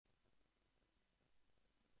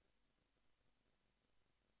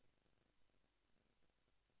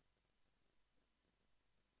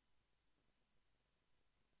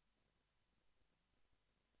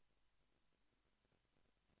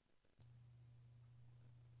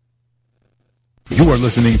You are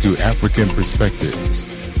listening to African Perspectives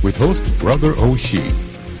with host Brother Oshi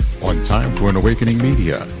on Time for an Awakening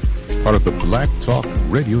Media, part of the Black Talk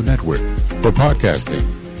Radio Network. For podcasting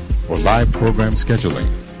or live program scheduling,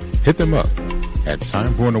 hit them up at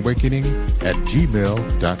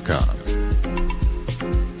timeforanawakening@gmail.com.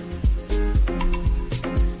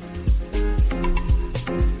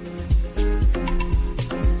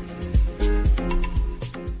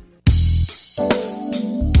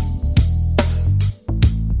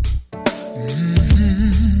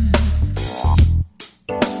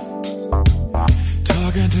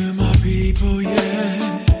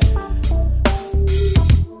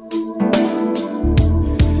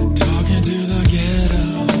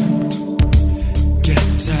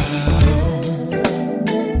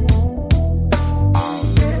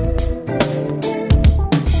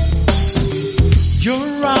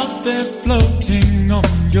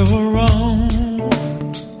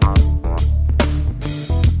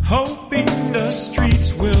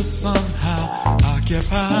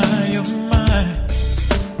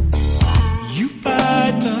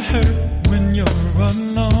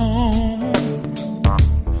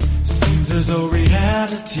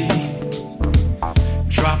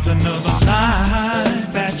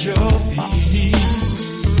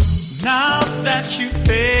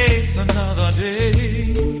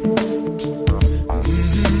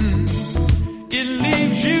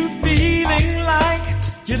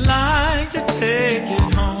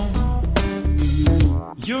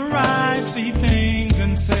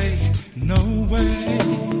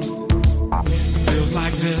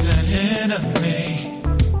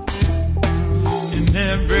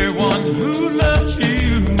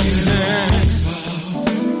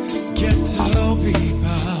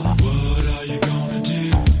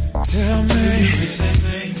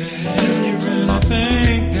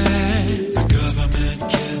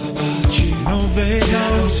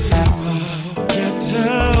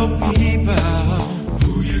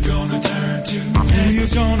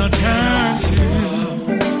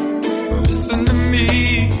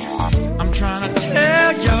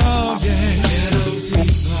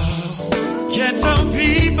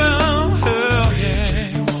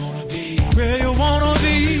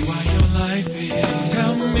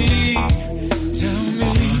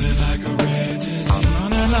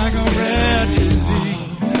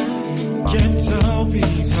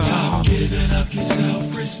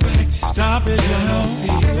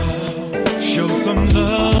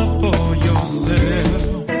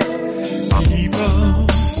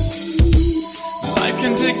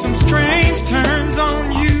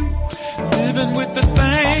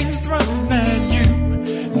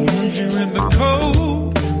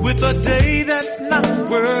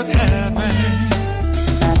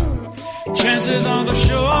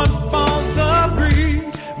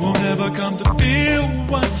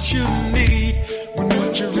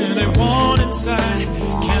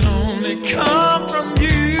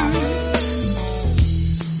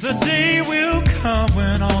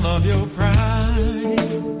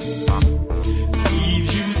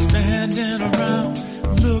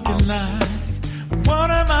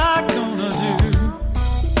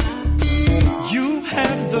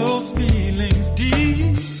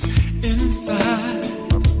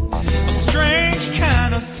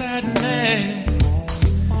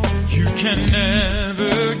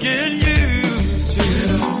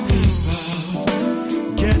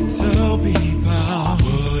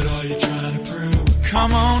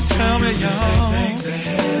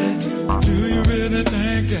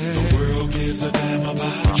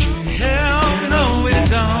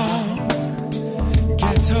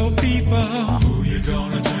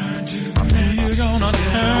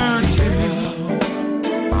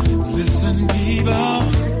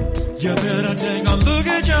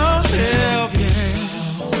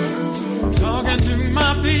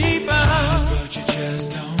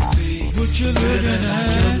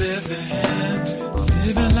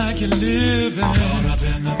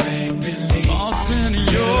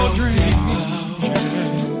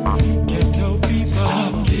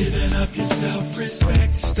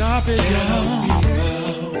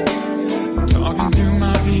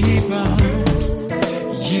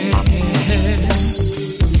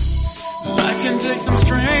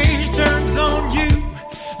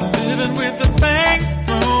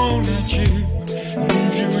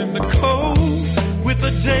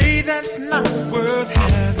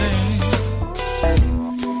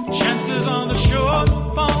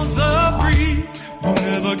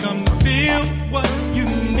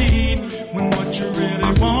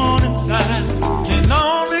 Can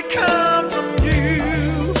only come from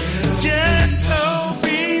you. Ghetto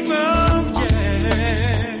people,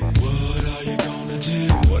 yeah. What are you gonna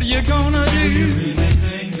you gonna do? Do you really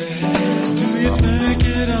think that? Do you think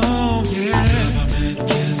it all? Yeah. The government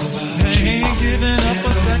cares about you. They ain't giving up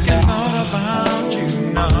a second thought about you,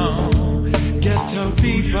 no. Ghetto people. Who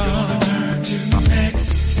you gonna turn to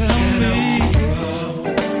next? Tell me,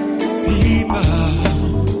 people.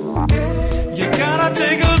 You gotta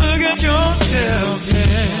take a look at yourself,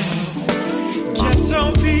 yeah. Ghetto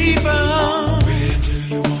people. Where do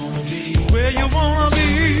you wanna be? Where you wanna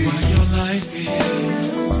be? What your life is.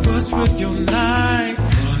 What's with your life?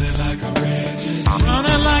 Running like a red disease.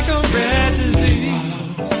 Running like a red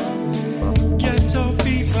disease. Ghetto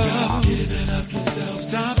people. Stop giving up yourself.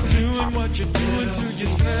 Stop doing what you're doing to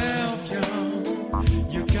yourself, yo.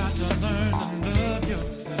 You got to learn to love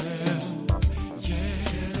yourself.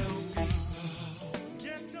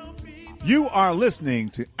 You are listening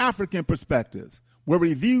to African Perspectives, where we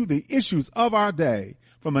review the issues of our day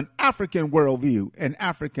from an African worldview and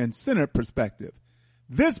African-centered perspective.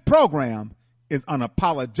 This program is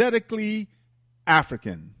unapologetically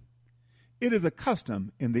African. It is a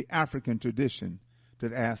custom in the African tradition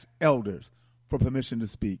to ask elders for permission to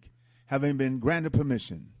speak, having been granted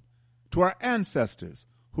permission. To our ancestors,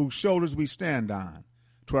 whose shoulders we stand on,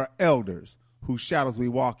 to our elders, whose shadows we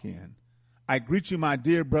walk in, I greet you, my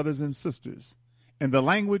dear brothers and sisters, in the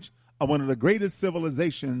language of one of the greatest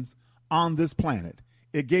civilizations on this planet.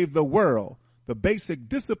 It gave the world the basic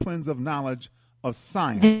disciplines of knowledge of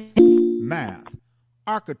science, math,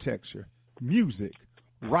 architecture, music,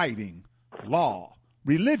 writing, law,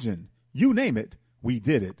 religion, you name it, we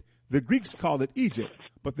did it. The Greeks called it Egypt,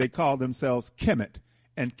 but they called themselves Kemet,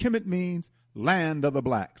 and Kemet means land of the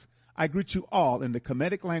blacks. I greet you all in the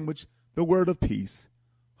Kemetic language, the word of peace,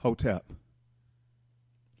 Hotep.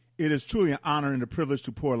 It is truly an honor and a privilege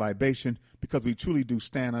to pour libation because we truly do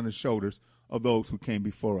stand on the shoulders of those who came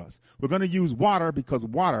before us. We're going to use water because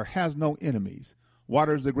water has no enemies.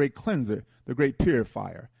 Water is the great cleanser, the great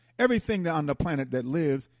purifier. Everything on the planet that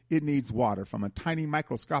lives, it needs water, from a tiny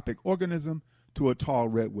microscopic organism to a tall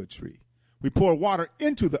redwood tree. We pour water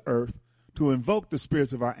into the earth to invoke the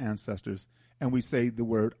spirits of our ancestors, and we say the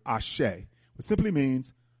word Ashe, which simply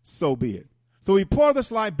means, so be it. So we pour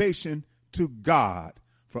this libation to God,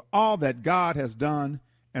 for all that God has done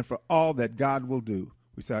and for all that God will do.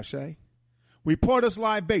 We say Ashe. We pour this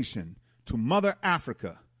libation to Mother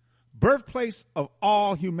Africa, birthplace of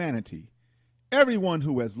all humanity. Everyone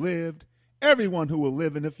who has lived, everyone who will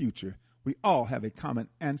live in the future, we all have a common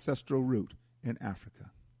ancestral root in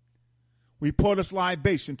Africa. We pour this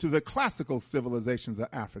libation to the classical civilizations of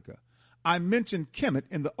Africa. I mentioned Kemet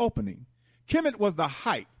in the opening. Kemet was the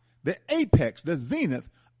height, the apex, the zenith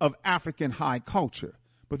of African high culture.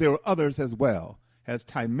 But there were others as well, as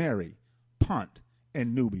Timeri, Punt,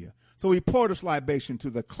 and Nubia. So we pour this libation to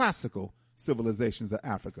the classical civilizations of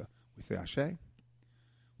Africa. We say Ashe.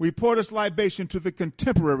 We pour this libation to the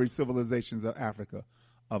contemporary civilizations of Africa,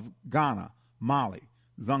 of Ghana, Mali,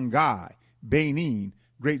 Songhai, Benin,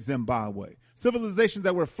 Great Zimbabwe. Civilizations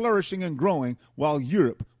that were flourishing and growing while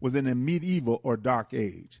Europe was in a medieval or dark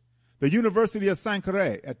age. The University of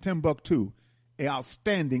Sankore at Timbuktu, an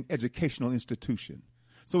outstanding educational institution.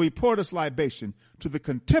 So we pour this libation to the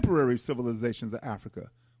contemporary civilizations of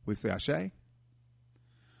Africa. We say Ashe.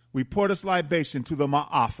 We pour this libation to the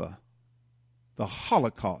Ma'afa, the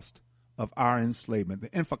Holocaust of our enslavement, the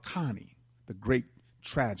Infakani, the great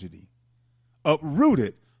tragedy,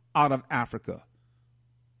 uprooted out of Africa.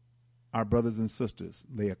 Our brothers and sisters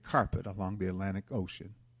lay a carpet along the Atlantic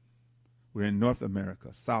Ocean. We're in North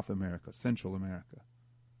America, South America, Central America,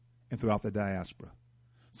 and throughout the diaspora.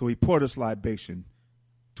 So we pour this libation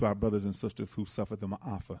to our brothers and sisters who suffered the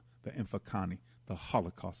Ma'afa, the Infakani, the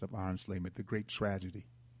Holocaust of our enslavement, the great tragedy.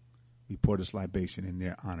 We pour this libation in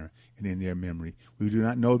their honor and in their memory. We do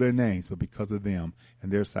not know their names, but because of them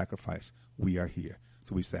and their sacrifice, we are here.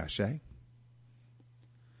 So we say Ashe.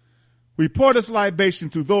 We pour this libation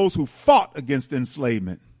to those who fought against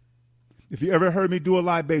enslavement. If you ever heard me do a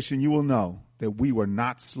libation, you will know that we were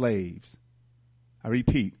not slaves. I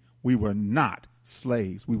repeat, we were not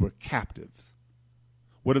slaves. We were captives.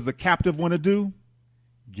 What does a captive want to do?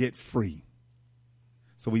 Get free.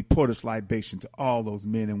 So we pour this libation to all those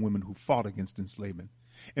men and women who fought against enslavement.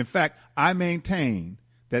 In fact, I maintain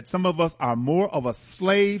that some of us are more of a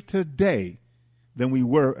slave today than we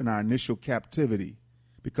were in our initial captivity,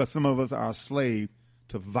 because some of us are a slave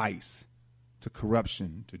to vice, to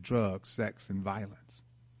corruption, to drugs, sex, and violence.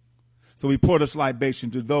 So we pour this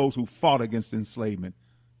libation to those who fought against enslavement.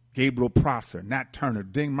 Gabriel Prosser, Nat Turner,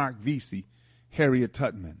 Denmark Vesey, Harriet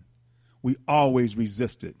Tubman. We always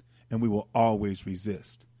resisted, and we will always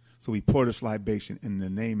resist. So we pour this libation in the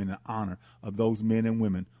name and the honor of those men and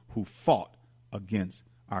women who fought against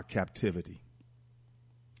our captivity.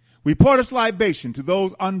 We pour this libation to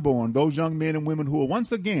those unborn, those young men and women who will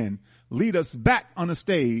once again lead us back on the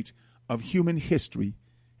stage of human history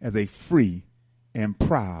as a free and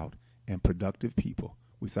proud and productive people.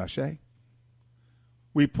 We sashay.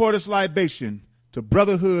 We pour this libation to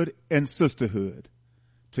brotherhood and sisterhood,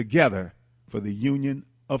 together for the union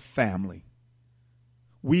of family.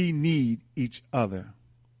 We need each other.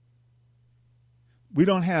 We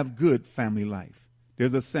don't have good family life.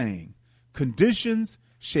 There's a saying, conditions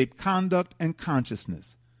shape conduct and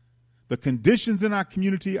consciousness. The conditions in our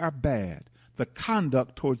community are bad. The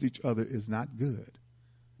conduct towards each other is not good.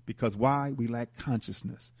 Because why? We lack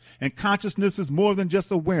consciousness. And consciousness is more than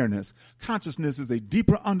just awareness. Consciousness is a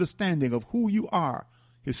deeper understanding of who you are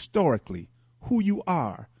historically, who you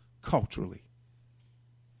are culturally.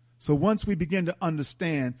 So once we begin to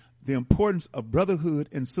understand the importance of brotherhood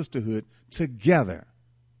and sisterhood together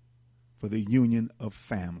for the union of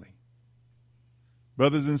family.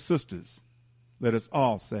 Brothers and sisters, let us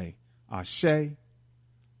all say, Ashe,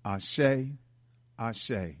 Ashe,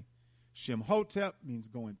 Ashe. Shem Hotep means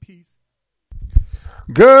go in peace.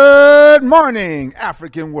 Good morning,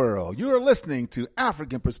 African world. You are listening to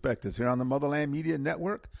African Perspectives here on the Motherland Media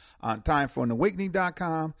Network, on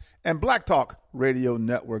TimeForAnAwakening.com and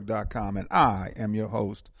BlackTalkRadioNetwork.com. And I am your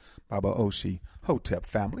host, Baba Oshi, Hotep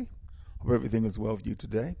family. Hope everything is well with you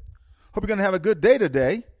today. Hope you're going to have a good day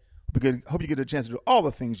today. Hope you get a chance to do all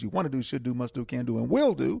the things you want to do, should do, must do, can do, and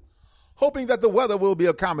will do. Hoping that the weather will be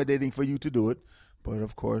accommodating for you to do it. But,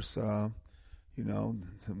 of course, the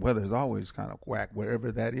weather's always kind of whack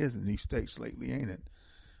wherever that is in these states lately, ain't it?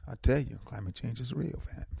 I tell you, climate change is real,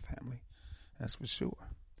 family. That's for sure.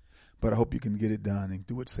 But I hope you can get it done and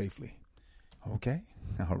do it safely. Okay?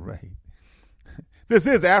 All right. This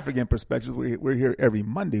is African Perspectives. We're here every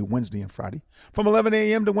Monday, Wednesday, and Friday from 11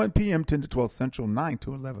 a.m. to 1 p.m., 10 to 12 Central, 9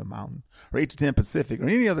 to 11 Mountain, or 8 to 10 Pacific, or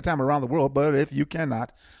any other time around the world. But if you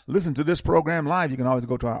cannot listen to this program live, you can always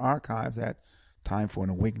go to our archives at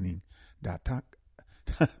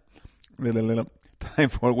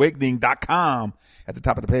TimeForAnAwakening.com. At the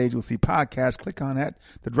top of the page, you'll see podcast. Click on that.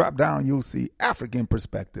 The drop down, you'll see African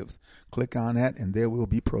Perspectives. Click on that, and there will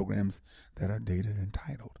be programs that are dated and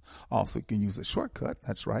titled. Also, you can use a shortcut.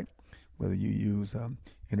 That's right. Whether you use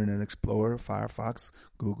Internet Explorer, Firefox,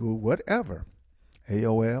 Google, whatever,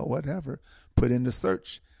 AOL, whatever, put in the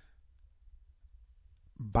search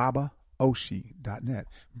BabaOshi.net,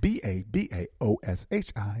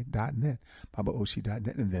 BabaOshi.net,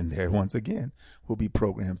 BabaOshi.net, and then there once again will be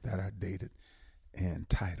programs that are dated and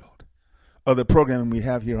titled. Other programming we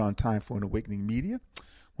have here on Time for an Awakening Media.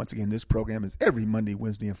 Once again, this program is every Monday,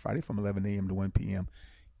 Wednesday, and Friday from 11 a.m. to 1 p.m.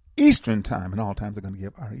 Eastern Time, and all times are going to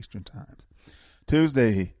give our Eastern Times.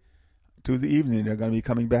 Tuesday evening, they're going to be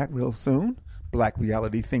coming back real soon. Black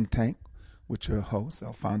Reality Think Tank with your host,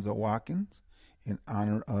 Alfonso Watkins, in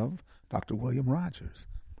honor of Dr. William Rogers.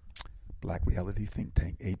 Black Reality Think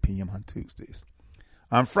Tank, 8 p.m. on Tuesdays.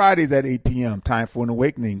 On Fridays at 8 p.m., Time for an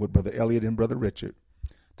Awakening with Brother Elliot and Brother Richard.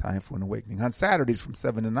 Time for an Awakening. On Saturdays from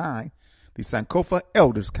 7 to 9, the Sankofa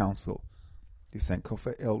Elders Council.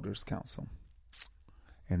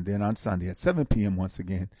 And then on Sunday at 7 p.m. once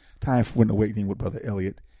again, Time for an Awakening with Brother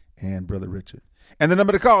Elliot and Brother Richard. And the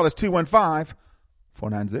number to call is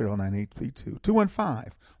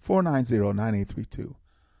 215-490-9832. 215-490-9832.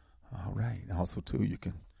 All right. Also, too, you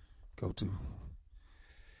can go to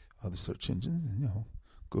other search engines,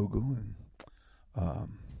 Google, and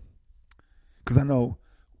because I know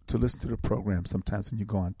to listen to the program, sometimes when you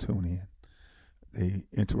go on TuneIn, they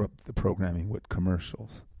interrupt the programming with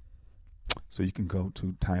commercials. So you can go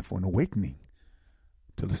to Time for an Awakening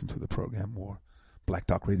to listen to the program, or Black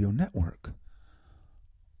Talk Radio Network.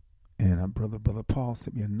 And Brother Paul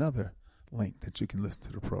sent me another link that you can listen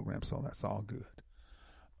to the program, so that's all good.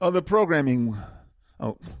 Other programming,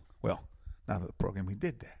 now the program, we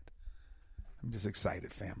did that. I'm just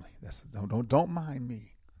excited, family. Don't mind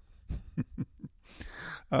me.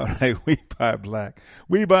 All right, We Buy Black.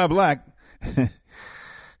 We Buy Black,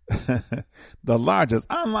 the largest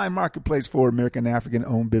online marketplace for American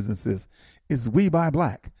African-owned businesses, is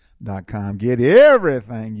WeBuyBlack.com. Get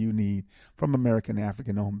everything you need from American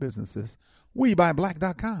African-owned businesses.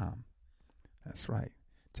 WeBuyBlack.com. That's right.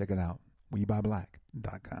 Check it out.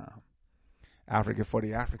 WeBuyBlack.com. Africa for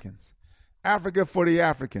the Africans. Africa for the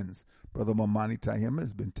Africans. Brother Momani Tahima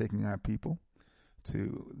has been taking our people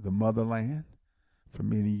to the motherland for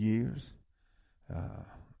many years. I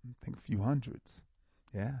think a few hundreds.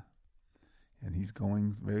 Yeah. And he's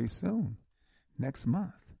going very soon. Next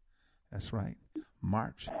month. That's right.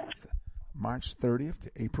 March 30th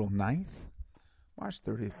to April 9th. March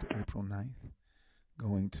 30th to April 9th.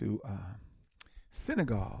 going to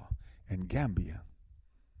Senegal and Gambia.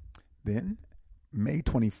 Then May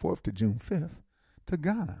 24th to June 5th to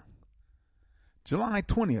Ghana. July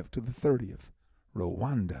 20th to the 30th,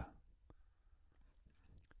 Rwanda.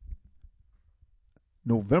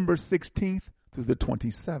 November 16th through the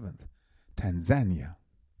 27th, Tanzania.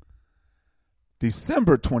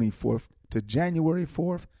 December 24th to January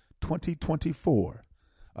 4th, 2024,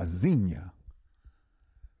 Azania.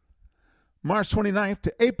 March 29th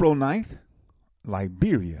to April 9th,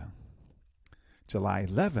 Liberia. July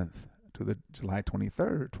 11th to the July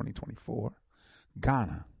 23rd, 2024,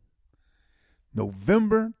 Ghana.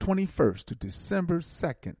 November 21st to December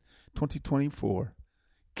 2nd, 2024,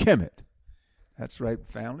 Kemet. That's right,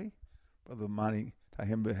 family. Brother Mani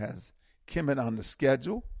Tahimba has Kemet on the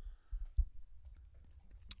schedule.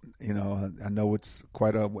 You know, I know it's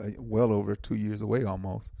quite well over 2 years away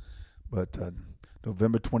almost, but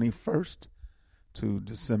November 21st to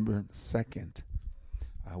December 2nd,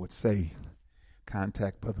 I would say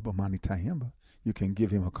contact Brother Bomani Tahimba. You can give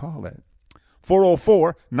him a call at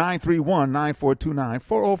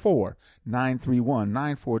 404-931-9429,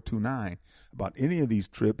 404-931-9429 about any of these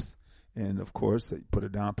trips. And, of course, put a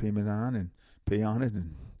down payment on and pay on it,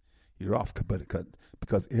 and you're off.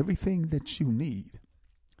 Because everything that you need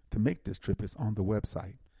to make this trip is on the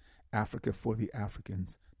website,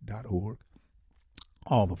 africafortheafricans.org.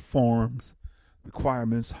 All the forms,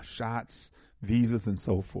 requirements, shots, visas, and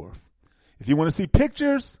so forth. If you want to see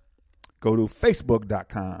pictures, go to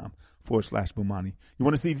facebook.com/Bomani. You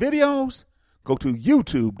want to see videos? Go to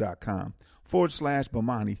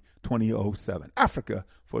youtube.com/Bomani2007.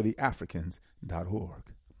 africafortheafricans.org.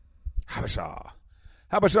 Habesha.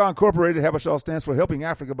 Habesha Incorporated. Habesha stands for Helping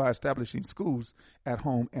Africa by Establishing Schools at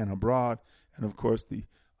Home and Abroad. And, of course, the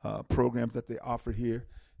programs that they offer here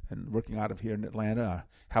and working out of here in Atlanta are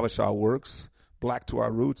Habesha Works, Black to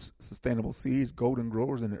Our Roots, Sustainable Seeds, Golden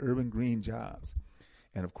Growers, and the Urban Green Jobs.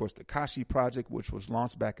 And, of course, the Kashi Project, which was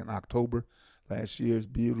launched back in October last year's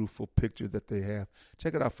beautiful picture that they have.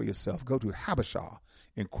 Check it out for yourself. Go to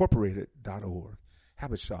HabeshaIncorporated.org.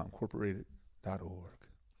 HabeshaIncorporated.org.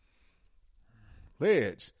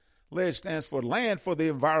 LEDGE. LEDGE stands for Land for the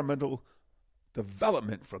Environmental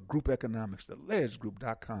Development for Group Economics. The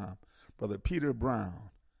LEDGEgroup.com. Brother Peter Brown.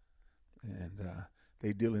 And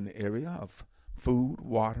they deal in the area of food,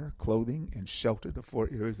 water, clothing, and shelter, the 4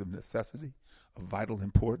 areas of necessity of vital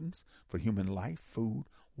importance for human life: food,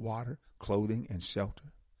 water, clothing, and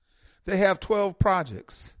shelter. They have 12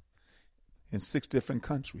 projects in 6 different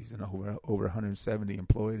countries and over 170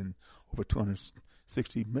 employed and over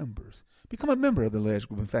 260 members. Become a member of the LEDGE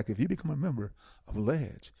Group. In fact, if you become a member of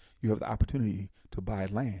LEDGE, you have the opportunity to buy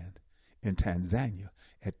land in Tanzania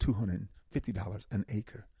at $250 an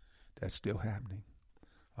acre. That's still happening.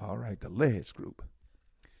 All right, the LEDGE Group.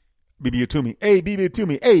 BBAtumi,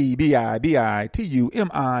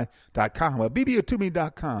 ABBIBITUMI.com or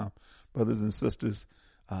BBAtumi.com. Brothers and sisters,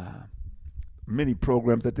 many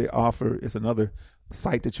programs that they offer. Is another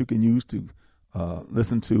site that you can use to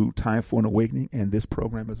listen to Time for an Awakening and this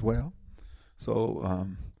program as well. So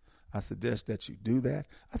I suggest that you do that.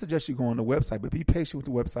 I suggest you go on the website, but be patient with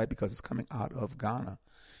the website because it's coming out of Ghana.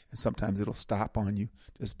 And sometimes it'll stop on you.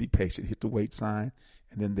 Just be patient. Hit the wait sign.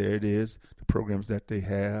 And then there it is, the programs that they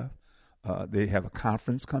have. They have a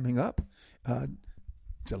conference coming up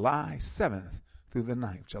July 7th through the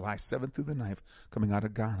 9th. July 7th through the 9th, coming out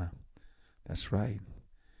of Ghana. That's right.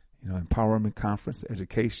 You know, empowerment conference,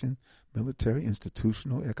 education, military,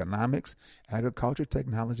 institutional, economics, agriculture,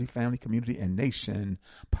 technology, family, community, and nation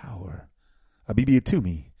power.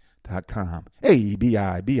 BBAtumi.com.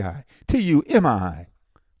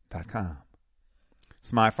 ABIBITUMI.com.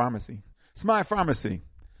 Smile Pharmacy. Smile Pharmacy.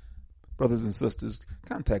 Brothers and sisters,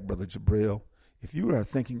 contact Brother Jabril. If you are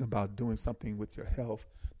thinking about doing something with your health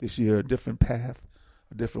this year, a different path,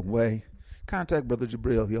 a different way, contact Brother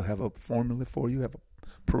Jabril. He'll have a formula for you, have a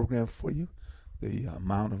program for you. The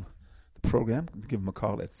amount of the program, give him a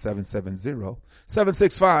call at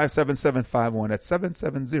 770-765-7751. That's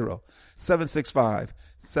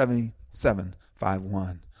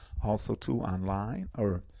 770-765-7751. Also, too, online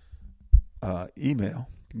or email.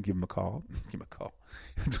 You can give him a call.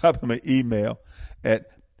 Drop him an email at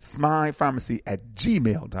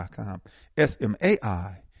smilefpharmacy@gmail.com.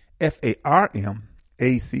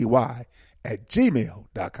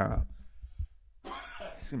 SMAIFARMACY@gmail.com.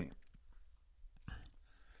 Excuse me.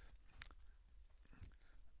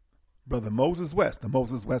 Brother Moses West, the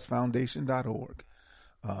MosesWestFoundation.org.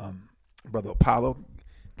 Brother Apollo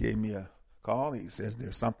gave me a call. He says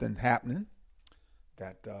there's something happening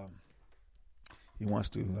that he wants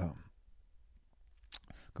to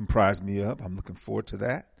comprise me up. I'm looking forward to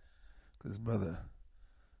that because Brother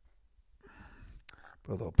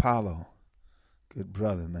Apollo, good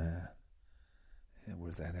brother, man. And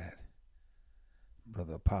where's that at?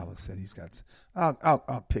 Brother Apollo said he's got.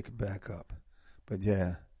 I'll pick it back up, but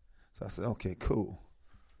yeah. So I said, okay, cool.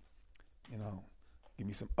 Give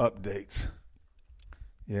me some updates.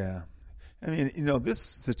 Yeah, I mean, this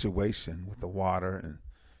situation with the water in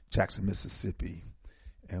Jackson, Mississippi,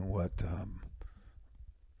 and what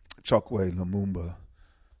Chokwe Lumumba's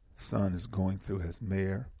son is going through as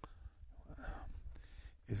mayor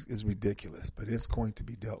is ridiculous, but it's going to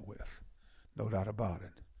be dealt with. No doubt about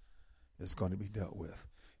it. It's going to be dealt with.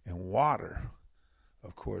 And water,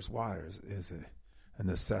 of course, water is a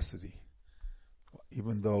necessity.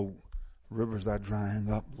 Even though rivers are drying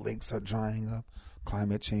up, lakes are drying up,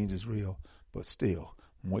 climate change is real, but still,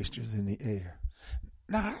 moisture's in the air.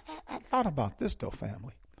 Now, I thought about this, though,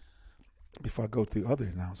 family. Before I go through other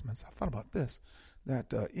announcements, I thought about this,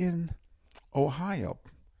 that in Ohio,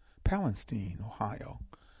 Palestine, Ohio,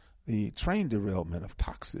 the train derailment of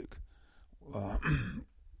toxic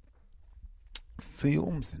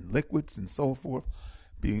fumes and liquids and so forth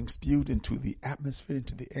being spewed into the atmosphere,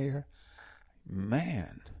 into the air.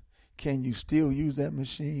 Man, can you still use that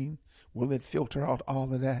machine? Will it filter out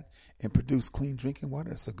all of that and produce clean drinking water?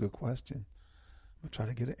 That's a good question. I'm going to try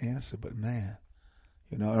to get an answer, but man,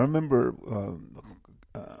 I remember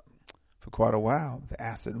for quite a while, the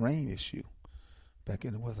acid rain issue back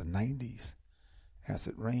in the 90s,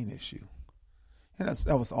 acid rain issue. And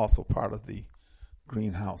that was also part of the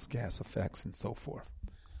greenhouse gas effects and so forth,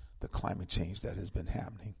 the climate change that has been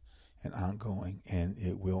happening and ongoing, and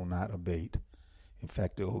it will not abate. In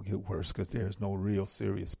fact, it will get worse because there is no real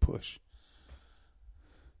serious push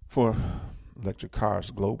for electric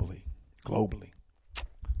cars globally.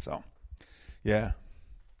 So, yeah.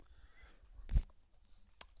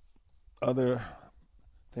 Other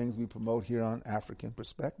things we promote here on African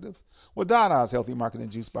Perspectives. Well, Dada's Healthy Market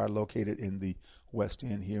and Juice Bar located in the West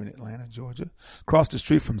End here in Atlanta, Georgia. Across the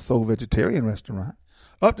street from Soul Vegetarian Restaurant.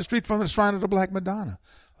 Up the street from the Shrine of the Black Madonna.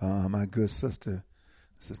 My good sister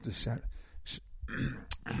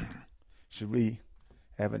Cherie,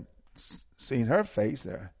 haven't seen her face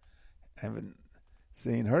or haven't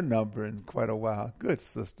seen her number in quite a while. Good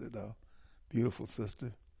sister, though. Beautiful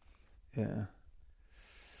sister. Yeah.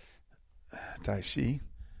 Taishi.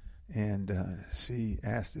 And she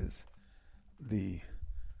asked us, the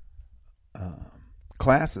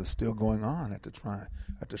class is still going on at the shrine.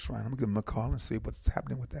 I'm going to give them a call and see what's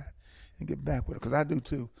happening with that and get back with her. Because I do,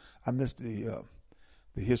 too. I missed the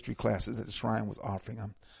history classes that the shrine was offering.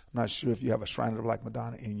 I'm not sure if you have a Shrine of the Black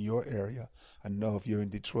Madonna in your area. I know if you're in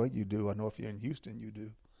Detroit, you do. I know if you're in Houston, you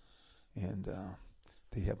do. And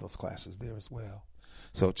they have those classes there as well.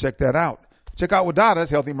 So check that out. Check out Wadada's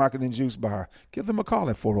Healthy Market and Juice Bar. Give them a call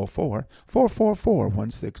at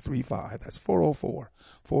 404-444-1635. That's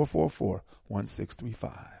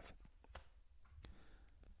 404-444-1635.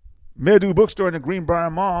 Medu Bookstore in the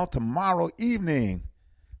Greenbrier Mall tomorrow evening.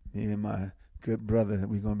 Me and my good brother,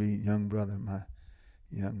 we're going to be young brother, my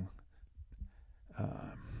young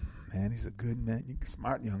man. He's a good man,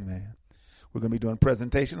 smart young man. We're going to be doing a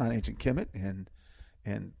presentation on ancient Kemet and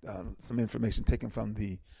some information taken from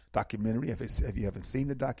the documentary. If you haven't seen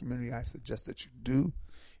the documentary, I suggest that you do.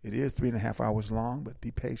 It is 3.5 hours long, but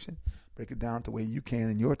be patient. Break it down the way you can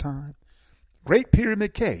in your time. Great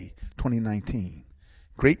Pyramid K 2019.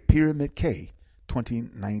 Great Pyramid K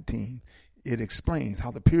 2019. It explains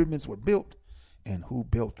how the pyramids were built and who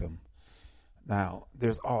built them. Now,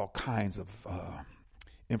 there's all kinds of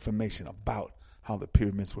information about how the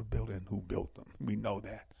pyramids were built and who built them. We know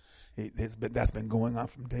that. That's been going on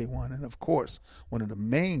from day one. And, of course, one of the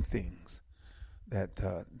main things that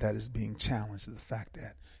is being challenged is the fact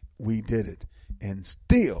that we did it. And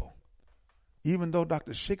still, even though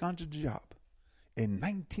Dr. Sheikh Anta Diop in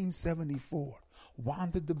 1974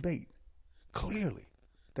 won the debate clearly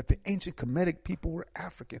that the ancient Kemetic people were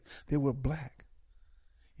African, they were black.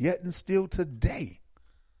 Yet and still today,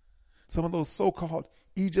 some of those so-called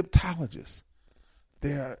Egyptologists,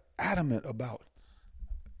 they're adamant about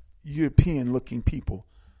European-looking people,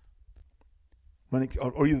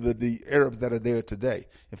 or either the Arabs that are there today.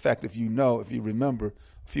 In fact, if you remember,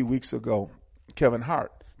 a few weeks ago, Kevin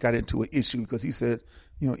Hart got into an issue because he said,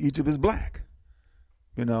 Egypt is black,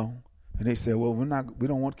 and they said, well, we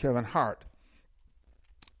don't want Kevin Hart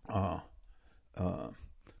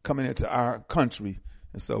coming into our country,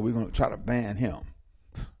 and so we're going to try to ban him.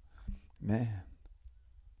 Man,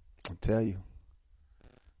 I'll tell you,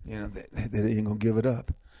 they ain't going to give it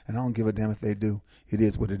up. And I don't give a damn if they do. It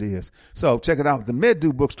is what it is. So check it out. The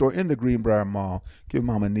Medu Bookstore in the Greenbrier Mall. Give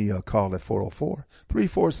Mama Nia a call at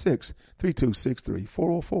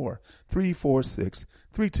 404-346-3263.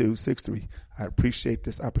 404-346-3263. I appreciate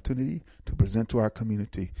this opportunity to present to our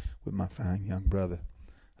community with my fine young brother.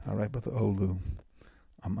 All right, Brother Olu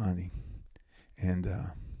Amani. And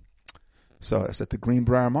so it's at the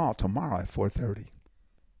Greenbrier Mall tomorrow at 4:30.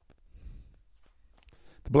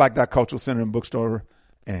 The Black Dot Cultural Center and Bookstore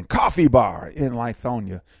and Coffee Bar in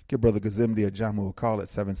Lithonia. Give Brother Gazimdi a Jamu a call at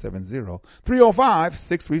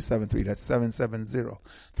 770-305-6373. That's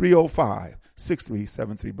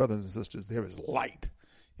 770-305-6373. Brothers and sisters, there is light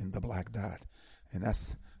in the Black Dot. And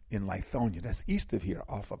that's in Lithonia. That's east of here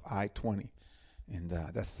off of I-20. And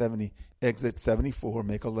that's exit 74.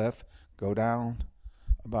 Make a left. Go down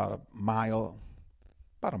about a mile.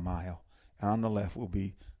 And on the left will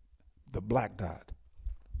be the Black Dot.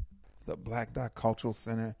 The Black Dot Cultural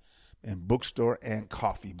Center and Bookstore and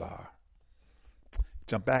Coffee Bar.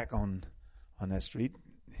 Jump back on that street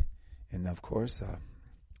and, of course,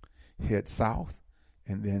 head south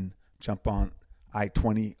and then jump on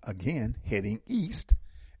I-20 again, heading east.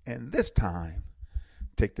 And this time,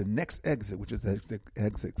 take the next exit, which is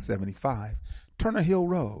exit 75, Turner Hill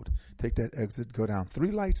Road. Take that exit, go down 3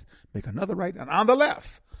 lights, make another right, and on the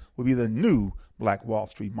left will be the new Black Wall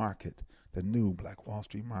Street Market. The new Black Wall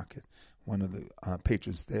Street Market. One of the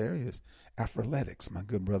patrons there is Afroletics, my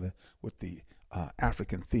good brother, with the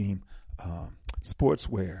African theme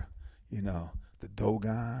sportswear. You know, the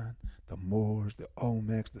Dogon, the Moors, the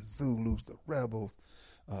Olmecs, the Zulus, the Rebels.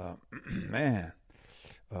 Nat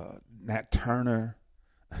Turner,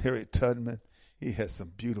 Harriet Tubman. He has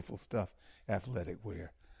some beautiful stuff, athletic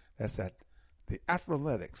wear. That's at the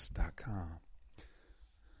Afroletics.com.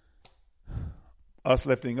 Us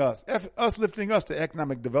Lifting Us to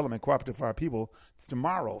Economic Development Cooperative for Our People.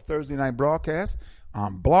 Tomorrow, Thursday night broadcast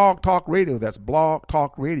on Blog Talk Radio. That's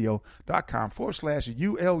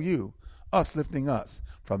blogtalkradio.com/ULU. Us Lifting Us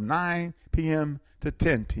from 9 p.m. to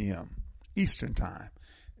 10 p.m. Eastern Time.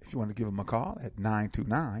 If you want to give them a call at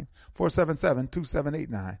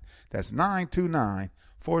 929-477-2789. That's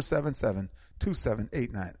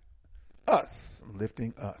 929-477-2789. Us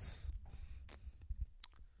Lifting Us.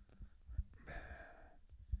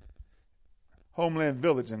 Homeland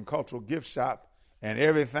Village and Cultural Gift Shop and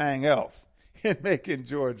everything else in Macon,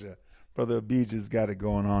 Georgia. Brother Abijah's got it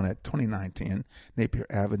going on at 2910 Napier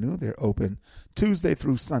Avenue. They're open Tuesday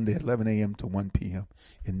through Sunday at 11 a.m. to 1 p.m.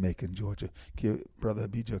 in Macon, Georgia. Give Brother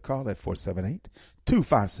Abijah a call at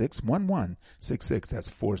 478-256-1166. That's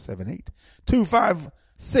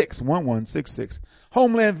 478-256-1166.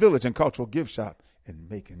 Homeland Village and Cultural Gift Shop in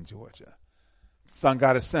Macon, Georgia. Sun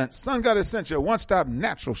Goddess Scent. Sun Goddess Scent, your one-stop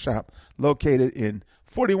natural shop located in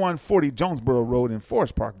 4140 Jonesboro Road in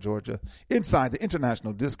Forest Park, Georgia, inside the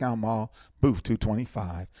International Discount Mall, booth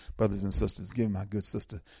 225. Brothers and sisters, give my good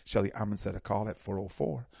sister Shelly Amundset a call at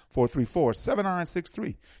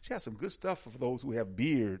 404-434-7963. She has some good stuff for those who have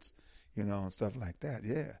beards, you know, and stuff like that.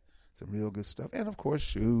 Yeah, some real good stuff. And, of course,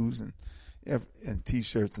 shoes and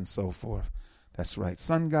T-shirts and so forth. That's right.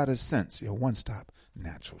 Sun Goddess Scent, your one-stop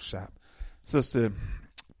natural shop. Sister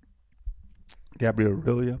Gabrielle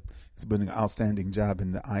Aurelia has been an outstanding job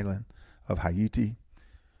in the island of Haiti.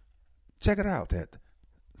 Check it out at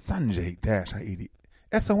Sanjay-Haiti,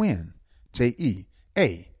 SONJEAYITI,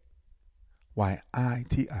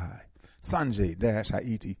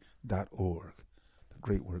 Sanjay-Haiti.org. The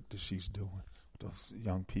great work that she's doing with those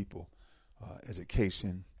young people,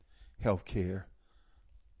 education, healthcare,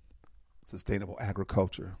 sustainable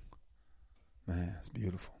agriculture. Man, it's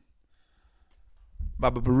beautiful.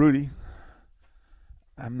 Baba Baruti,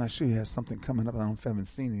 I'm not sure he has something coming up. I haven't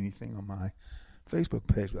seen anything on my Facebook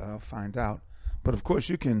page, but I'll find out. But, of course,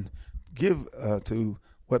 you can give to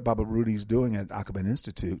what Baba Baruti is doing at Akaban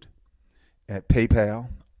Institute at PayPal,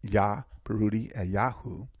 Yah Baruti at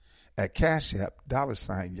Yahoo, at Cash App,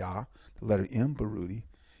 $ Yah, the letter M Baruti,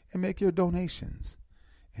 and make your donations.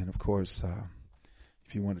 And, of course,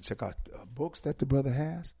 if you want to check out books that the brother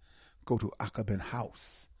has, go to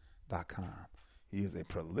akabanhouse.com. He is a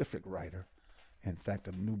prolific writer. In fact,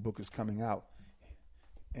 a new book is coming out.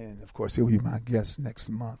 And, of course, he'll be my guest next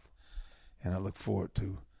month. And I look forward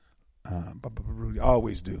to Baba Baruti.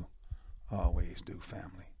 Always do,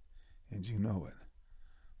 family. And you know it.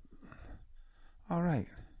 All right.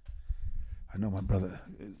 I know my brother,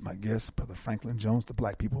 my guest, Brother Franklin Jones, the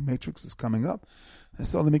Black People Matrix, is coming up. And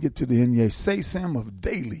so let me get to the Inye Sesem of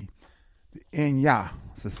daily. The Inya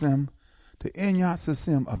Sesem the Inyat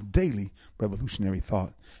System of daily revolutionary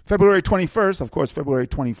thought. February 21st, of course, February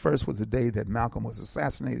 21st was the day that Malcolm was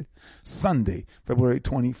assassinated. Sunday, February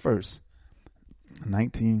 21st,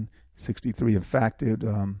 1963. In fact,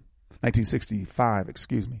 1965,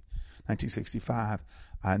 1965.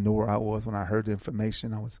 I know where I was when I heard the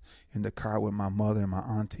information. I was in the car with my mother and my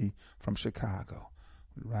auntie from Chicago.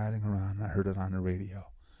 We were riding around, and I heard it on the radio.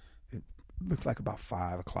 It looked like about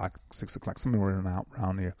 5 o'clock, 6 o'clock, somewhere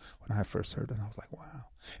around there when I first heard it. And I was like, wow.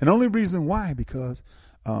 And the only reason why, because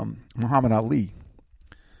Muhammad Ali,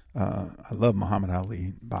 I love Muhammad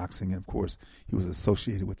Ali, boxing, and of course, he was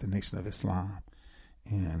associated with the Nation of Islam.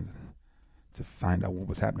 And to find out what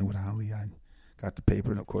was happening with Ali, I got the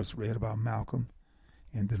paper and, of course, read about Malcolm.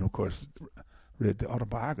 And then, of course, read the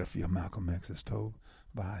autobiography of Malcolm X as told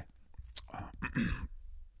by,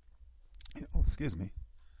 excuse me.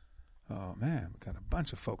 Oh, man, we got a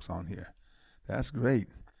bunch of folks on here. That's great.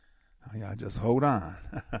 Oh, y'all just hold on.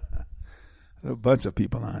 A bunch of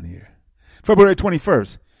people on here. February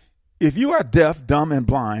 21st. If you are deaf, dumb, and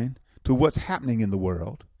blind to what's happening in the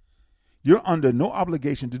world, you're under no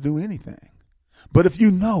obligation to do anything. But if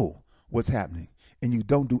you know what's happening and you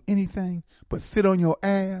don't do anything but sit on your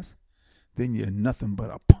ass, then you're nothing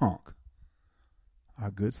but a punk.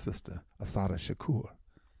 Our good sister, Assata Shakur.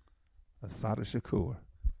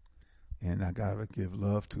 And I got to give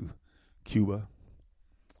love to Cuba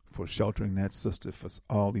for sheltering that sister for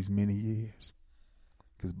all these many years.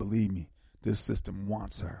 Because believe me, this system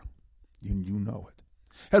wants her. You know it.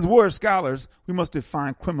 As warrior scholars, we must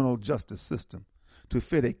define criminal justice system to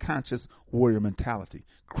fit a conscious warrior mentality.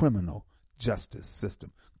 Criminal justice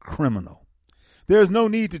system. Criminal. There is no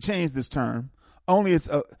need to change this term, only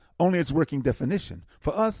its working definition.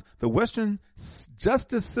 For us, the Western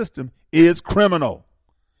justice system is criminal.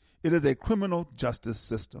 It is a criminal justice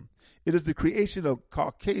system. It is the creation of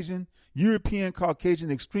European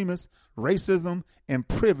Caucasian extremists, racism, and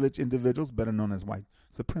privileged individuals, better known as white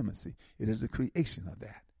supremacy. It is the creation of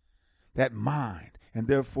that mind, and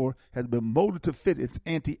therefore has been molded to fit its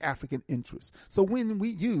anti-African interests. So when we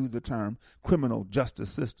use the term criminal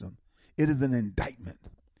justice system, it is an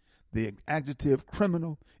indictment. The adjective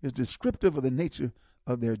criminal is descriptive of the nature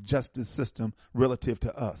of their justice system relative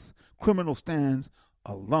to us. Criminal stands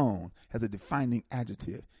alone as a defining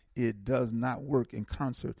adjective. It does not work in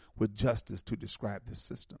concert with justice to describe this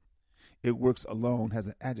system. It works alone as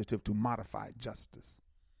an adjective to modify justice,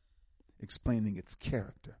 explaining its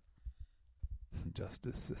character.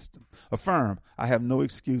 Justice system. Affirm, I have no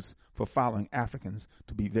excuse for following Africans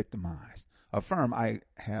to be victimized. Affirm, I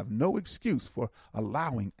have no excuse for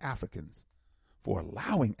allowing Africans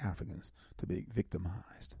to be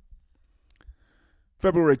victimized.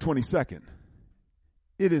 February 22nd.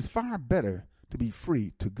 It is far better to be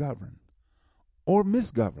free to govern or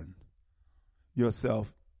misgovern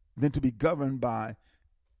yourself than to be governed by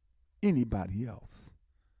anybody else.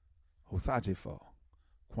 Osajefo,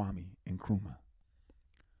 Kwame Nkrumah.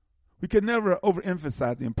 We can never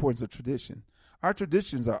overemphasize the importance of tradition. Our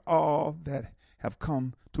traditions are all that have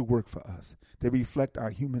come to work for us. They reflect our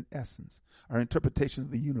human essence, our interpretation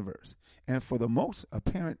of the universe, and for the most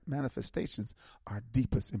apparent manifestations, our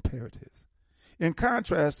deepest imperatives. In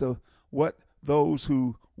contrast to what those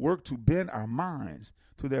who work to bend our minds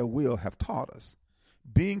to their will have taught us,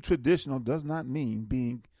 being traditional does not mean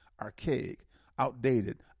being archaic,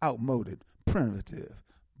 outdated, outmoded, primitive,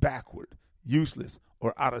 backward, useless,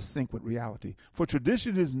 or out of sync with reality. For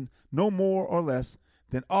tradition is no more or less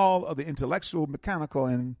than all of the intellectual, mechanical,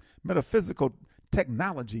 and metaphysical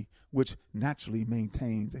technology which naturally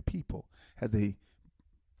maintains a people as they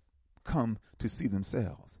come to see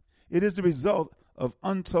themselves. It is the result of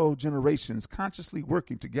untold generations consciously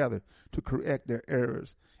working together to correct their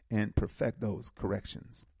errors and perfect those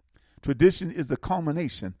corrections. Tradition is the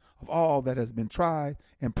culmination of all that has been tried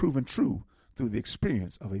and proven true through the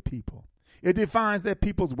experience of a people. It defines that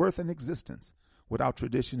people's worth and existence. Without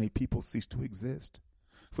tradition, a people cease to exist.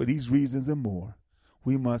 For these reasons and more,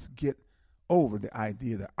 we must get over the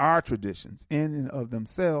idea that our traditions, in and of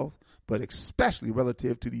themselves, but especially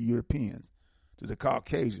relative to the Europeans, to the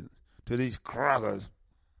Caucasians, to these Krogers,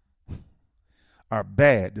 are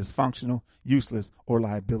bad, dysfunctional, useless, or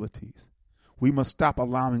liabilities. We must stop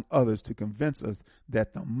allowing others to convince us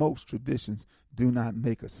that the most traditions do not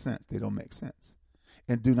make a sense. They don't make sense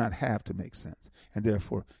and do not have to make sense and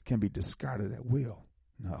therefore can be discarded at will.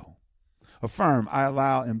 No. Affirm, I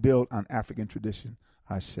allow and build on African tradition.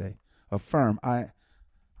 Ashe. Affirm, I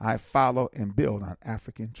follow and build on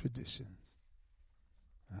African traditions.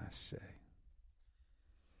 Ashe.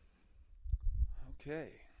 Okay.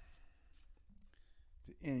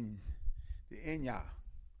 The Inya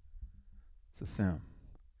Sasem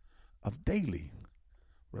of daily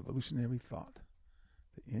revolutionary thought.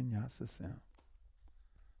 The Inya Sasem.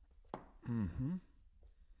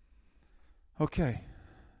 Okay.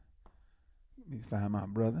 Let me find my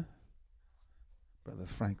brother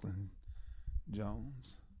Franklin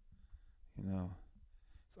Jones. You know,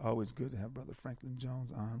 it's always good to have Brother Franklin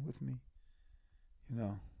Jones on with me. You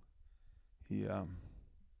know, he's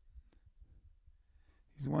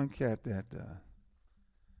one cat that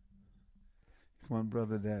he's one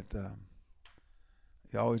brother that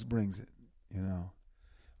he always brings it. You know,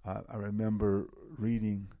 I remember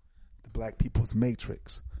reading the Black People's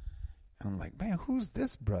Matrix, and I'm like, man, who's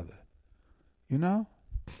this brother? You know,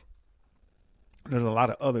 there's a lot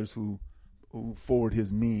of others who forward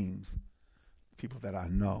his memes, people that I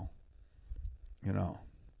know. You know,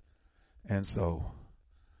 and so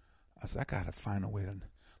I said, I gotta find a way to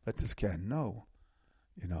let this cat know.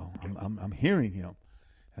 You know, I'm hearing him,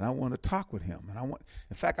 and I want to talk with him, and I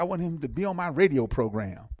want him to be on my radio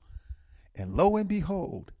program. And lo and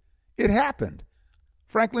behold, it happened.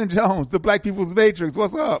 Franklin Jones, the Black People's Matrix.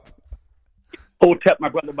 What's up? Hotep, my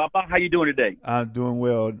brother Baba. How you doing today? I'm doing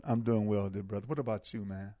well, dear brother. What about you,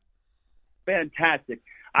 man? Fantastic.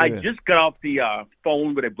 I just got off the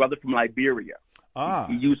phone with a brother from Liberia.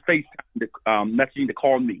 He used FaceTime messaging to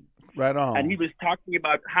call me. Right on. And he was talking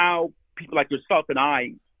about how people like yourself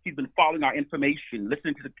and he's been following our information,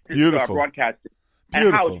 listening to our broadcasting,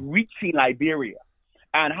 and how it's reaching Liberia,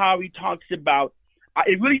 and how he talks about.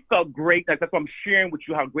 It really felt great. That's why I'm sharing with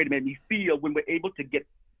you how great it made me feel when we're able to get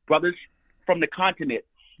brothers from the continent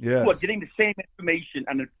who are getting the same information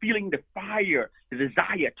and feeling the fire, the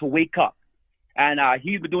desire to wake up. And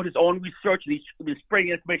he's been doing his own research, and he's been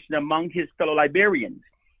spreading information among his fellow Liberians,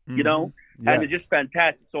 you know? Yes. And it's just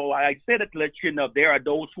fantastic. So I say that to let you know there are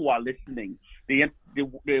those who are listening. The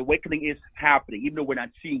awakening is happening, even though we're not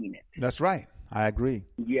seeing it. That's right. I agree.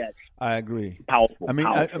 Yes. I agree. Powerful. I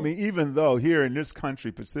mean, even though here in this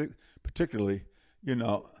country particularly, you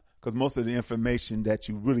know, because most of the information that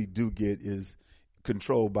you really do get is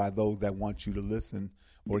controlled by those that want you to listen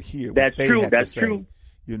or hear. That's true. That's true.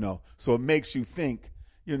 You know, so it makes you think,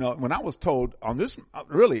 you know, when I was told on this,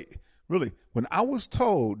 really, when I was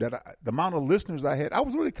told that the amount of listeners I had, I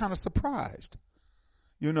was really kind of surprised,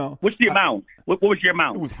 you know. What's the amount? What was your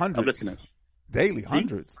amount? It was hundreds. Of listeners. Daily,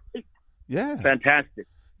 hundreds. Yeah. Fantastic.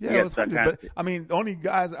 Yeah, it was hundreds. But, I mean, the only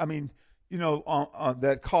guys, you know,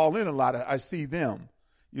 that call in a lot, I see them,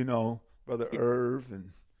 you know, Brother Irv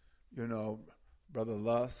and, you know, Brother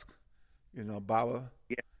Lusk, you know, Baba.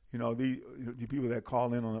 Yeah. You know, the people that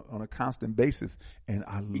call in on a constant basis, and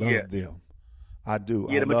I love them. I do.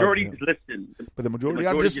 Yeah, the majority is listening. But the majority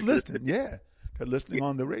are just listening. Yeah, they're listening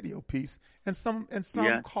on the radio piece, and some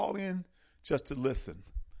call in just to listen.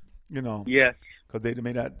 You know, because they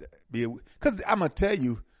may not be. Because I'm gonna tell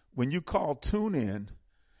you, when you call tune in,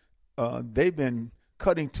 they've been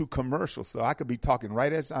cutting to commercials, so I could be talking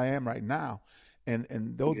right as I am right now,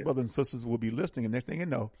 and those brothers and sisters will be listening, and next thing you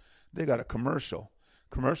know, they got a commercial.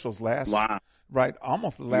 Commercials last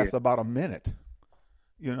almost last about a minute,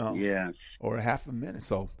 you know, or a half a minute.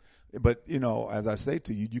 So, but you know, as I say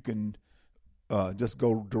to you, you can just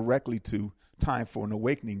go directly to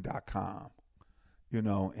timeforanawakening.com, you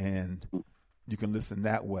know, and you can listen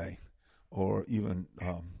that way, or even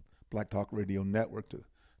Black Talk Radio Network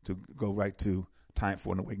to go right to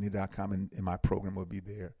timeforanawakening.com, and my program will be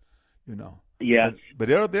there, you know. Yes. But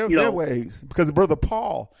there are ways, because Brother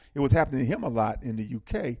Paul, it was happening to him a lot in the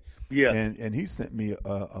UK. Yeah. And he sent me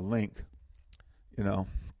a link, you know,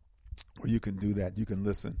 where you can do that. You can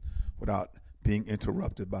listen without being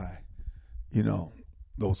interrupted by, you know,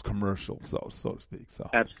 those commercials, so to speak. So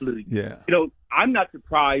absolutely. Yeah. You know, I'm not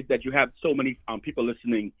surprised that you have so many people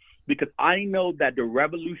listening, because I know that the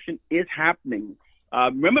revolution is happening.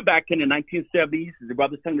 Remember back in the 1970s, the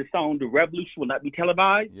brothers sang the song, "The revolution will not be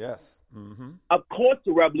televised." Yes. Mm-hmm. Of course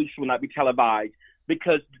the revolution will not be televised,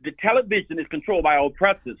 because the television is controlled by our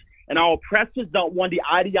oppressors, and our oppressors don't want the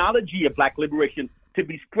ideology of black liberation to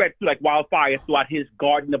be spread through like wildfire throughout his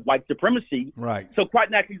garden of white supremacy. Right. So quite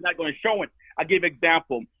naturally, he's not going to show it. I'll give an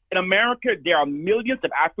example. In America, there are millions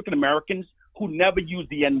of African Americans who never use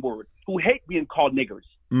the N-word, who hate being called niggers.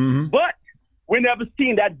 Mm-hmm. But we're never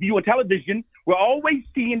seeing that view on television. We're always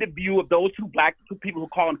seeing the view of those black people who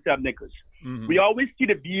call themselves niggers. Mm-hmm. We always see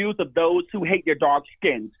the views of those who hate their dark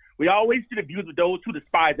skins. We always see the views of those who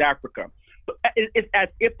despise Africa. It's as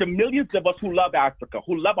if the millions of us who love Africa,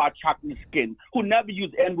 who love our chocolate skin, who never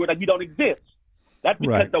use N-word, like we don't exist. That's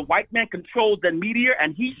because the white man controls the media,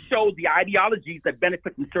 and he shows the ideologies that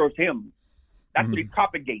benefit and serves him. That's what he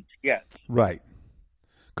propagates, yes. Right.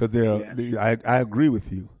 Because I agree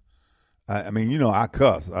with you. I mean, you know, I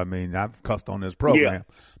cuss. I mean, I've cussed on this program,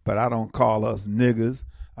 but I don't call us niggas.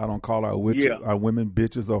 I don't call our women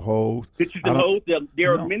bitches or hoes. Bitches and hoes.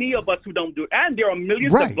 There are many of us who don't do it. And there are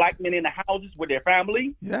millions of black men in the houses with their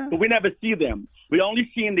family, but we never see them. We only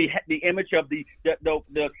see in the image of the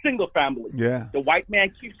single family. Yeah. The white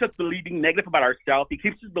man keeps us believing negative about ourselves. He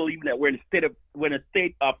keeps us believing that we're in a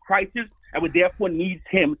state of crisis, and we therefore needs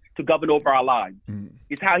him to govern over our lives.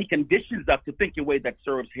 It's how he conditions us to think in ways that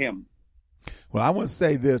serves him. Well, I want to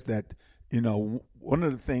say this, that, you know, one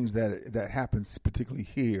of the things that happens particularly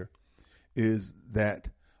here is that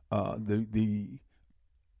the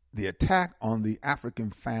attack on the African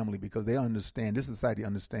family, because they understand, this society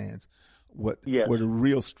understands what the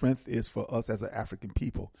real strength is for us as an African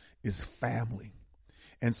people is family.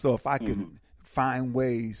 And so if I can find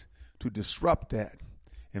ways to disrupt that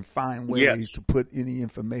and find ways to put any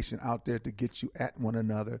information out there to get you at one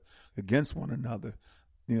another, against one another,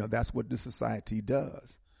 you know, that's what this society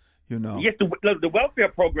does. You know. Yes, the welfare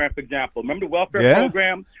program, for example. Remember the welfare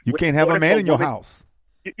program? You can't have a man in your house.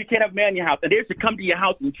 You can't have a man in your house. And they used to come to your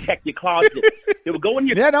house and check your closet. They would go in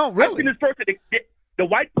your really. The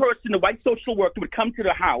white person, the white social worker would come to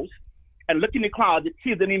the house and look in the closet,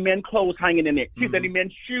 see if there's any men's clothes hanging in there, see if there's any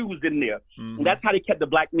men's shoes in there. And that's how they kept the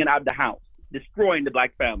black men out of the house, destroying the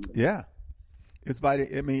black family. Yeah.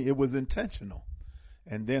 It was intentional.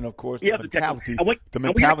 And then, of course, the mentality. And we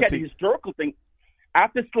look at the historical thing.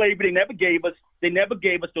 After slavery, they never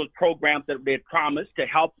gave us those programs that they had promised to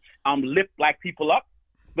help lift black people up.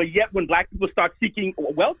 But yet, when black people start seeking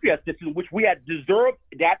welfare assistance, which we had deserved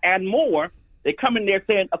that and more, they come in there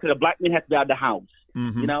saying, "Okay, the black man has to be out of the house."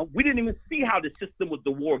 You know, we didn't even see how the system was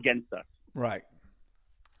the war against us. Right.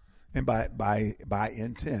 And by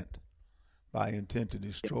intent to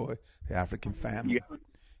destroy the African family,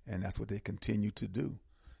 and that's what they continue to do.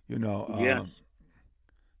 You know.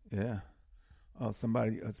 Yeah. Oh,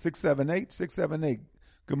 somebody, 678.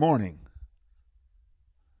 Good morning.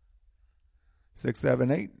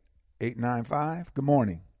 678-895. Good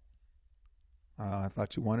morning. I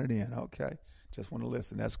thought you wanted in. Okay. Just want to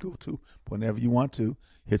listen. That's cool too. Whenever you want to,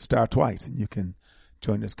 hit star twice and you can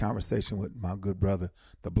join this conversation with my good brother,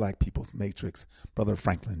 the Black People's Matrix, Brother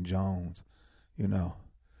Franklin Jones. You know,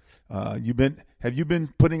 have you been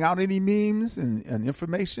putting out any memes and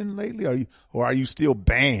information lately? Are you still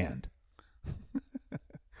banned?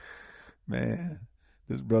 Man,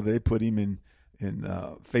 this brother, they put him in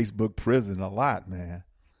Facebook prison a lot, man.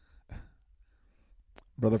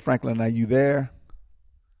 Brother Franklin, are you there?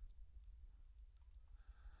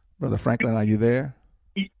 Brother Franklin, are you there?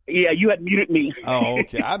 Yeah, you had muted me. Oh,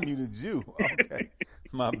 okay. I muted you. Okay.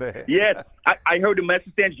 My bad. Yes, I heard the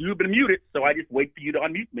message saying you've been muted, so I just wait for you to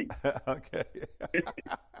unmute me. Okay.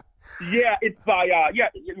 Yeah, it's by you're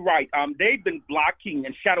right. They've been blocking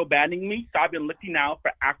and shadow banning me, so I've been looking out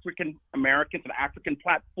for African Americans and African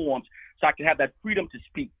platforms so I can have that freedom to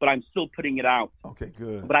speak, but I'm still putting it out. Okay,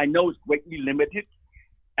 good. But I know it's greatly limited,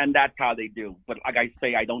 and that's how they do. But like I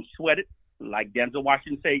say, I don't sweat it. Like Denzel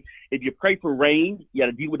Washington say, if you pray for rain, you got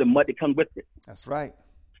to deal with the mud that comes with it. That's right.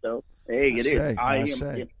 So, hey, it is. I am.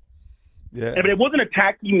 Yeah. If they wasn't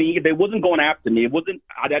attacking me, if they wasn't going after me, it wasn't.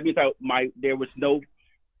 That means there was no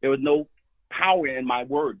power in my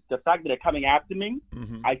words. The fact that they're coming after me,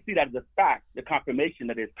 I see that as a fact, the confirmation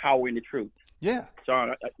that there's power in the truth. Yeah. So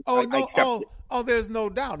I accept it. There's no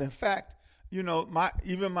doubt. In fact, you know,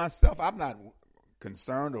 even myself, I'm not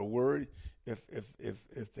concerned or worried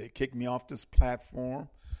if they kick me off this platform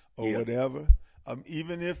or whatever.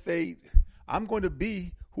 Even if I'm going to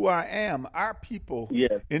be who I am. Our people,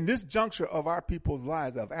 in this juncture of our people's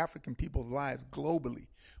lives, of African people's lives globally,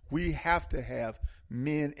 we have to have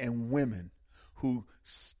men and women who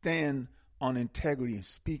stand on integrity and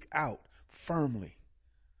speak out firmly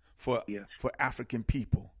for African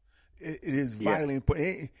people. It is vitally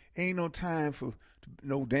important. Ain't no time for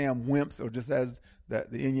no damn wimps, or just as the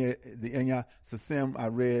Inya Sasim I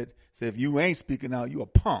read said, if you ain't speaking out, you a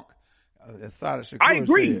punk. As Sada Shakur I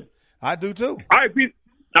agree. said. I do too. I agree.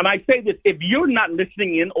 And I say this, if you're not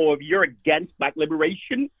listening in, or if you're against black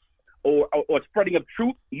liberation or spreading of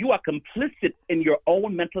truth, you are complicit in your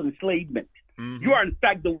own mental enslavement. You are, in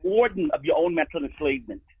fact, the warden of your own mental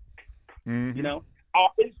enslavement. You know,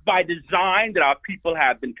 it's by design that our people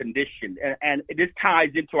have been conditioned. And this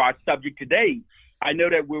ties into our subject today. I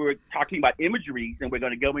know that we were talking about imageries, and we're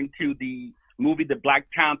going to go into the movie, The Black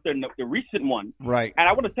Panther, and the recent one. Right. And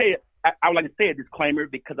I would like to say a disclaimer,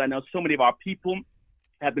 because I know so many of our people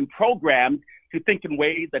have been programmed to think in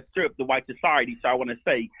ways that serve the white society. So I want to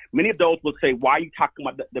say, many of those will say, why are you talking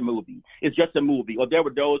about the movie? It's just a movie. Or there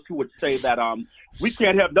were those who would say that we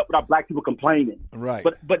can't have nothing without black people complaining. Right.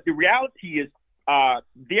 But the reality is,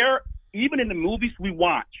 they're, even in the movies we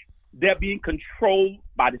watch, they're being controlled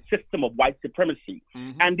by the system of white supremacy.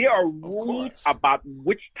 Mm-hmm. And there are rules about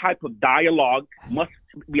which type of dialogue must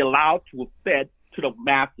be allowed to be fed to the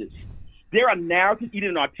masses. There are narratives,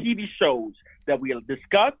 even in our TV shows, that we'll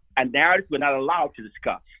discuss and narratives we're not allowed to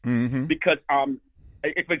discuss. Mm-hmm. Because,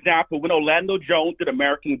 if, for example, when Orlando Jones did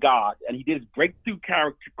American God, and he did his breakthrough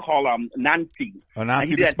character called Nancy. Oh,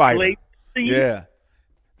 Nancy the Spider. Yeah.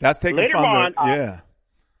 That's taken later from on, yeah.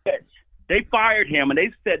 They fired him, and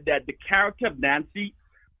they said that the character of Nancy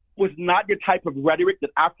was not the type of rhetoric that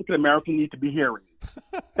African Americans need to be hearing.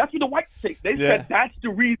 That's what the whites say. They said that's the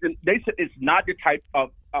reason. They said it's not the type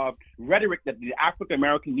of rhetoric that the African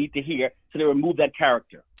Americans need to hear, so they removed that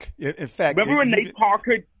character. In fact, remember when Nate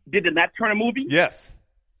Parker did the Nat Turner movie? Yes.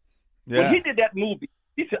 Yeah. When he did that movie,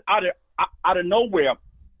 he said out of nowhere,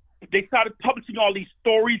 they started publishing all these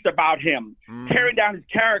stories about him, tearing down his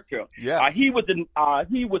character. Yes. He was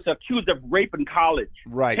accused of rape in college.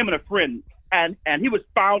 Right. Him and a friend. And he was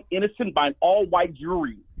found innocent by an all-white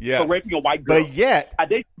jury for raping a white girl. But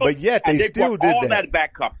yet they still did all that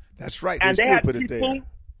back up. That's right. And they still put it there.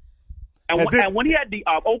 And when he had the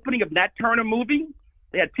opening of Nat Turner movie,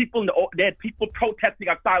 they had people protesting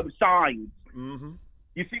outside with signs. Mm-hmm.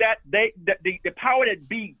 You see that? The power that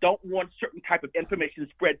be don't want certain type of information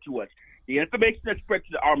spread to us. The information that's spread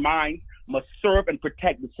to our minds must serve and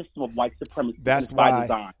protect the system of white supremacy. That's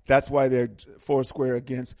why they're foursquare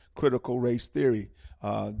against critical race theory.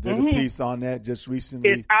 Did a piece on that just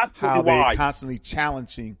recently. How they're constantly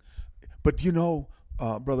challenging. But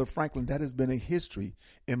Brother Franklin, that has been a history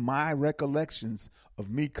in my recollections of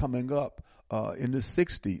me coming up in the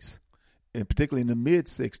 60s, and particularly in the mid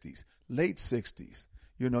 60s, late 60s.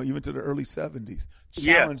 Even to the early 70s,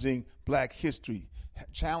 challenging black history,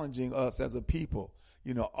 challenging us as a people,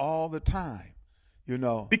 all the time,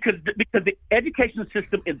 Because the education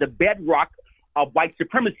system is the bedrock of white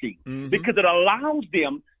supremacy, because it allows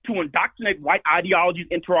them to indoctrinate white ideologies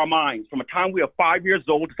into our minds from the time we are 5 years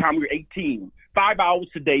old to the time we are 18, 5 hours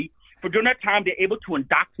a day. For during that time, they're able to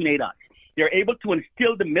indoctrinate us. They're able to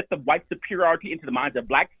instill the myth of white superiority into the minds of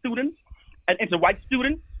black students and into white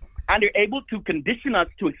students. And they're able to condition us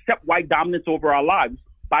to accept white dominance over our lives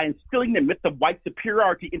by instilling the myth of white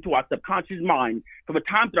superiority into our subconscious mind from the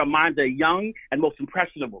time that our minds are young and most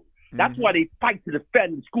impressionable. That's why they fight to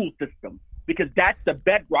defend the school system, because that's the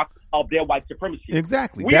bedrock of their white supremacy.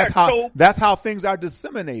 Exactly. That's how things are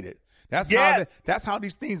disseminated. That's how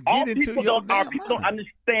these things get into your mind. People don't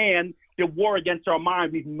understand the war against our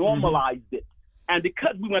mind. We've normalized it. And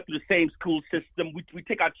because we went through the same school system, we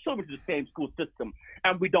take our children to the same school system,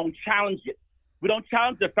 and we don't challenge it. We don't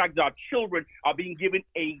challenge the fact that our children are being given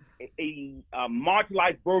a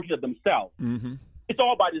marginalized version of themselves. Mm-hmm. It's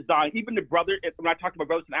all by design. Even when I talk about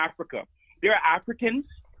brothers in Africa, there are Africans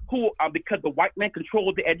who, because the white man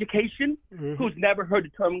controlled the education, who's never heard the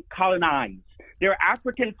term colonized. There are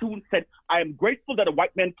Africans who said, I am grateful that a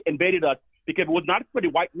white man invaded us, because if it was not for the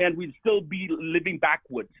white man, we'd still be living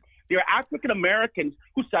backwards. There are African Americans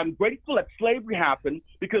who say, I'm grateful that slavery happened,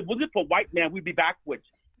 because was it for white man, we'd be backwards.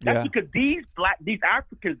 That's because these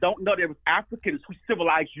Africans don't know there was Africans who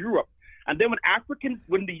civilized Europe. And then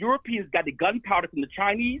when the Europeans got the gunpowder from the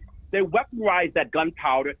Chinese, they weaponized that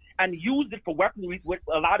gunpowder and used it for weaponry, which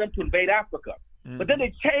allowed them to invade Africa. Mm-hmm. But then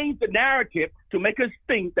they changed the narrative to make us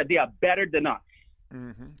think that they are better than us.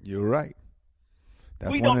 Mm-hmm. You're right.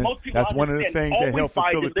 That's one of the things that help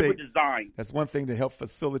facilitate. That's one thing to help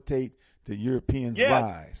facilitate the Europeans'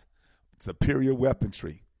 rise. Superior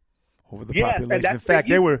weaponry over the population. In fact,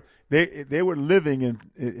 they were living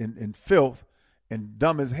in filth and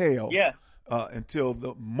dumb as hell until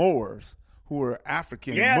the Moors, who were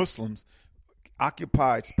African Muslims,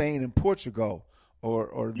 occupied Spain and Portugal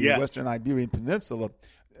or the Western Iberian Peninsula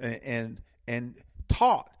and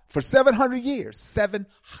taught for 700 years.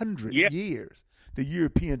 700 years. The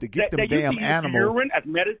European to get them damn animals. Urine as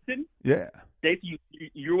medicine. Yeah. They used to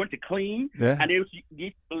use urine to clean, and they used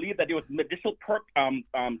to believe that there was medicinal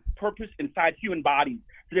purpose inside human bodies.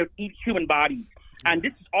 So they would eat human bodies. And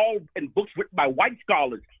this is all in books written by white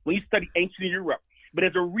scholars when you study ancient Europe. But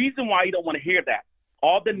there's a reason why you don't want to hear that.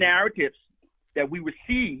 All the narratives that we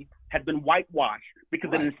receive have been whitewashed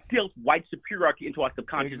because it instills white superiority into our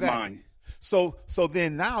subconscious mind. So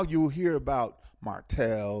then now you'll hear about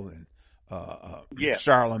Martel and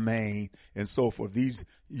Charlemagne and so forth. These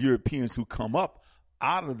Europeans who come up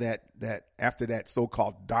out of that after that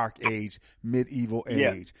so-called dark age, medieval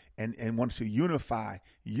age, and wanted to unify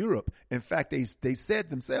Europe. In fact, they said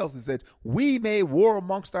themselves, they said, we may war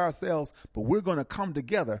amongst ourselves, but we're going to come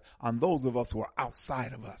together on those of us who are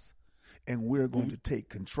outside of us. And we're going to take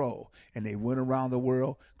control. And they went around the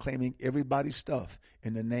world claiming everybody's stuff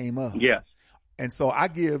in the name of. Yes. And so I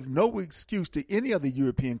give no excuse to any of the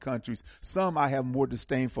European countries. Some I have more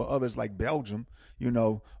disdain for, others like Belgium,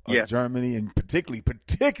 Germany, and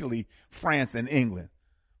particularly France and England.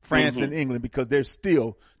 And England, because they're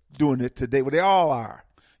still doing it today. Well, they all are,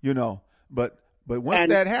 But once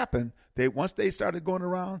that happened, once they started going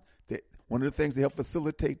around, one of the things that helped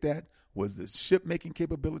facilitate that was the ship making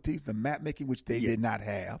capabilities, the map making, which they did not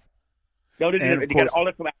have. No, they got all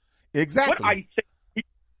that from exactly. What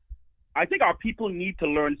I think our people need to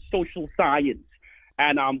learn social science.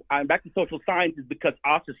 And I'm back to social science is because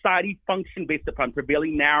our society functions based upon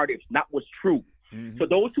prevailing narratives, not what's true. Mm-hmm. So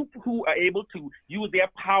those who are able to use their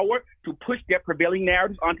power to push their prevailing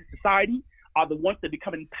narratives onto society are the ones that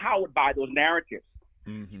become empowered by those narratives.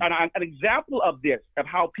 Mm-hmm. And an example of this, of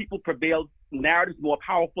how people prevail narratives more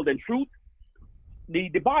powerful than truth, the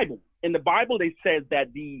Bible. In the Bible, they says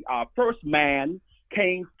that the first man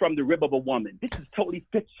came from the rib of a woman. This is totally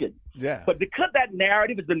fiction. Yeah. But because that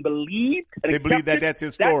narrative has been believed, and they believe that's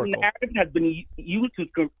historical. That narrative has been used to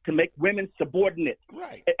make women subordinate.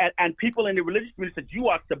 Right. And people in the religious community said, you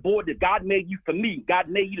are subordinate. God made you for me. God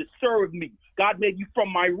made you to serve me. God made you from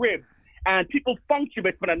my rib. And people function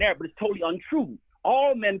based on that narrative, but it's totally untrue.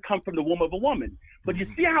 All men come from the womb of a woman. But you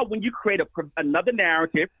see how when you create another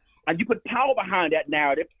narrative and you put power behind that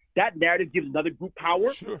narrative gives another group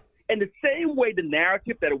power? Sure. In the same way, the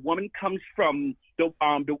narrative that a woman comes from the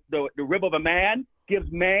rib of a man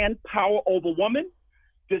gives man power over woman.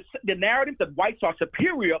 The narrative that whites are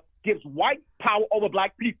superior gives white power over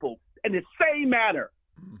black people in the same manner.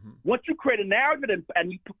 Mm-hmm. Once you create a narrative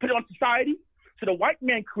and you put it on society, so the white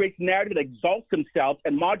man creates a narrative that exalts himself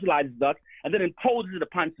and marginalizes us and then imposes it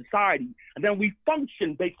upon society. And then we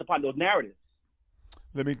function based upon those narratives.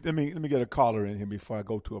 Let me get a caller in here before I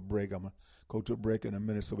go to a break. I'm going to go to a break in a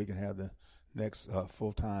minute so we can have the next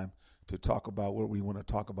full time to talk about what we want to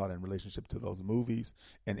talk about in relationship to those movies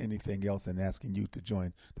and anything else, and asking you to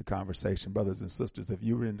join the conversation. Brothers and sisters, if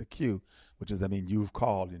you were in the queue, you've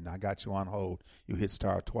called and I got you on hold, you hit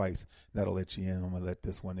star twice. That'll let you in. I'm going to let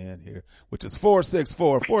this one in here, which is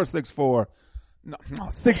 464. No,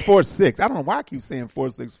 646. I don't know why I keep saying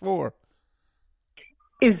 464.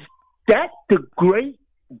 Is that the great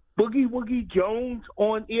Boogie Woogie Jones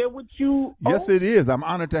on air with you? Yes, it is. I'm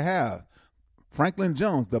honored to have Franklin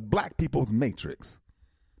Jones, the Black People's Matrix.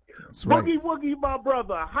 That's right. Boogie Woogie, my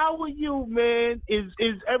brother. How are you, man? Is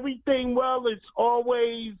everything well? It's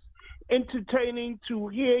always entertaining to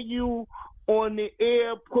hear you on the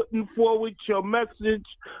air putting forward your message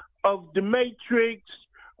of the Matrix.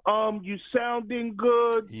 You sounding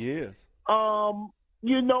good. Yes.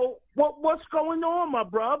 What's going on, my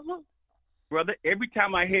brother? Brother, every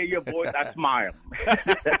time I hear your voice, I smile.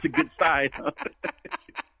 That's a good sign.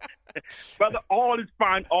 Brother, all is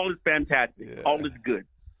fine. All is fantastic. Yeah. All is good.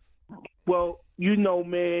 Well,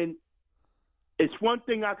 man, it's one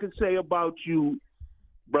thing I can say about you,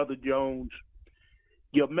 Brother Jones.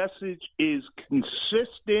 Your message is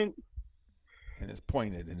consistent. And it's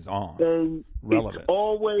pointed and it's on. And relevant. It's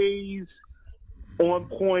always on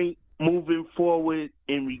point, moving forward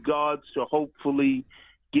in regards to hopefully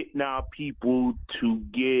getting our people to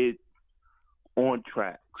get on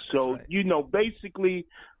track. So, right. Basically,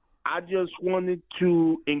 I just wanted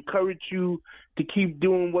to encourage you to keep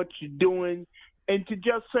doing what you're doing and to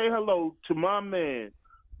just say hello to my man,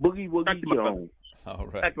 Boogie Woogie Jones. All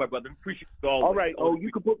right. Thank you, my brother. Appreciate it all right. Oh, you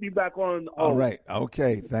can put me back on. All right.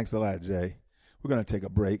 Okay. Thanks a lot, Jay. We're going to take a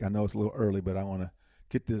break. I know it's a little early, but I want to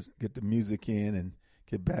get the music in and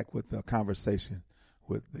get back with the conversation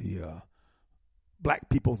with the Black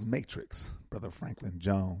People's Matrix, Brother Franklin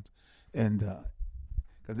Jones. And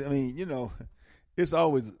because, it's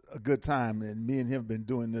always a good time. And me and him have been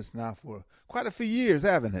doing this now for quite a few years,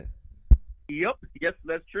 haven't it? Yep. Yes,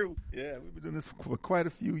 that's true. Yeah, we've been doing this for quite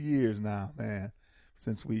a few years now, man,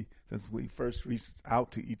 since we first reached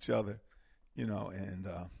out to each other, and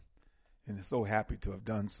so happy to have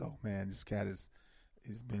done so, man. This cat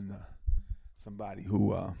he's been somebody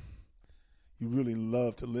who you really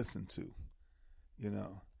love to listen to,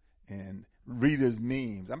 and read his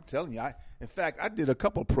memes. I'm telling you, in fact, I did a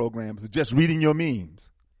couple programs of just reading your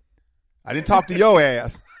memes. I didn't talk to your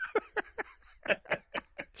ass.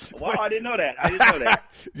 Wow, I didn't know that.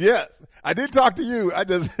 Yes, I did talk to you. I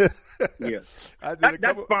just That's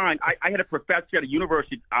fine. I had a professor at a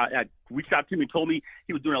university reached out to me and told me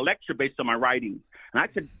he was doing a lecture based on my writings. And I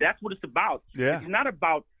said, that's what it's about. Yeah. It's not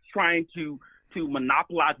about trying to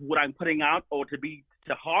monopolize what I'm putting out or to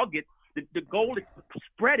hog it. The goal is to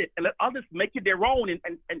spread it and let others make it their own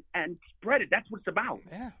and spread it. That's what it's about.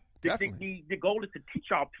 Yeah. The goal is to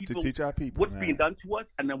teach our people, what's man. being done to us,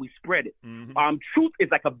 and then we spread it. Mm-hmm. Truth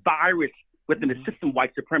is like a virus within the system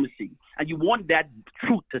white supremacy, and you want that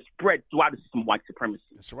truth to spread throughout the system white supremacy.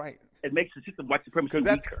 That's right. It makes the system white supremacy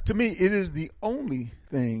weaker. Because that's, to me, it is the only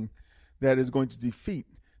thing that is going to defeat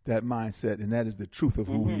that mindset, and that is the truth of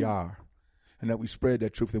who we are, and that we spread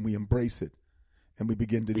that truth and we embrace it, and we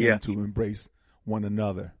begin to embrace one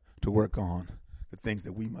another to work on the things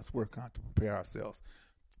that we must work on to prepare ourselves.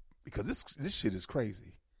 Because this shit is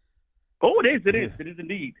crazy. Oh, it is. It is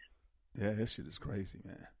indeed. Yeah, this shit is crazy,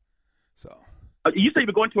 man. So you say you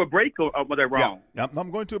were going to a break, or was I wrong? Yeah,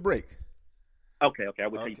 I'm going to a break. Okay. I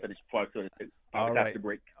would say you finished part so all right. The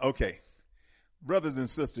break. Okay. Brothers and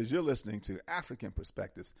sisters, you're listening to African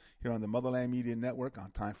Perspectives here on the Motherland Media Network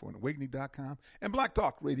on TimeForAnAwakening.com and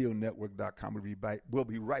BlackTalkRadioNetwork.com. We'll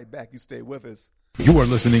be right back. You stay with us. You are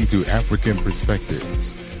listening to African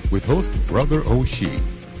Perspectives with host Brother Oshi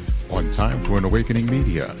on Time for an Awakening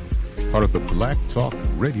Media, part of the Black Talk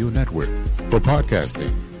Radio Network. For podcasting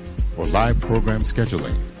or live program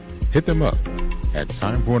scheduling, hit them up at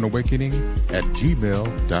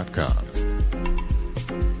timeforanawakening@gmail.com.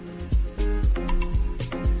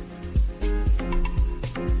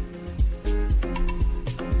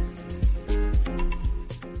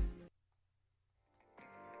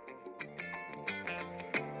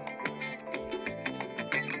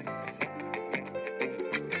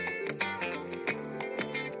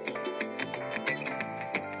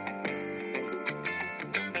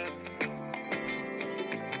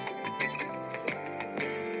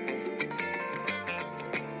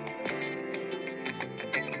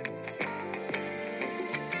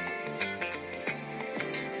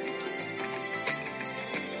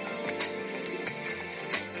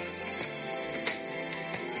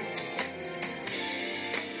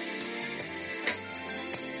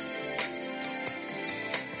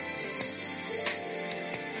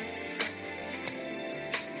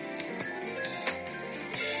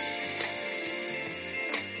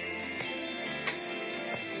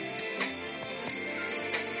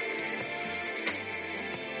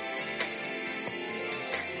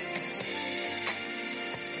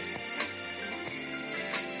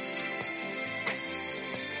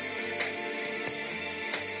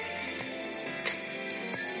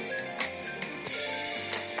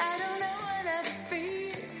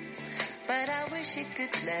 It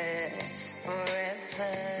could last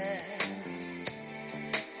forever.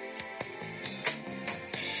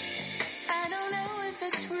 I don't know if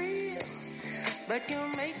it's real, but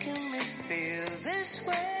you're making me feel this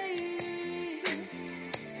way.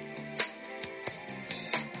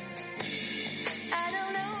 I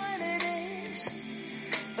don't know what it is,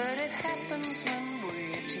 but it happens when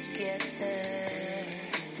we're together.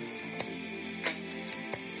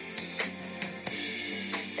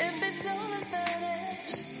 If it's all about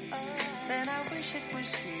us, then I wish it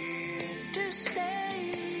was here to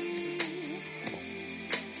stay.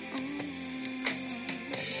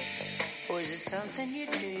 Was it something you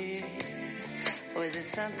did? Was it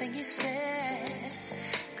something you said?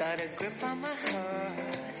 Got a grip on my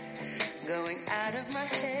heart, going out of my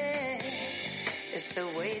head. It's the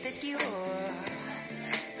way that you are,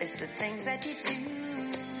 it's the things that you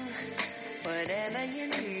do, whatever you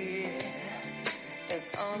need.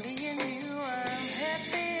 If only you knew I'm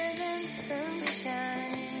happier than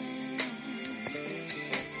sunshine.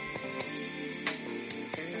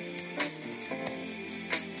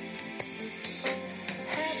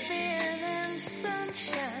 Happier than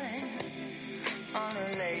sunshine on a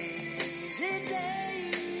lazy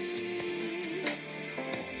day.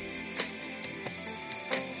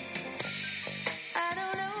 I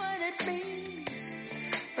don't know what it means,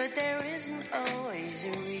 but there isn't always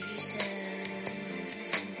a reason.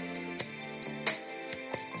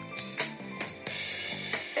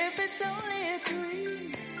 If it's only a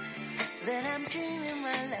dream, then I'm dreaming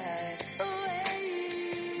my life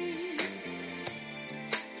away.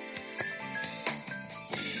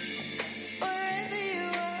 Wherever you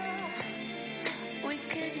are, we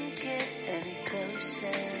couldn't get any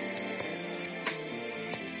closer.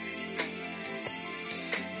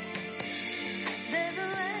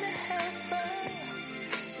 Doesn't matter how far,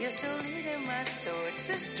 you're still leading my thoughts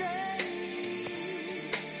astray.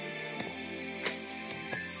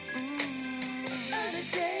 Other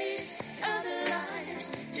days, other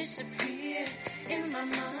lives disappear in my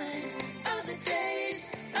mind.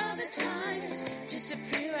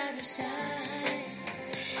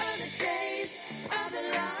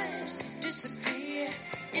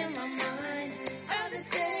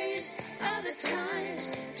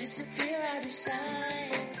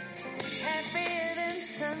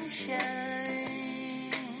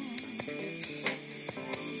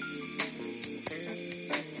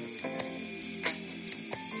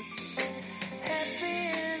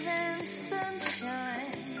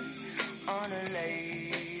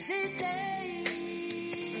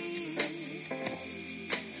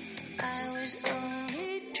 was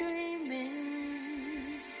only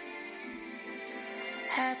dreaming,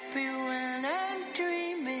 happy when I'm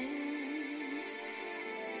dreaming.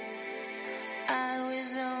 I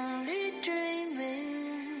was only dreaming.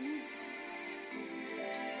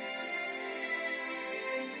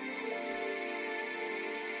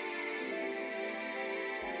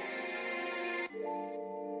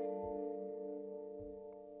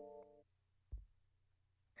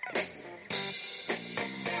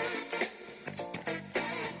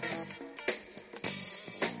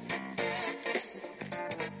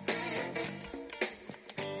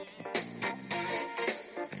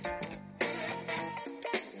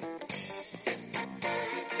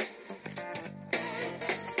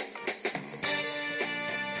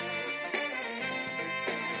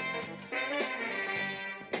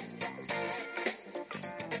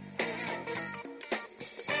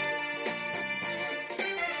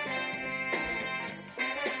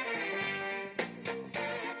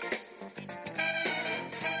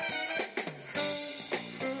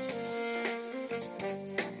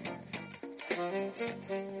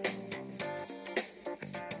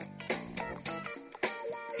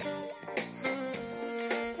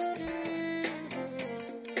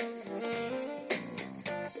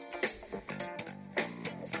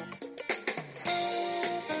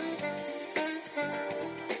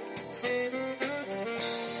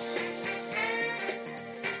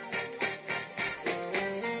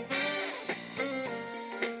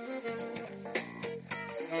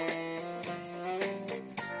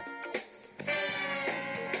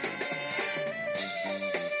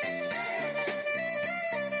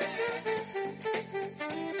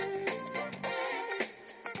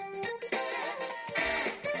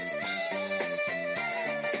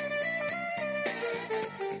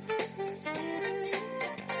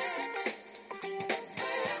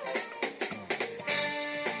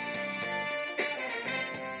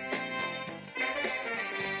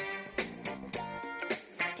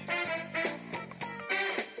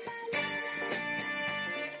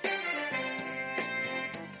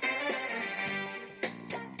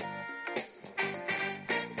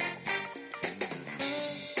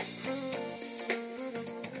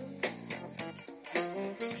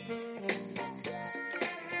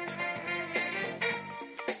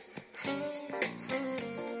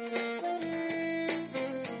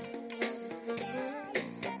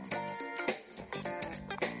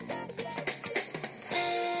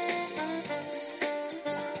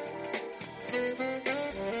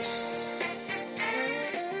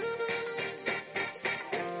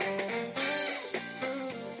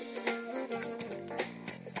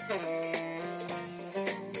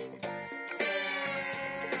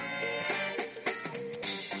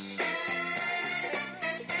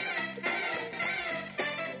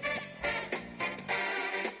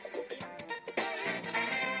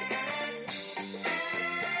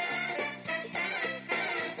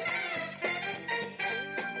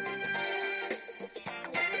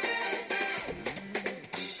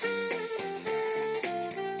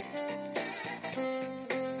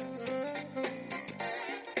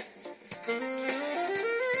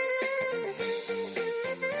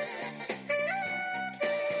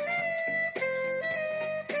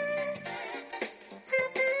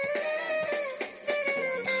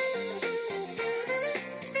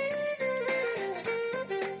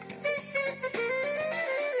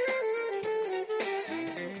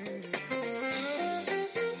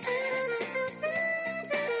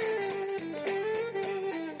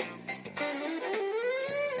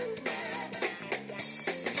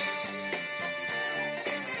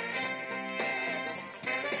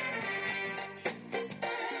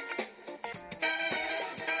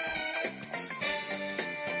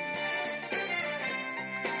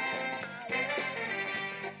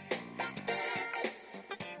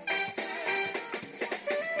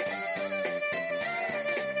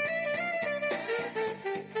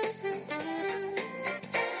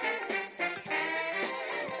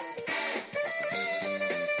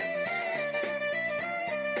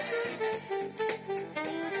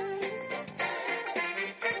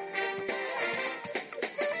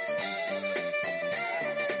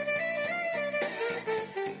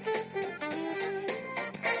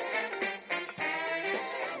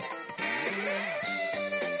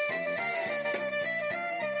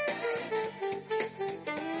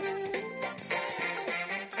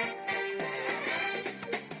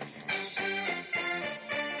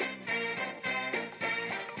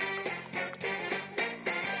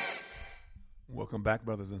 Welcome back,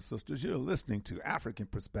 brothers and sisters. You're listening to African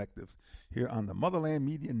Perspectives here on the Motherland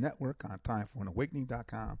Media Network on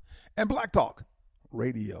TimeForAnAwakening.com and Black Talk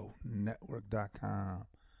Radio Network.com.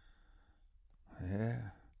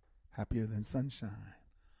 happier than sunshine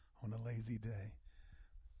on a lazy day.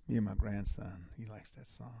 Me and my grandson, he likes that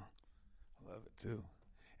song. I love it too.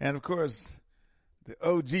 And of course, the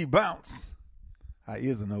OG bounce. I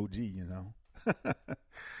is an OG, you know. The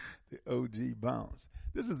OG bounce.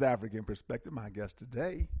 This is African Perspective. My guest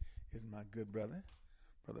today is my good brother,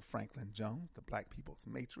 Brother Franklin Jone, the Black People's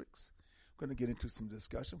Matrix. We're going to get into some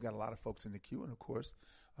discussion. We've got a lot of folks in the queue, and of course,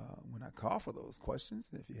 when I call for those questions,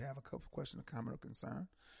 if you have a couple questions, a comment, or concern,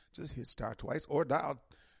 just hit star twice or dial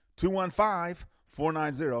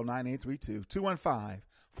 215-490-9832.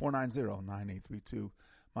 215-490-9832.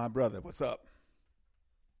 My brother, what's up?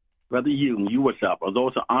 Brother you what's up? It's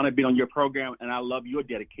also an honor being on your program, and I love your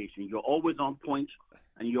dedication. You're always on point,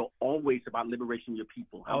 and you're always about liberating your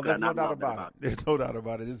people. There's no doubt about it. There's no doubt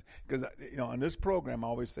about it. Because, on this program, I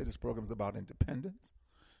always say this program is about independence,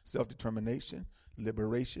 self-determination,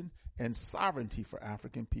 liberation, and sovereignty for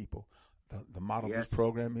African people. The motto of this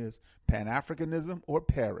program is Pan-Africanism or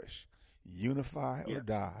perish, unify or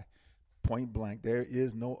die, point blank. There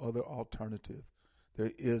is no other alternative. There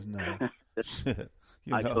is no.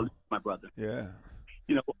 I told you, my brother. Yeah.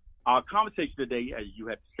 Our conversation today, as you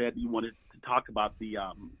had said, you wanted to talk about the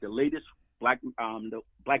latest Black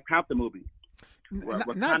Panther movie.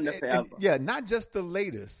 Not just the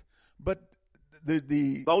latest, but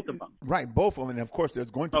the both of them. Right, both of them. And of course,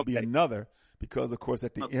 there's going to be another because, of course,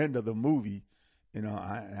 at the end of the movie,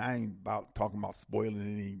 I ain't talking about spoiling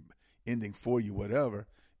any ending for you, whatever,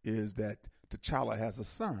 is that T'Challa has a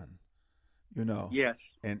son. Yes.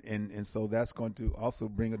 And so that's going to also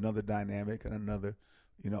bring another dynamic and another,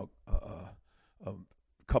 a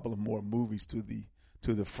couple of more movies to the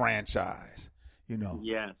franchise,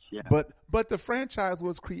 Yes, yes. But the franchise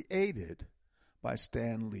was created by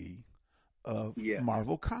Stan Lee of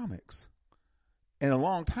Marvel Comics, and a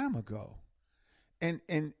long time ago. And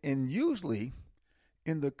usually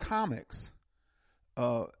in the comics,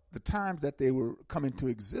 the times that they were coming to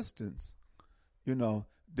existence,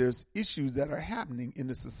 there's issues that are happening in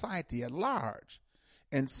the society at large.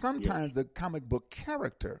 And sometimes the comic book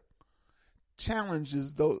character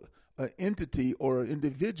challenges an entity or an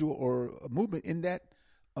individual or a movement in that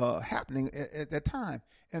happening at that time.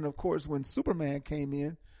 And, of course, when Superman came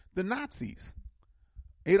in, the Nazis,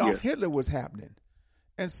 Adolf Hitler was happening.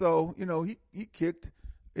 And so, he kicked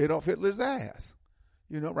Adolf Hitler's ass,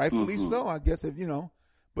 rightfully so, I guess,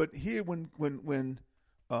 But here when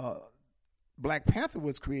Black Panther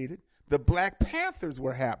was created, the Black Panthers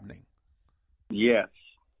were happening. Yes.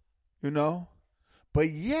 But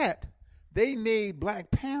yet they made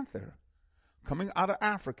Black Panther coming out of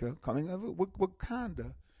Africa, coming out of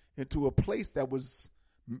Wakanda, into a place that was,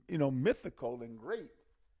 mythical and great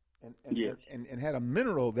and had a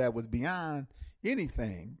mineral that was beyond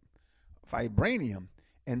anything, vibranium.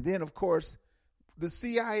 And then, of course, the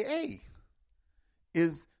CIA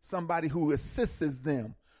is somebody who assists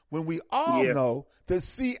them. When we all know the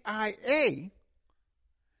CIA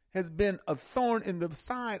has been a thorn in the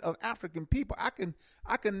side of African people. I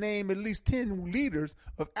can name at least 10 leaders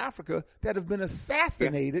of Africa that have been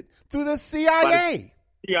assassinated through the CIA.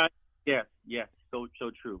 Yes, so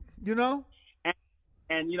true.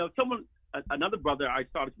 And another brother I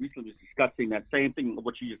started recently was discussing that same thing,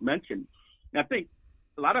 what you just mentioned. And I think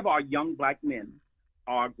a lot of our young Black men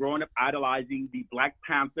are growing up idolizing the Black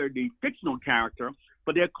Panther, the fictional character,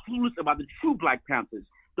 but they're clueless about the true Black Panthers,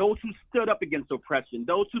 those who stood up against oppression,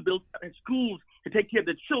 those who built schools to take care of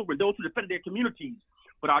their children, those who defended their communities.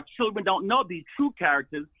 But our children don't know these true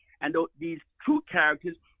characters, and these true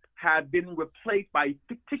characters have been replaced by a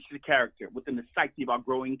fictitious character within the psyche of our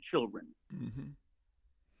growing children. Mm-hmm.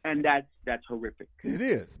 And that's horrific. It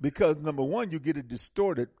is, because, number one, you get a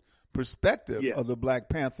distorted perspective of the Black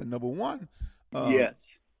Panther, number one.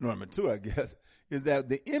 Number two, I guess, is that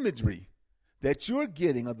the imagery that you're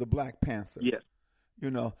getting of the Black Panther. Yes.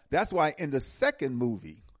 That's why in the second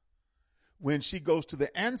movie, when she goes to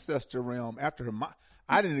the ancestor realm after her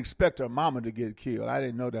I didn't expect her mama to get killed. I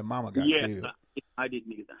didn't know that mama got killed. I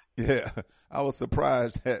didn't either. Yeah. I was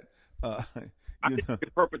surprised that, I think the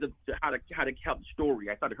purpose of how to tell the story.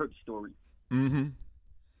 I thought I heard the story. Mm-hmm.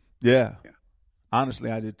 Yeah.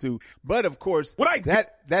 Honestly, I did too. But, of course,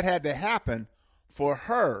 that had to happen for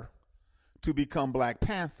her to become Black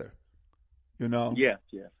Panther. Yes.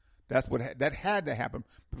 That's that had to happen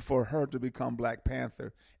for her to become Black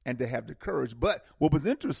Panther and to have the courage. But what was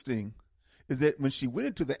interesting is that when she went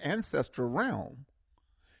into the ancestral realm,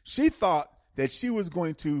 she thought that she was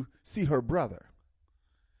going to see her brother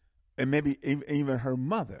and maybe even her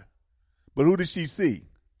mother. But who did she see?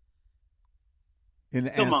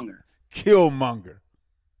 Killmonger.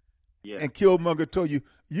 Yeah. And Killmonger told you,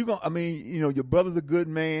 your brother's a good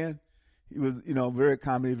man. He was, very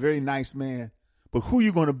accommodating, very nice man. But who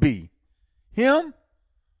you going to be? Him?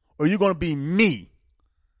 Or you going to be me?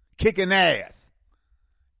 Kicking ass?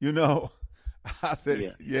 I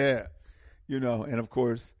said, yeah. And of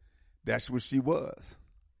course, that's what she was.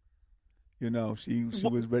 She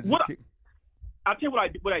was ready to kick. I'll tell you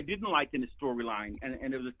what I didn't like in the storyline,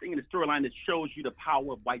 and there was a thing in the storyline that shows you the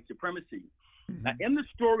power of white supremacy. Mm-hmm. Now, in the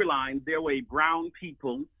storyline, there were brown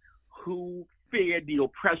people who feared the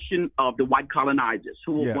oppression of the white colonizers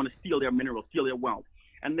who were going to steal their minerals, steal their wealth.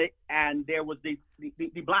 And there was the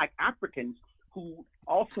black Africans who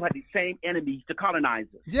also had the same enemies to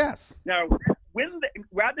colonizers. Yes. Now,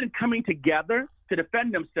 rather than coming together to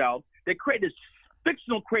defend themselves, they created this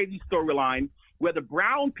fictional crazy storyline where the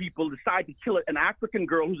brown people decide to kill an African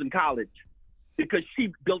girl who's in college because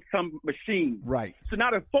she built some machine. Right. So now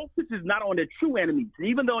the focus is not on the true enemies.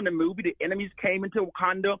 Even though in the movie the enemies came into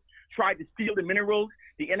Wakanda, tried to steal the minerals,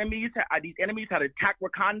 these enemies had attacked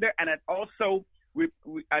Wakanda and had also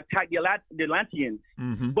attacked the Atlanteans.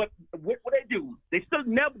 Mm-hmm. But what they do? They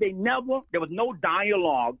never. There was no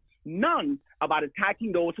dialogue, none about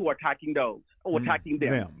attacking those who are attacking those or attacking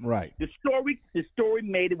them. Right. The story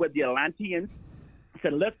made it where the Atlanteans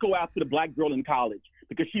said, let's go after the black girl in college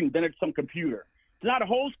because she invented some computer. So now the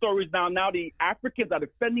whole story is now the Africans are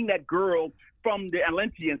defending that girl from the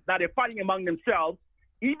Atlanteans. Now they're fighting among themselves,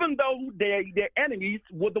 even though their enemies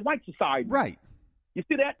were the white society. Right. You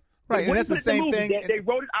see that? Right, and that's the same thing. They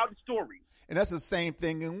wrote it out in the story. And that's the same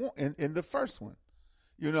thing in the first one.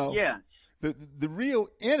 Yeah. The real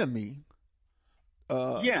enemy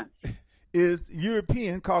is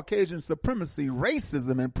European Caucasian supremacy,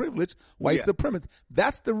 racism, and privilege, white supremacy.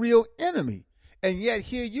 That's the real enemy. And yet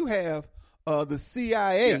here you have the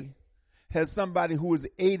CIA has somebody who is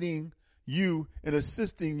aiding you and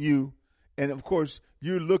assisting you. And, of course,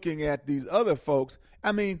 you're looking at these other folks.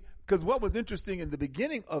 I mean, because what was interesting in the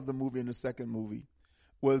beginning of the movie, in the second movie,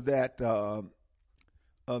 was that the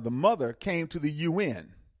mother came to the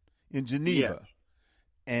UN in Geneva.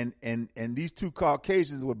 And these two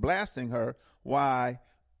Caucasians were blasting her why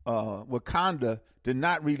Wakanda did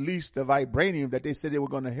not release the vibranium that they said they were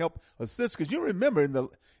going to help assist. Because you remember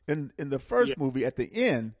in the first movie at the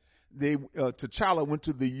end, T'Challa went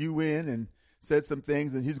to the UN and said some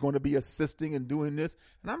things, and he's going to be assisting and doing this.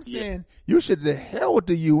 And I'm saying you should, the hell with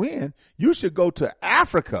the UN. You should go to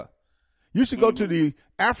Africa. You should go to the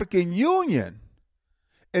African Union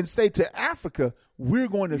and say to Africa, we're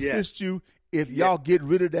going to assist you if y'all get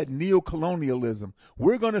rid of that neocolonialism.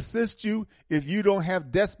 We're going to assist you if you don't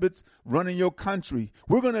have despots running your country.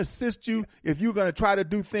 We're going to assist you if you're going to try to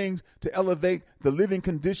do things to elevate the living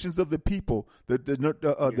conditions of the people,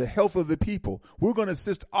 the health of the people. We're going to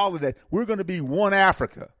assist all of that. We're going to be one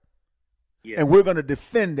Africa. And we're going to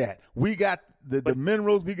defend that. We got the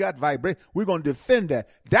minerals. We got vibration. We're going to defend that.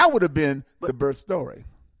 That would have been the birth story.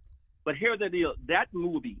 But here's the deal. That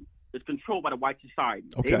movie is controlled by the white society.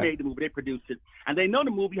 Okay. They made the movie, they produced it, and they know the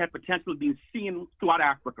movie had potential of being seen throughout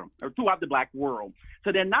Africa or throughout the black world.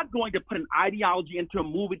 So they're not going to put an ideology into a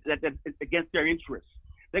movie that's against their interests.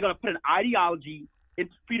 They're going to put an ideology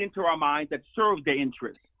feed into our minds that serves their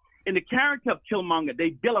interests. In the character of Killmonger,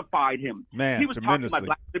 they vilified him. Man, he was talking about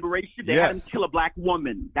black liberation. They had him kill a black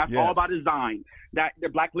woman. That's all by design. That the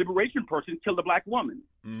black liberation person killed a black woman.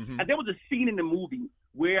 Mm-hmm. And there was a scene in the movie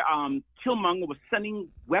where Killmonger was sending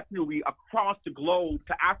weaponry across the globe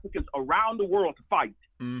to Africans around the world to fight.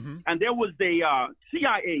 Mm-hmm. And there was the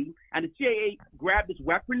CIA, and the CIA grabbed this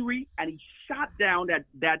weaponry, and he shot down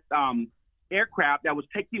that aircraft that was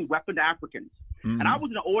taking weapons to Africans. Mm-hmm. And I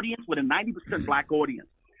was in an audience with a 90% black audience.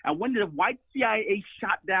 And when the white CIA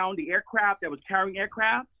shot down the aircraft that was carrying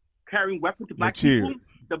weapons to black people,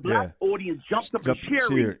 the black audience jumped up and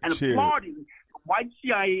cheering and applauding the white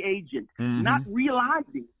CIA agent, not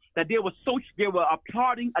realizing that they were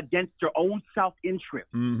applauding against their own self-interest.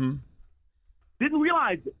 Mm-hmm. Didn't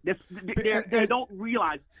realize it. They don't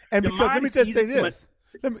realize. And because let me just say this.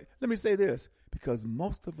 Let me say this. Because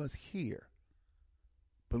most of us here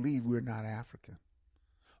believe we're not African.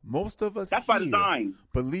 Most of us here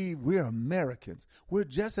believe we're Americans. We're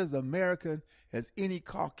just as American as any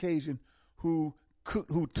Caucasian who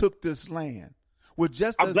took this land. We're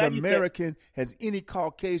just as American as any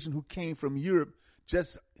Caucasian who came from Europe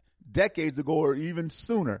just decades ago or even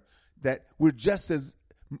sooner. That we're just as,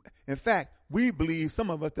 in fact, we believe, some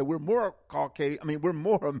of us, that we're more Caucasian. I mean, we're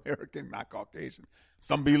more American, not Caucasian.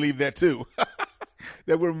 Some believe that too.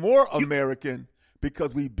 That we're more American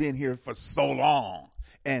because we've been here for so long.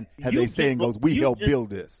 And as they saying goes, we helped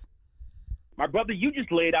build this. My brother, you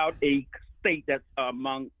just laid out a state that's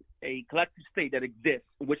among a collective state that exists,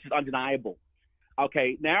 which is undeniable.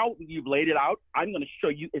 Okay, now you've laid it out. I'm going to show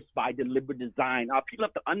you it's by deliberate design. People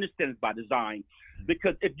have to understand it's by design.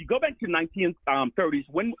 Because if you go back to the 1930s,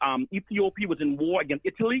 when Ethiopia was in war against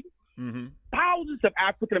Italy, thousands of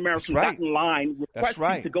African Americans got in line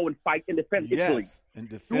requesting to go and fight and defend Italy. In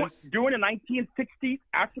defense. During the 1960s,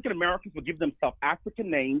 African Americans would give themselves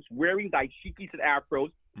African names, wearing dashikis and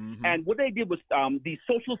afros. And what they did was the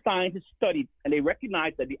social scientists studied, and they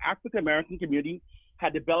recognized that the African American community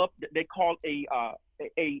had developed they called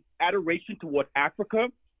a adoration towards Africa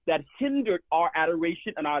that hindered our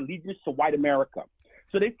adoration and our allegiance to white America.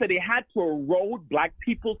 So they said they had to erode black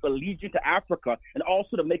people's allegiance to Africa and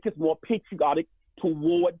also to make us more patriotic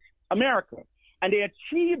towards America. And they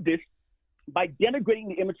achieved this by denigrating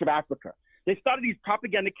the image of Africa. They started these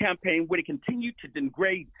propaganda campaigns where they continued to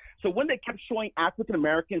degrade. So when they kept showing African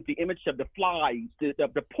Americans the image of the flies,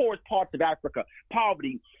 the poorest parts of Africa,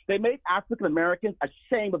 poverty, they made African Americans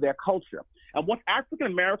ashamed of their culture. And once African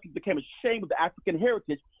Americans became ashamed of the African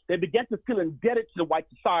heritage, they began to feel indebted to the white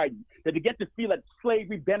society. They began to feel that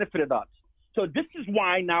slavery benefited us. So this is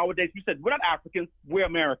why nowadays we said we're not Africans, we're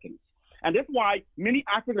Americans. And that's why many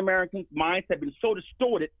African Americans' minds have been so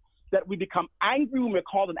distorted that we become angry when we're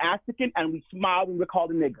called an African and we smile when we're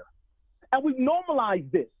called a nigger. And we've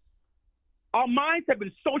normalized this. Our minds have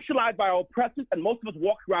been socialized by our oppressors, and most of us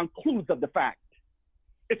walk around clueless of the fact.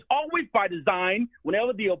 It's always by design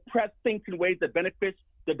whenever the oppressed thinks in ways that benefits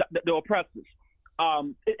the oppressors.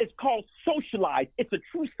 It's called socialized. It's a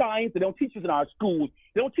true science they don't teach us in our schools.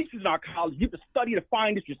 They don't teach us in our colleges. You have to study to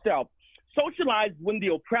find it yourself. Socialized when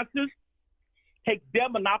the oppressors take their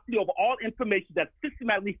monopoly over all information that's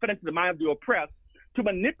systematically fed into the mind of the oppressed to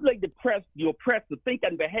manipulate the oppressed to think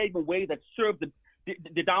and behave in ways that serve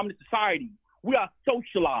the dominant society. We are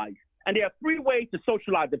socialized. And there are three ways to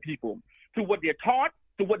socialize the people: through what they're taught,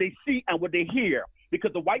 through what they see, and what they hear.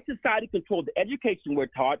 Because the white society controls the education we're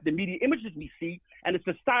taught, the media images we see, and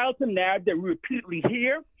the societal narrative that we repeatedly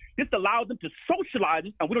hear. This allows them to socialize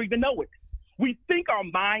us, and we don't even know it. We think our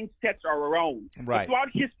mindsets are our own. Right. But throughout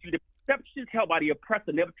history, the perceptions held by the oppressed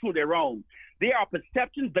are never truly their own. They are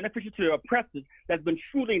perceptions beneficial to their oppressors that's been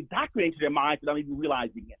truly indoctrinated into their minds without even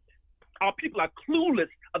realizing it. Our people are clueless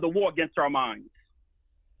of the war against our minds.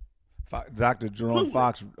 Dr. Jerome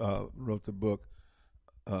Fox wrote the book,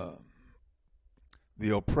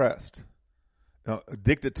 The Oppressed,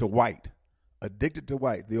 Addicted to White,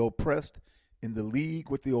 the oppressed in the league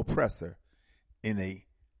with the oppressor in a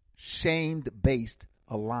shamed-based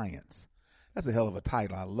alliance. That's a hell of a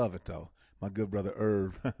title. I love it, though. My good brother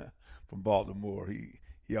Irv from Baltimore,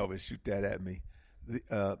 he always shoot that at me.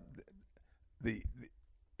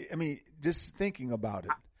 I mean, just thinking about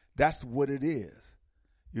it, that's what it is,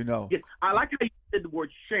 you know. Yes, I like how you said the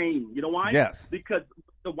word shame. You know why? Yes. Because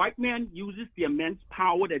the white man uses the immense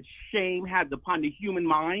power that shame has upon the human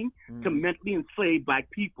mind to mentally enslave black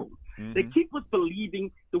people. They keep us believing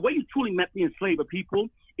the way you truly mentally enslave a people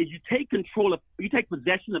is you take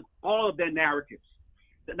possession of all of their narratives.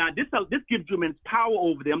 Now, this gives you immense power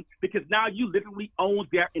over them because now you literally own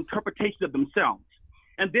their interpretation of themselves.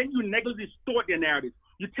 And then you negatively distort their narratives.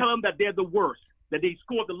 You tell them that they're the worst, that they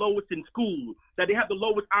scored the lowest in school, that they have the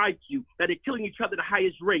lowest IQ, that they're killing each other at the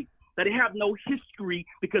highest rate, that they have no history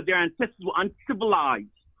because their ancestors were uncivilized.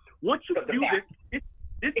 Once you do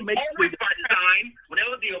this makes always by design.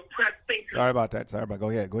 Whenever the oppressed thinks. Sorry about that.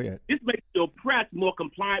 Go ahead. This makes the oppressed more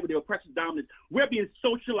compliant with the oppressor's dominance. We're being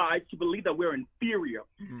socialized to believe that we're inferior,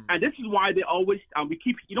 and this is why they always we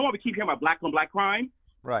keep hearing about black on black crime.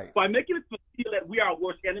 Right. By making us feel that we are our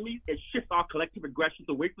worst enemies, it shifts our collective aggressions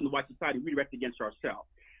away from the white society we direct against ourselves.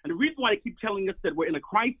 And the reason why they keep telling us that we're in a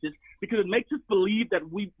crisis, because it makes us believe that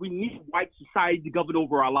we need white society to govern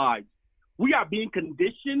over our lives. We are being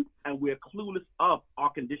conditioned, and we're clueless of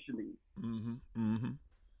our conditioning.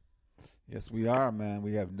 Yes, we are, man.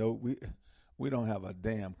 We have we don't have a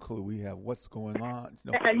damn clue. We have what's going on.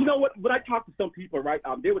 No. And you know what? When I talk to some people, right,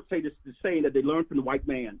 they would say this saying that they learned from the white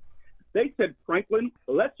man. They said, Franklin,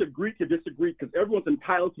 let's agree to disagree because everyone's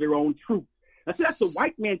entitled to their own truth. I said that's the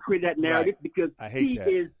white man created that narrative because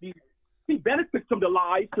he benefits from the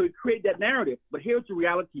lies, so he created that narrative. But here's the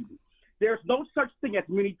reality. There's no such thing as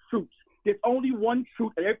many truths. There's only one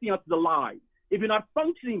truth and everything else is a lie. If you're not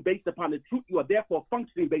functioning based upon the truth, you are therefore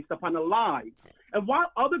functioning based upon a lie. And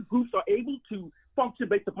while other groups are able to function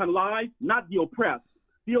based upon lies, not the oppressed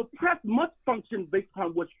must function based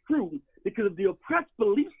upon what's true, because if the oppressed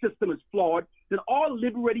belief system is flawed, then all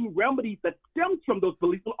liberating remedies that stem from those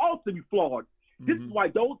beliefs will also be flawed. This is why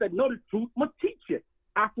those that know the truth must teach it.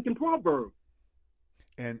 African proverb.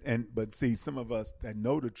 But see, some of us that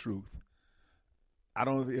know the truth, I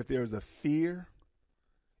don't know if there's a fear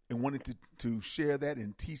and wanting to share that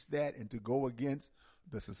and teach that and to go against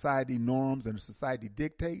the society norms and the society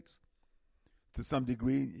dictates? To some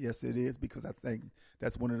degree, yes, it is, because I think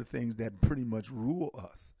that's one of the things that pretty much rule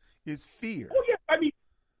us is fear. Oh yeah, I mean,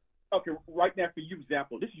 okay, right now for you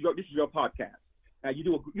example, this is your podcast. You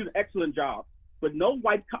do an excellent job, but no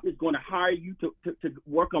white company is going to hire you to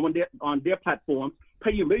work on their platforms,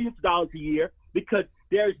 pay you millions of dollars a year, because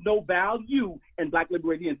there is no value in Black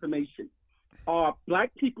liberating information.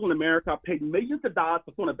 Black people in America are paid millions of dollars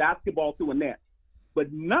for throwing a basketball through a net, but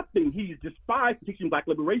nothing. He is despised for teaching Black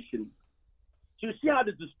liberation. So you see how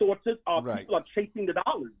this distorts us? Right. People are chasing the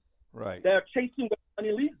dollars. Right. They're chasing where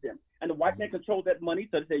money leads them. And the white man controls that money,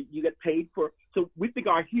 so they say you get paid for. So we think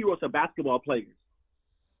our heroes are basketball players.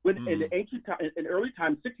 When in the ancient time, in early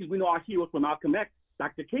times, 60s, we know our heroes were Malcolm X,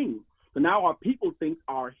 Dr. King. So now our people think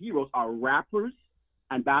our heroes are rappers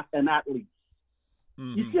and athletes.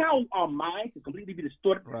 Mm-hmm. You see how our minds can completely be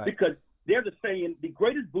distorted? Right. Because they're just saying the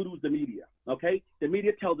greatest voodoo is the media, okay? The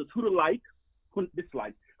media tells us who to like, who to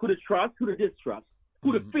dislike, who to trust, who to distrust,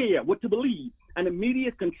 who to fear, what to believe. And the media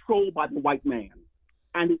is controlled by the white man.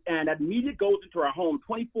 And that media goes into our home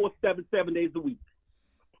 24/7, 7 days a week.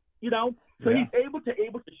 You know? So he's able to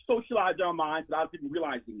socialize our minds without even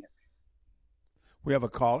realizing it. We have a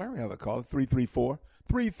caller.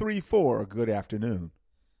 334. Good afternoon.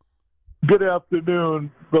 Good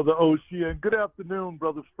afternoon, Brother Oshi, and good afternoon,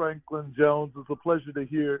 Brother Franklin Jones. It's a pleasure to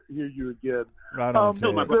hear you again. Right on,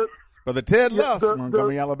 Ted. Brother Ted Luss,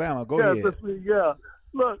 Montgomery, Alabama. Go ahead.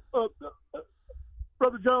 Look,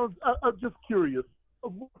 Brother Jones, I'm just curious.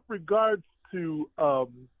 With regards to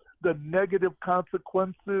the negative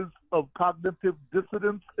consequences of cognitive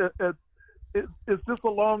dissonance, is this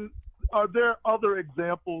are there other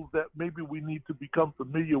examples that maybe we need to become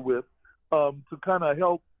familiar with to kind of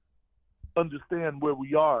help understand where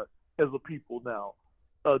we are as a people now?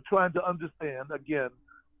 Trying to understand, again,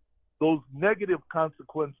 those negative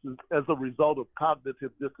consequences as a result of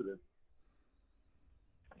cognitive dissonance.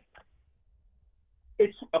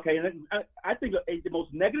 It's okay. And I think the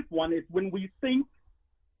most negative one is when we think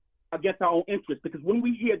against our own interests, because when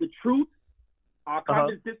we hear the truth, our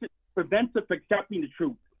cognitive dissonance prevents us from accepting the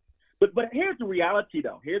truth. But here's the reality,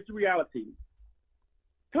 though. Here's the reality.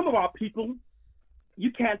 Some of our people, you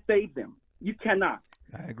can't save them. You cannot.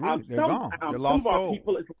 I agree. They're gone. They're lost some of our souls.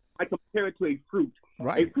 people, I compare it to a fruit.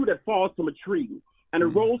 Right. A fruit that falls from a tree, and it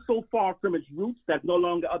rolls so far from its roots that's no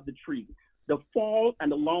longer of the tree. The fall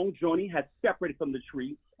and the long journey has separated from the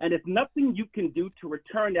tree, and there's nothing you can do to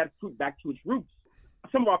return that fruit back to its roots.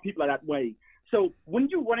 Some of our people are that way. So when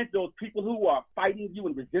you run into those people who are fighting you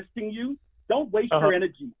and resisting you, don't waste your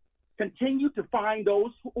energy. Continue to find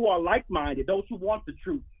those who are like-minded, those who want the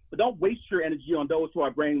truth, but don't waste your energy on those who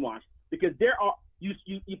are brainwashed, because you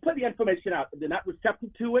put the information out. If they're not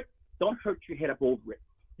receptive to it, don't hurt your head up over it.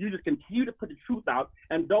 You just continue to put the truth out,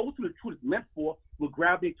 and those who the truth is meant for will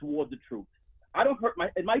gravitate towards the truth. I don't hurt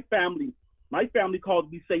my family. My family calls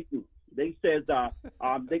me Satan. They says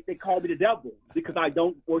they call me the devil because I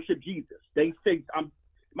don't worship Jesus. They say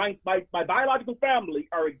my biological family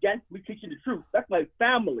are against me teaching the truth. That's my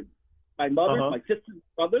family, my mother, my sisters,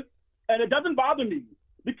 brothers, and it doesn't bother me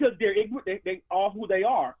because they're ignorant. They are who they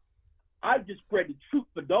are. I just spread the truth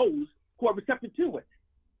for those who are receptive to it.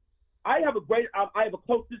 I have a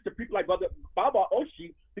closeness to people like Brother Baba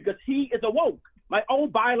Oshi because he is awoke. My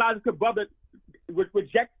own biological brother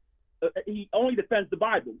rejects. He only defends the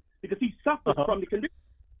Bible because he suffers from the condition.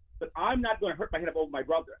 But I'm not going to hurt my head up over my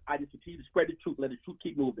brother. I just continue to spread the truth, let the truth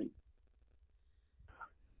keep moving.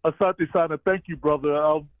 Asante Sana, thank you, brother.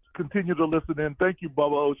 I'll continue to listen in. Thank you,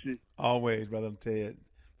 Baba Oshi. Always, Brother Ted.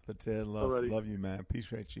 Love you, man.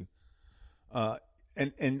 Appreciate you.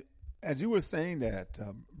 And as you were saying that,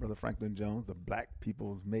 Brother Franklin Jones, the Black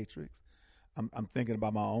People's Matrix, I'm thinking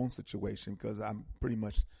about my own situation because I'm pretty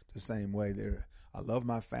much the same way. I love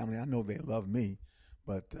my family. I know they love me,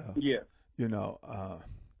 but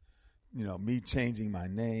me changing my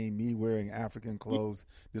name, me wearing African clothes,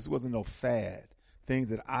 this wasn't no fad. Things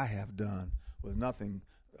that I have done was nothing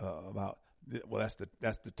about. Well,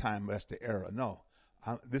 that's the time, that's the era. No,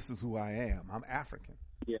 this is who I am. I'm African.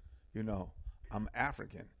 Yeah. I'm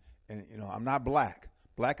African, and I'm not black.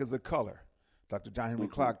 Black is a color. Dr. John Henry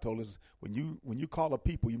Clark told us when you call a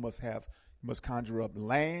people, you must conjure up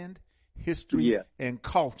land, history, and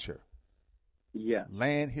culture. Yeah.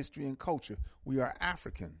 Land, history, and culture. We are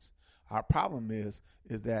Africans. Our problem is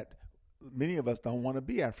that many of us don't want to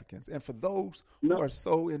be Africans. And for those who are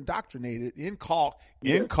so indoctrinated,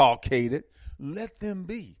 inculcated, let them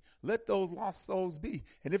be. Let those lost souls be.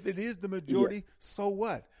 And if it is the majority, so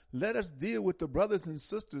what? Let us deal with the brothers and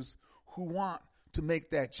sisters who want to make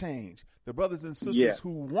that change. The brothers and sisters who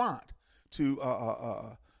want to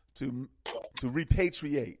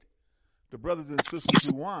repatriate. The brothers and sisters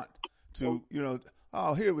who want to,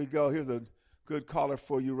 oh, here we go. Here's a good caller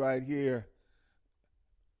for you right here.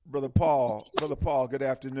 Brother Paul, good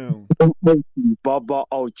afternoon. Baba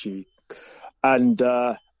Oshi, and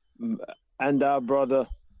our brother,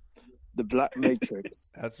 the Black Matrix.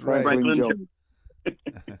 That's right. Franklin.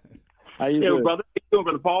 How you doing, brother? How you doing,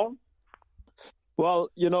 Brother Paul? Well,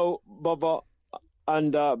 Baba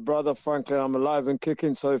and Brother Franklin, I'm alive and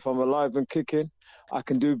kicking. So if I'm alive and kicking, I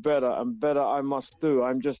can do better, and better I must do.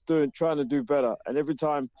 I'm just trying to do better. And every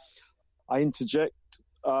time I interject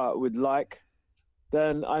with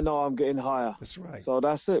then I know I'm getting higher. That's right. So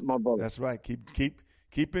that's it, my brother. That's right.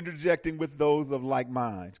 Keep interjecting with those of like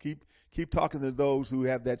minds. Keep talking to those who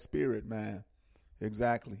have that spirit, man.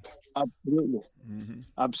 Exactly. Absolutely. Mm-hmm.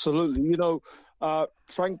 Absolutely.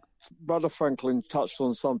 Brother Franklin touched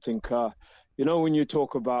on something. When you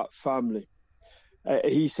talk about family,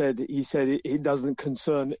 he said it doesn't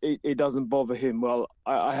concern, it doesn't bother him. Well,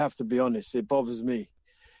 I have to be honest, it bothers me.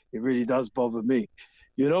 It really does bother me,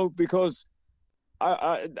 because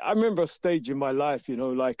I remember a stage in my life,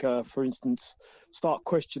 for instance, start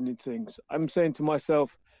questioning things. I'm saying to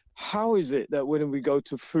myself, how is it that when we go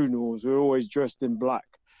to funerals, we're always dressed in black?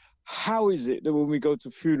 How is it that when we go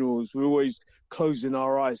to funerals, we're always closing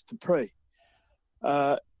our eyes to pray?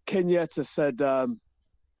 Kenyatta said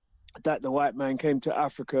that the white man came to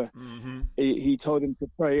Africa. Mm-hmm. He told them to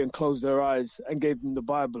pray and close their eyes and gave them the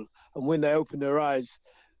Bible. And when they opened their eyes,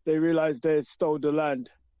 they realized they had stole the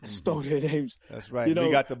land. Stole their names. That's right. We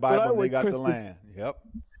got the Bible and they got the land. Yep.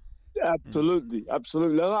 Absolutely.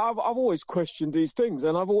 Absolutely. And I've always questioned these things,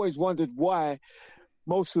 and I've always wondered why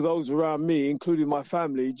most of those around me, including my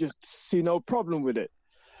family, just see no problem with it.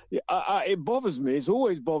 It bothers me. It's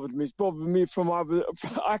always bothered me. It's bothered me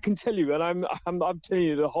I can tell you, and I'm telling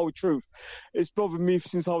you the whole truth. It's bothered me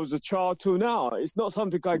since I was a child till now. It's not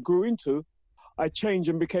something I grew into. I changed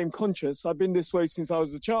and became conscious. I've been this way since I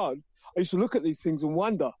was a child. I used to look at these things and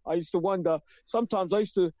wonder. Sometimes I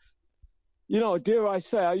used to, dare I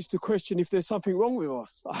say, I used to question if there's something wrong with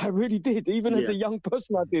us. I really did. Even as a young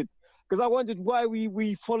person, I did. Because I wondered why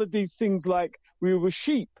we followed these things like we were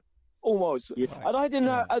sheep, almost. Yeah. And I didn't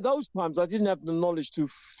have, at those times, I didn't have the knowledge to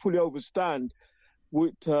fully understand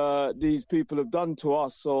what these people have done to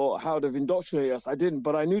us or how they've indoctrinated us. I didn't,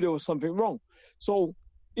 but I knew there was something wrong. So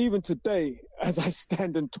even today, as I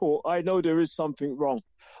stand and talk, I know there is something wrong.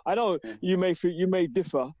 I know you may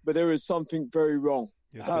differ, but there is something very wrong.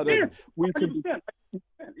 Yes, we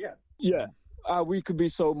could be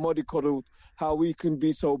so mollycoddled, how we can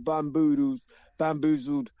be so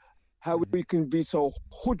bamboozled, how we can be so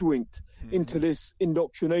hoodwinked into this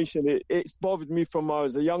indoctrination. It's bothered me from I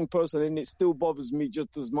was a young person, and it still bothers me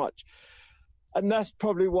just as much. And that's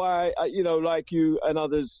probably why, like you and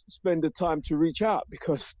others, spend the time to reach out,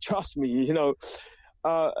 because trust me,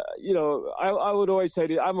 I would always say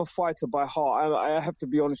that I'm a fighter by heart. I have to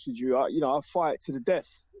be honest with you. I fight to the death.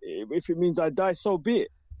 If it means I die, so be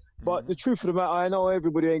it. But the truth of the matter, I know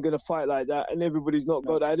everybody ain't going to fight like that, and everybody's not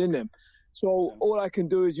got that in them. So all I can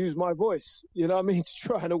do is use my voice, to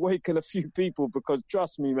try and awaken a few people, because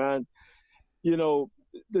trust me, man,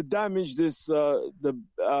 the damage the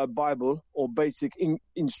Bible, or basic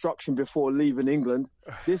instruction before leaving England,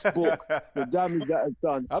 this book, the damage that has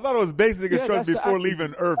done. I thought it was basic instruction before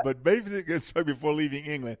leaving Earth, but basic instruction before leaving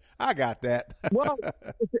England. I got that. Well,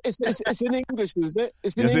 it's in English, isn't it?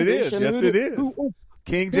 It's in English. It is. Yes, it is.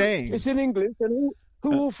 King James. It's in English, and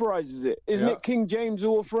who authorizes it? Isn't it King James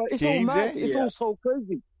who authorizes it? It's all mad. It's all so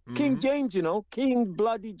crazy. King James, King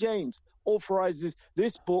bloody James authorizes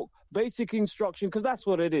this book, basic instruction, because that's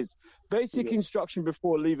what it is. Basic instruction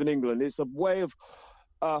before leaving England. It's a way of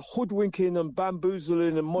hoodwinking and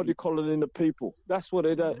bamboozling and mollycoddling the people. That's what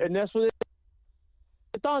it is, and that's what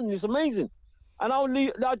it's done. It's amazing. And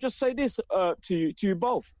I'll just say this to you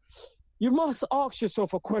both. You must ask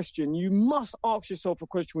yourself a question. You must ask yourself a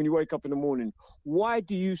question when you wake up in the morning. Why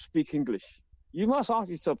do you speak English? You must ask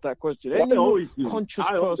yourself that question. Any conscious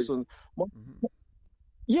person.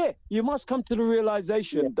 Yeah, you must come to the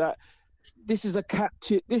realization that this is a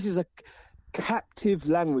captive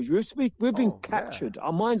language. We've been captured.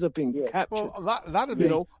 Our minds are being captured. Well,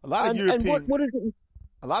 a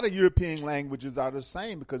lot of European languages are the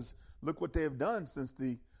same, because look what they have done since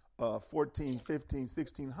the 14, 15,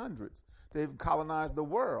 1600s. They've colonized the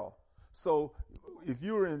world. So if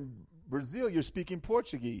you're in Brazil, you're speaking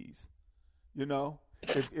Portuguese.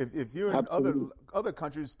 If you're in other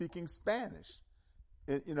countries, speaking Spanish.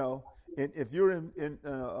 And if you're in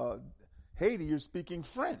Haiti, you're speaking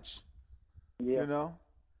French. You know,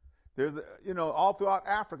 there's, all throughout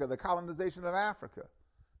Africa, the colonization of Africa,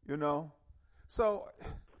 So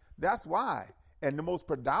that's why. And the most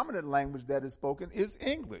predominant language that is spoken is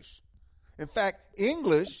English. In fact,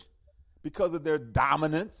 English, because of their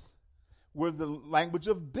dominance, was the language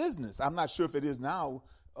of business. I'm not sure if it is now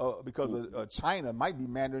because of China, might be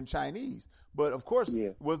Mandarin Chinese, but of course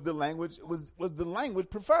was the language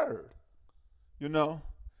preferred, and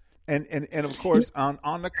of course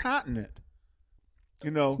on the continent,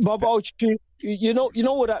 Bob Oshi, you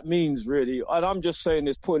know what that means, really. And I'm just saying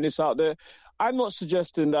this, putting this out there. I'm not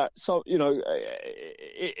suggesting that. So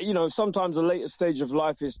sometimes the later stage of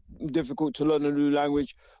life is difficult to learn a new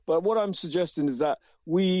language. But what I'm suggesting is that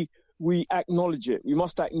we acknowledge it. We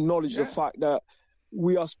must acknowledge the fact that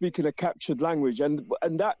we are speaking a captured language, and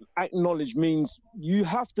that acknowledge means you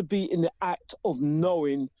have to be in the act of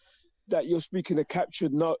knowing that you're speaking a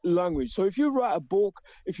captured language. So if you write a book,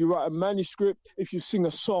 if you write a manuscript, if you sing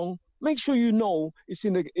a song, make sure you know it's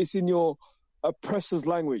in your oppressor's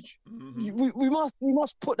language. Mm-hmm. We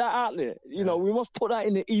must put that out there. We must put that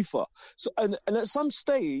in the ether. So and at some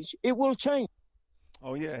stage it will change.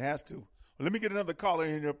 Oh yeah, it has to. Well, let me get another caller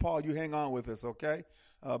in here, Paul. You hang on with us, okay?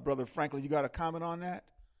 Brother Franklin, you got a comment on that?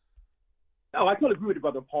 Oh, I totally agree with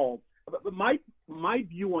Brother Paul. But my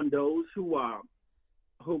view on those who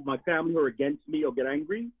my family who are against me or get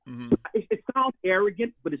angry, it sounds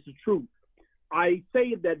arrogant, but it's the truth. I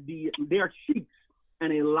say that they are sheep,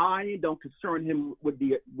 and a lion don't concern him with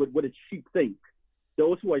what a sheep think.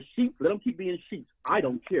 Those who are sheep, let them keep being sheep. I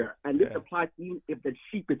don't care. And this applies to you if the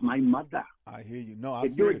sheep is my mother. I hear you. No,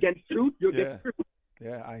 if you're against truth, you're against truth.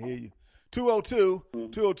 Yeah, I hear you.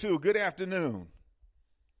 202, good afternoon.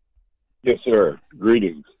 Yes, sir.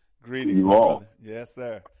 Greetings. Greetings, you all. Brother. Yes,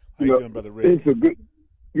 sir. How you doing, Brother Rick?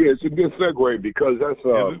 It's a good segue because that's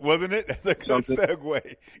wasn't it? That's a good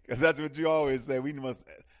segue because that's what you always say. We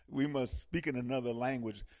must speak in another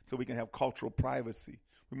language so we can have cultural privacy.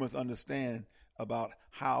 We must understand about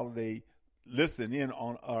how they listen in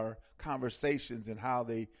on our conversations and how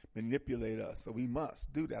they manipulate us. So we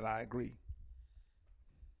must do that. I agree.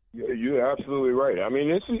 Yeah, you're absolutely right. I mean,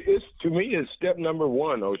 it's to me, it's step number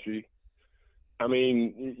one, Oshi. I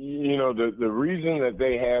mean, the reason that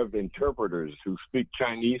they have interpreters who speak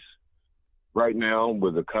Chinese right now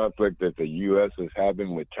with the conflict that the U.S. is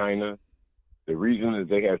having with China, the reason that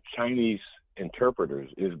they have Chinese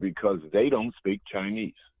interpreters is because they don't speak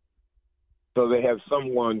Chinese. So they have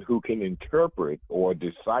someone who can interpret or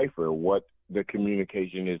decipher what the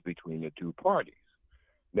communication is between the two parties.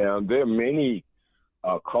 Now, there are many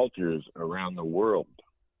cultures around the world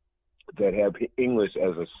that have English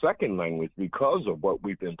as a second language because of what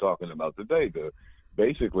we've been talking about today. The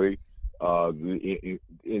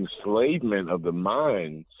enslavement of the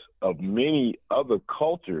minds of many other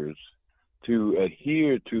cultures to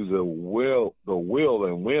adhere to the will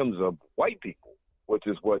and whims of white people, which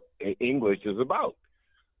is what English is about.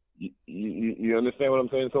 You understand what I'm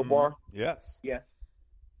saying so far? Yes. Yes.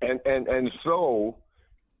 And so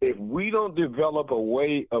if we don't develop a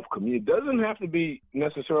way of communicating, it doesn't have to be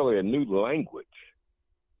necessarily a new language,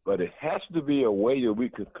 but it has to be a way that we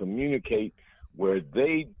can communicate where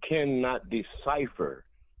they cannot decipher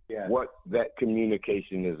what that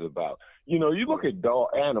communication is about. You look at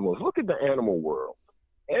animals, look at the animal world.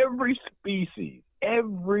 Every species,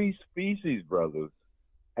 brothers,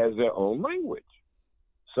 has their own language.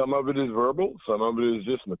 Some of it is verbal, some of it is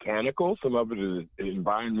just mechanical, some of it is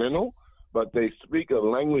environmental, but they speak a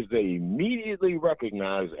language they immediately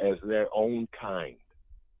recognize as their own kind.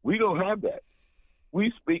 We don't have that.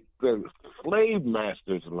 We speak the slave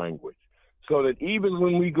master's language, so that even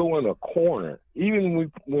when we go in a corner, even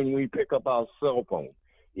when we pick up our cell phone,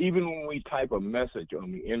 even when we type a message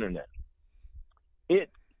on the internet, it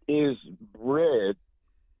is read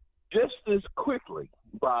just as quickly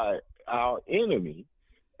by our enemy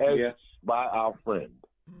as by our friend.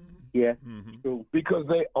 Yeah, because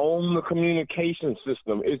they own the communication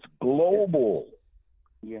system. It's global.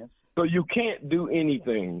 Yes. So you can't do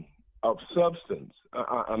anything of substance.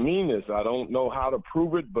 I mean this. I don't know how to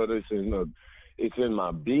prove it, but it's in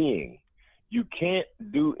my being. You can't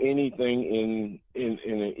do anything in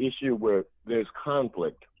an issue where there's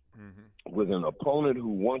conflict with an opponent who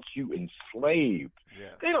wants you enslaved.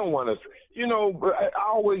 Yeah. They don't want us.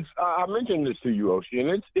 I mentioned this to you, Oshi,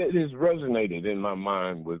 and it has resonated in my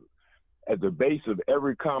mind at the base of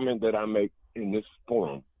every comment that I make in this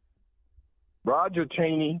forum. Roger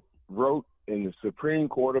Taney wrote in the Supreme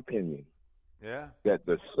Court opinion that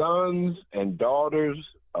the sons and daughters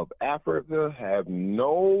of Africa have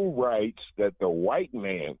no rights that the white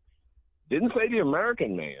man, didn't say the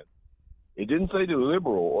American man, It didn't say the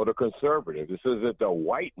liberal or the conservative. It says that the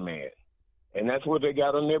white man, and that's what they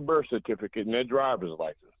got on their birth certificate and their driver's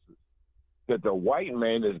licenses, that the white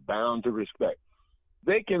man is bound to respect.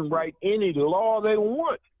 They can write any law they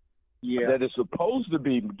want that is supposed to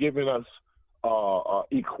be giving us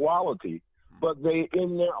equality, but they,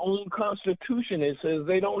 in their own constitution, it says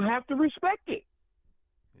they don't have to respect it.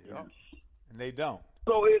 Yeah. And they don't.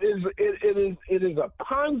 So it is a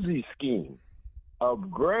Ponzi scheme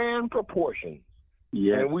of grand proportions.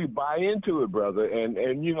 Yeah. And we buy into it, brother.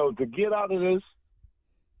 And you know, to get out of this,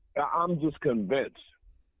 I'm just convinced.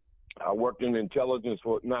 I worked in intelligence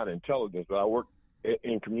not intelligence, but I worked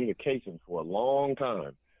in communications for a long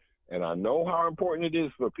time. And I know how important it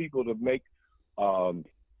is for people to make to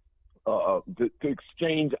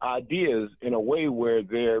exchange ideas in a way where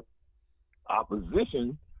their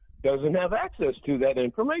opposition doesn't have access to that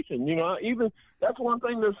information. You know, even that's one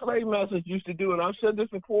thing the slave masters used to do, and I've said this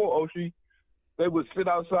before, Oshi. They would sit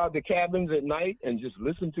outside the cabins at night and just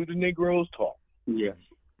listen to the Negroes talk. Yes.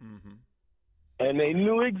 Mm-hmm. And they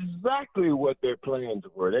knew exactly what their plans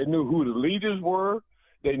were. They knew who the leaders were.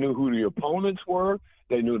 They knew who the opponents were.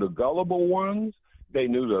 They knew the gullible ones. They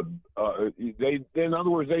knew in other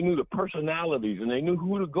words, they knew the personalities, and they knew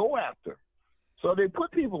who to go after. So they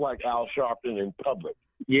put people like Al Sharpton in public.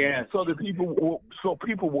 Yeah. So that people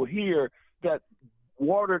will hear that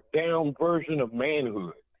watered down version of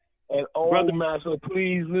manhood. And Brother, Master,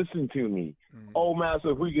 please listen to me. Mm-hmm.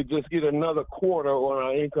 Master, if we could just get another quarter on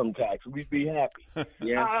our income tax, we'd be happy.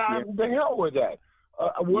 The hell with that.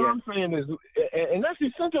 What I'm saying is, and that's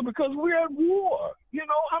essential because we're at war. You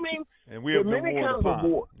know, I mean, and we have been warred upon.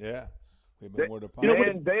 War. Yeah, we've been warred upon.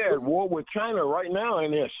 And they're at war with China right now,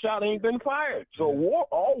 and their shot ain't been fired. So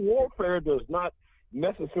all warfare does not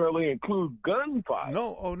necessarily include gunfire.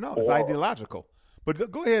 No, it's ideological. But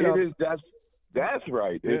go ahead. That's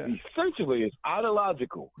right. Yeah. Essentially, it's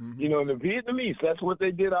ideological. Mm-hmm. You know, the Vietnamese, that's what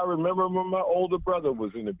they did. I remember when my older brother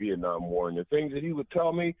was in the Vietnam War and the things that he would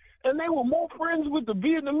tell me, and they were more friends with the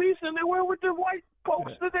Vietnamese than they were with the white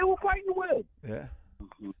folks that they were fighting with. Yeah,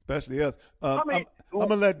 especially us. I'm going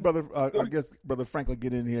to let Brother Franklin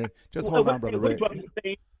get in here. Just hold on, Brother Ray.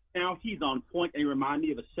 Now, he's on point, and he reminded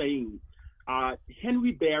me of a saying.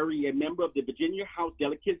 Henry Berry, a member of the Virginia House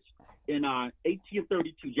Delegates in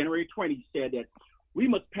 1832, January 20, said that we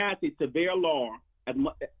must pass a severe law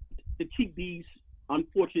to keep these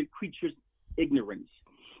unfortunate creatures' ignorance.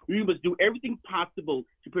 We must do everything possible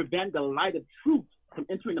to prevent the light of truth from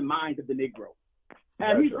entering the minds of the Negro.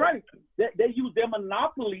 And he's right. They use their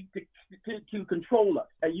monopoly to control us.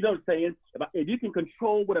 And you know what I'm saying? If you can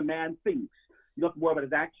control what a man thinks, you don't have to worry about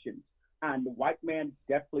his actions. And the white man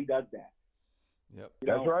definitely does that. Yep.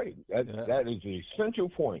 That's right. That is the essential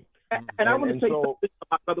point. And I want to say something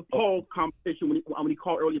about Brother Paul's conversation when he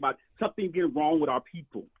called earlier about something being wrong with our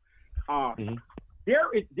people.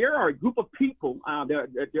 There are a group of people, they're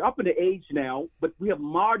up in the age now, but we have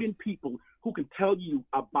modern people who can tell you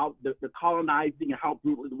about the colonizing and how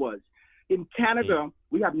brutal it was. In Canada,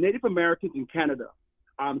 we have Native Americans in Canada.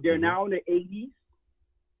 They're now in their 80s,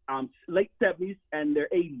 late 70s, and their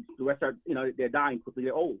 80s. The rest are, they're dying quickly.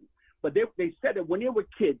 They're old. But they said that when they were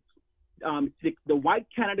kids, the white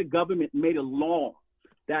Canada government made a law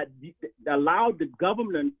that allowed the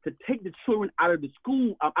government to take the children out of the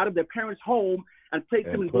school, out of their parents' home, and take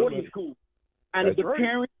them to boarding school. And if the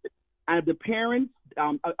parents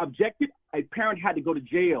objected, a parent had to go to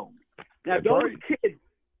jail. Now those kids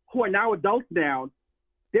who are now adults now,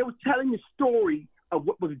 they were telling the story of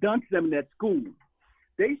what was done to them in that school.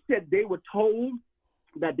 They said they were told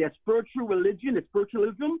that their spiritual religion, their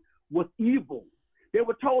spiritualism, was evil. They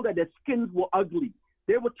were told that their skins were ugly.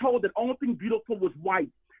 They were told that only thing beautiful was white.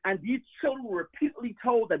 And these children were repeatedly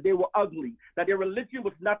told that they were ugly, that their religion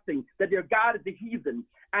was nothing, that their God is the heathen.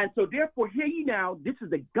 And so therefore, hear ye now, this is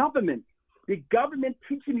the government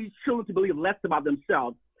teaching these children to believe less about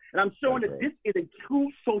themselves. And I'm showing that this is a true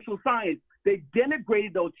social science. They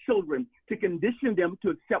denigrated those children to condition them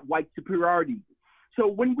to accept white superiority. So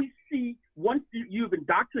when we see, once you've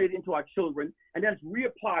indoctrinated into our children, and that's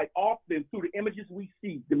reapplied often through the images we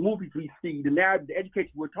see, the movies we see, the narrative, the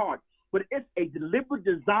education we're taught, but it's a deliberate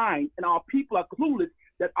design, and our people are clueless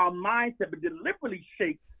that our minds have been deliberately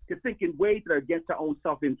shaped to think in ways that are against our own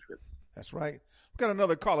self-interest. That's right. We've got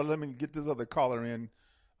another caller. Let me get this other caller in.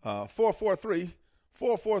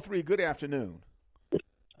 443, good afternoon.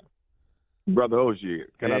 Brother Oshi,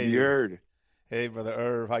 can I be heard? Hey, Brother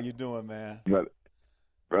Irv, how you doing, man?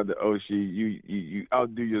 Brother Oshi, you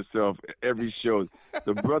outdo yourself every show.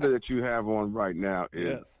 The brother that you have on right now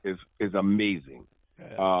is amazing.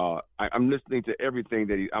 I'm listening to everything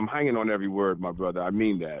that I'm hanging on every word, my brother. I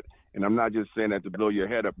mean that. And I'm not just saying that to blow your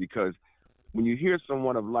head up, because when you hear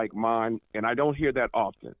someone of like mind, and I don't hear that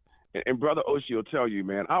often, and Brother Oshi will tell you,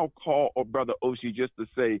 man, I'll call Brother Oshi just to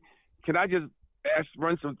say, can I just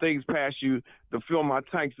run some things past you to fill my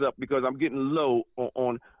tanks up, because I'm getting low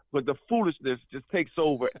on but the foolishness just takes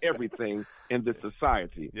over everything in this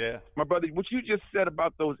society. Yeah. My brother, what you just said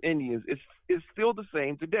about those Indians is still the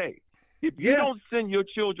same today. If you don't send your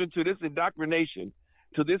children to this indoctrination,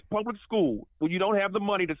 to this public school, when you don't have the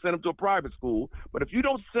money to send them to a private school, but if you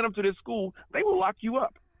don't send them to this school, they will lock you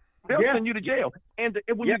up. They'll send you to jail. And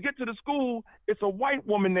when you get to the school, it's a white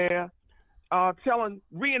woman there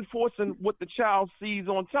reinforcing what the child sees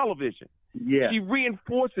on television. Yeah. She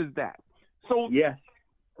reinforces that. So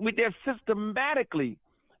they're systematically,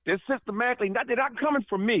 they're not coming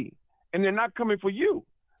for me, and they're not coming for you.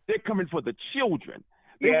 They're coming for the children.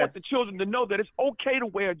 They want the children to know that it's okay to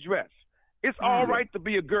wear a dress. It's all right to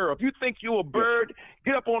be a girl. If you think you're a bird,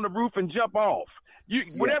 get up on the roof and jump off.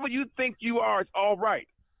 Whatever you think you are, it's all right.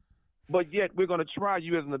 But yet we're going to try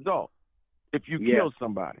you as an adult if you kill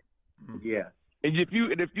somebody. Yeah. And if you,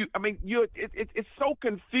 I mean, it's so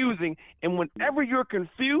confusing. And whenever you're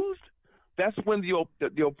confused, that's when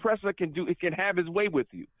the oppressor can have his way with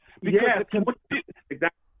you. Because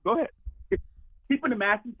go ahead. Keeping the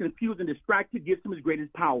masses confused and distracted gives him his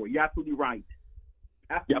greatest power. You're absolutely right.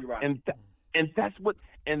 Absolutely right. And that's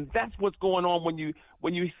what's going on when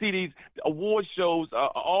you see these award shows,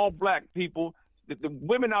 all black people. The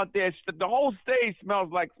women out there, the whole stage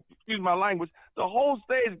smells like, excuse my language, the whole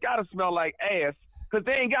stage got to smell like ass, because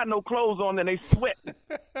they ain't got no clothes on and they sweat.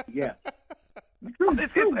 Yeah. It's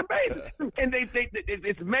amazing. And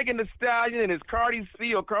it's Megan Thee Stallion and it's Cardi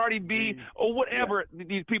C or Cardi B or whatever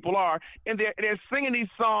these people are, and they're singing these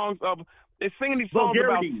songs about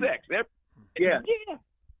sex.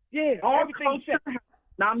 All culture is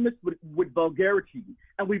synonymous with vulgarity,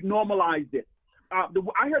 and we've normalized it. I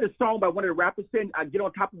heard a song by one of the rappers saying, "I get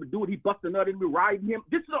on top of a dude, he busts a nut and we riding him."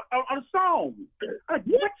 This is on a song. Like,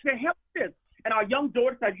 what the hell is this? And our young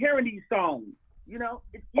daughters are hearing these songs. You know,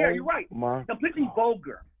 you're right. Completely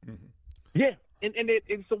vulgar. Mm-hmm. Yeah,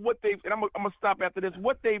 and so what I'm gonna stop after this.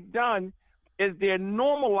 What they've done is they're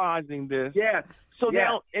normalizing this. Yes. So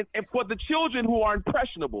now, and for the children who are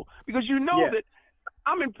impressionable, because you know that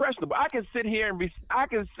I'm impressionable. I can sit here and I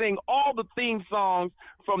can sing all the theme songs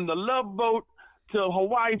from The Love Boat to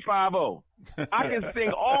Hawaii 5-0. I can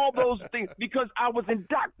sing all those things because I was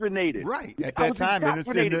indoctrinated. Right. At that time, in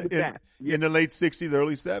the late 60s,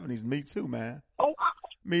 early 70s. Me too, man. Oh,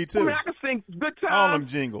 me too. I mean, I can sing Good Times. All them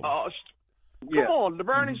jingles. Come on,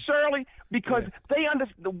 Laverne and Shirley, because they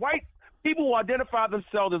understand, the white people who identify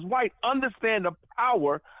themselves as white understand the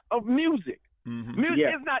power of music. Mm-hmm. Music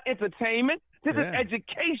is not entertainment. This is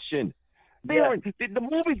education. The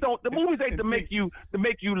movies ain't to make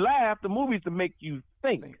you laugh. The movies to make you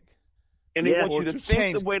think. And they want you to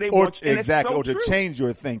think the way they want you. Exactly, or to true. change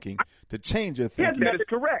your thinking. To change your thinking. That is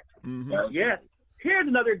correct. Mm-hmm. Yes. Here's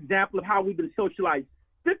another example of how we've been socialized.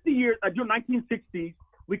 50 years, during the 1960s,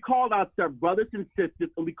 we called ourselves brothers and sisters,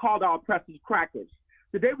 and we called our oppressors crackers.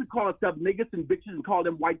 Today we call ourselves niggas and bitches and call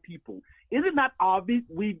them white people. Is it not obvious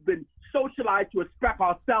we've been socialized to respect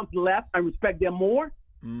ourselves less and respect them more?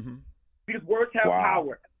 Mm-hmm. Because words have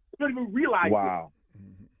power. We don't even realize it.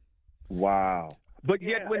 Wow. But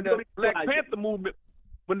yet when the Black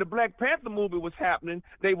Panther movement was happening,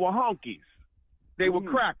 they were honkies. They were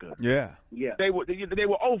crackers. Yeah. They were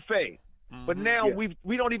au fait. Mm-hmm. But now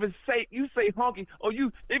we don't even say, you say honky, or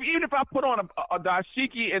even if I put on a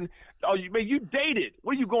dashiki and you dated,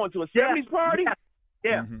 what are you going to, a 70s party?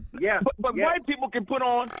 Yeah. Mm-hmm. Yeah. But white people can put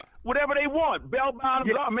on whatever they want, bell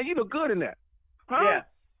bottoms. Oh, man, you look good in that. Huh? Yeah.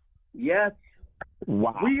 Yes.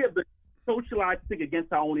 Wow. We have been socialized to think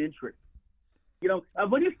against our own interests. You know,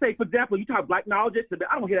 when you say, for example, you talk black knowledge,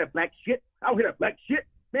 I don't hear that black shit.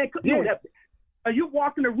 Man, you know that. You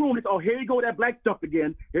walk in the room, it's, here you go with that black stuff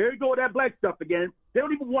again. Here you go with that black stuff again. They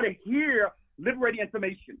don't even want to hear liberating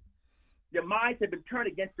information. Their minds have been turned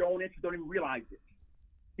against their own interests, don't even realize it.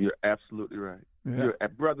 You're absolutely right. Yeah.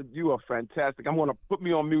 Brother, you are fantastic. I'm going to put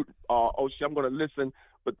me on mute, Oshi. I'm going to listen.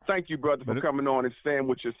 But thank you, brother, for coming on and saying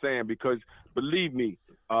what you're saying, because believe me,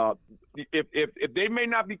 if they may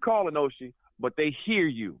not be calling Oshi, but they hear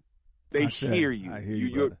you. They hear you. I hear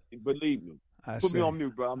you, believe me. Put me on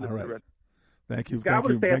mute, bro. I'm listening. Right. Thank you. I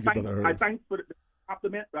would say brother. I thank for the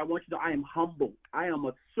compliment, but I want you to know I am humble. I am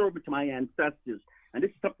a servant to my ancestors, and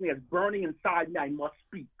this is something that's burning inside me. I must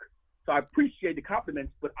speak. So I appreciate the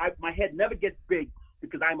compliments, but my head never gets big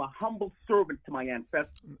because I'm a humble servant to my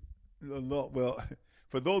ancestors. Well,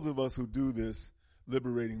 for those of us who do this,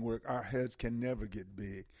 liberating work, our heads can never get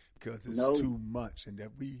big because it's too much, and that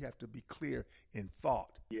we have to be clear in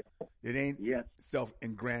thought. Yeah. It ain't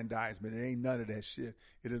self-aggrandizement. It ain't none of that shit.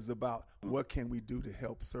 It is about what can we do to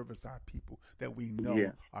help service our people that we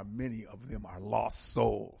know are many of them are lost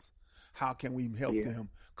souls. How can we help them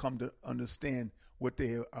come to understand what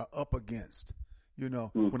they are up against? You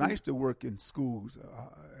know, when I used to work in schools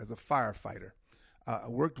as a firefighter, I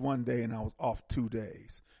worked one day and I was off 2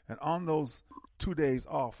 days. And on those 2 days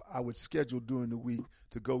off, I would schedule during the week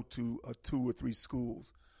to go to 2 or 3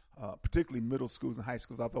 schools, particularly middle schools and high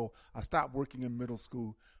schools. Although I stopped working in middle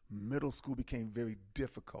school became very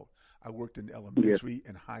difficult. I worked in elementary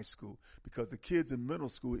and high school because the kids in middle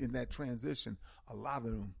school in that transition, a lot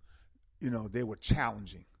of them, you know, they were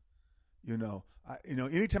challenging.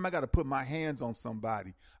 Anytime I got to put my hands on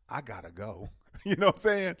somebody, I got to go. You know what I'm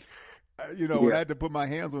saying? When I had to put my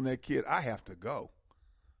hands on that kid, I have to go.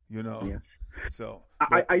 So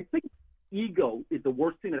I think ego is the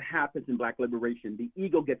worst thing that happens in Black liberation. The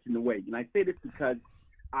ego gets in the way. And I say this because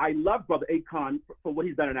I love Brother Akon for what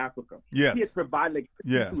he's done in Africa. Yes. He has provided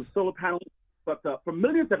through solar panels, but for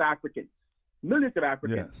millions of Africans.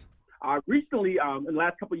 Yes. Recently, in the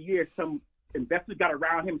last couple of years, some investors got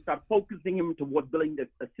around him, started focusing him towards building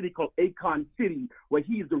a city called Akon City, where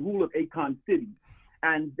he is the ruler of Akon City.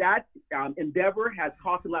 And that endeavor has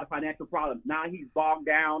caused a lot of financial problems. Now he's bogged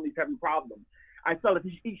down. He's having problems. I felt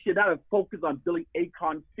that he should not have focused on building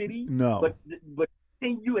Akon City, but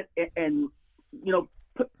continue and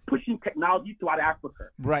pushing technology throughout Africa.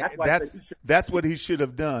 Right. That's what he should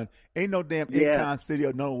have done. Ain't no damn Akon City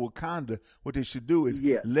or no Wakanda. What they should do is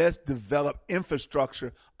let's develop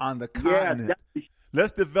infrastructure on the continent.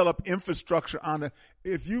 Let's develop infrastructure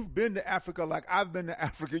if you've been to Africa like I've been to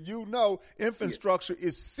Africa, infrastructure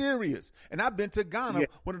is serious. And I've been to Ghana,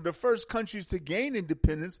 one of the first countries to gain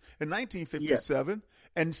independence in 1957.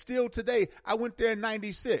 And still today, I went there in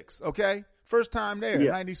 96, okay? First time there,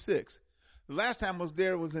 96. The last time I was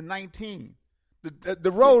there was in 19.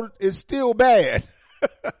 The road is still bad.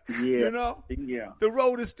 The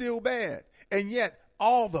road is still bad. And yet,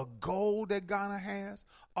 all the gold that Ghana has,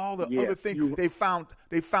 all the other things they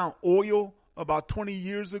found oil about 20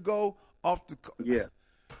 years ago off the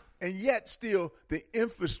and yet still the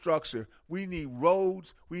infrastructure. We need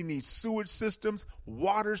roads, we need sewage systems,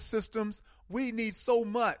 water systems. We need so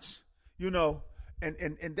much,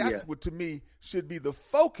 and that's what to me should be the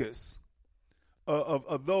focus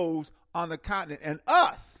of those on the continent and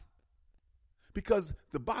us. Because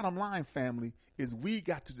the bottom line, family, is we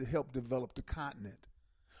got to help develop the continent.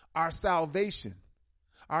 Our salvation,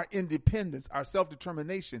 our independence, our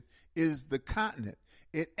self-determination is the continent.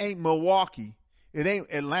 It ain't Milwaukee. It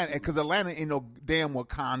ain't Atlanta, because Atlanta ain't no damn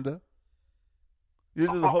Wakanda.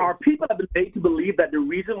 Our people have been made to believe that the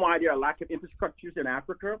reason why there are a lack of infrastructures in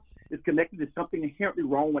Africa is connected to something inherently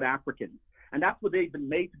wrong with Africans. And that's what they've been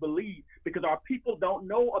made to believe, because our people don't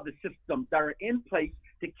know of the systems that are in place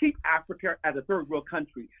to keep Africa as a third world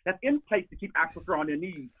country, that's in place to keep Africa on their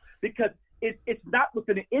knees. Because it's not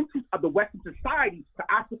within the interest of the Western society for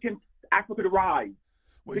Africa to rise.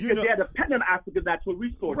 Because they're dependent on Africa's natural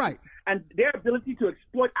resources. Right. And their ability to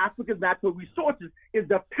exploit Africa's natural resources is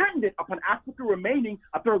dependent upon Africa remaining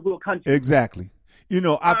a third world country. Exactly.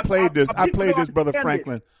 I played this, Brother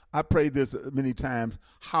Franklin. I played this many times,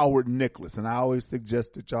 Howard Nicholas. And I always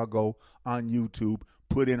suggest that y'all go on YouTube,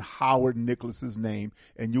 put in Howard Nicholas's name,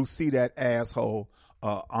 and you'll see that asshole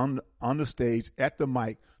on the stage at the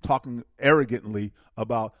mic talking arrogantly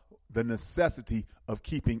about the necessity of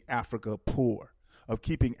keeping Africa poor, of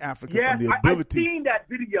keeping Africa from the ability. I've seen that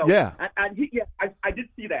video. Yeah. I did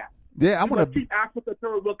see that. Yeah, we must keep Africa a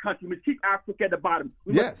third world country. We must keep Africa at the bottom.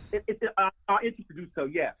 It's our interest to do so,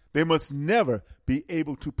 They must never be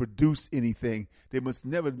able to produce anything. They must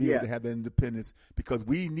never be able to have that independence, because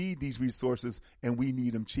we need these resources and we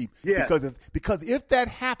need them cheap. Yeah. Because if that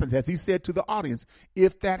happens, as he said to the audience,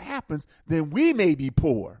 if that happens, then we may be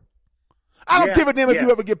poor. I don't give a damn if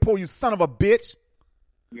you ever get poor, you son of a bitch.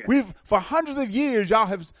 Yeah. For hundreds of years, y'all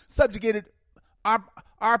have subjugated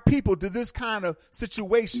our people to this kind of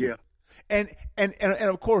situation, and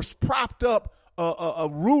of course propped up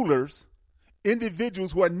rulers,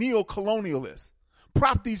 individuals who are neo-colonialists,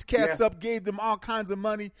 propped these cats up, gave them all kinds of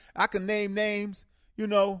money. I can name names,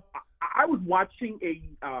 I was watching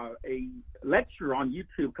a lecture on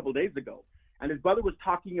YouTube a couple of days ago, and his brother was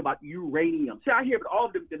talking about uranium. See, I hear about all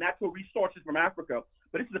of the natural resources from Africa,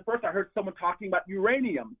 but this is the first I heard someone talking about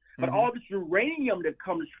uranium. But all this uranium that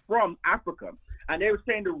comes from Africa, and they were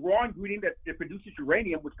saying the raw ingredient that produces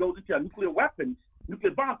uranium, which goes into nuclear weapons,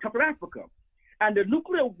 nuclear bombs, come from Africa. And the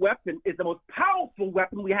nuclear weapon is the most powerful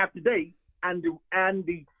weapon we have today and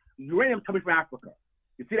the uranium coming from Africa.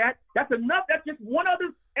 You see that? That's enough. That's just one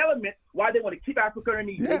other element why they want to keep Africa in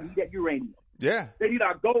need. They need that uranium. Yeah. They need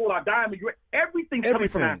our gold, our diamond, everything's coming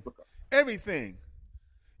from Africa. Everything.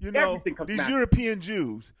 You know, these European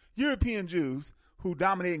Jews who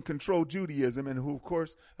dominate and control Judaism, and who, of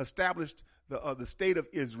course, established the state of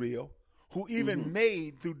Israel, who even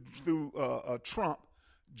made through Trump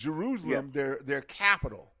Jerusalem their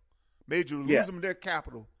capital, made Jerusalem their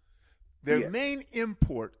capital. Their main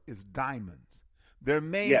import is diamonds. Their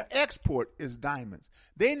main export is diamonds.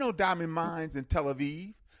 They know diamond mines in Tel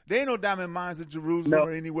Aviv. They ain't no diamond mines in Jerusalem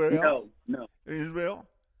or anywhere else. No. In Israel.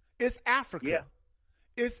 It's Africa. Yeah.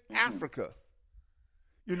 It's Africa.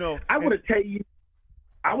 You know, I want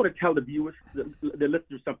to tell the viewers, the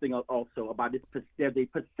listeners, something also about this. There's a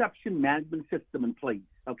perception management system in place.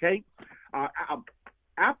 Okay,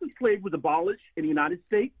 after slavery was abolished in the United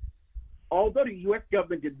States, although the U.S.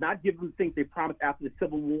 government did not give them things they promised after the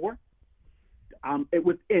Civil War, it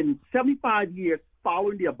was in 75 years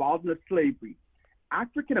following the abolishment of slavery,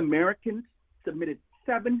 African Americans submitted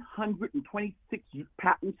 726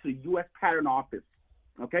 patents to the U.S. Patent Office.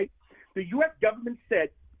 Okay, the U.S. government said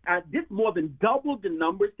this more than doubled the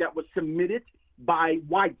numbers that were submitted by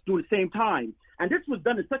whites during the same time, and this was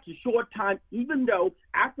done in such a short time, even though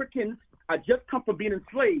Africans just come from being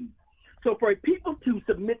enslaved. So for people to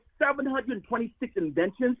submit 726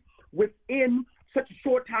 inventions within such a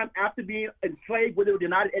short time after being enslaved, where they were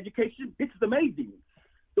denied education, this is amazing.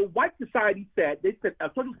 The white society said,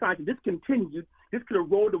 social science, this continued, this could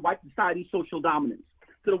erode the white society's social dominance.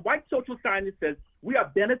 So the white social scientist says, we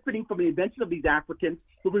are benefiting from the invention of these Africans,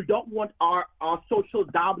 but we don't want our social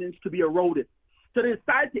dominance to be eroded. So they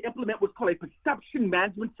decided to implement what's called a perception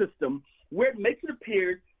management system, where it makes it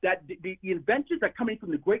appear that the inventions are coming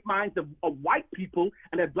from the great minds of white people,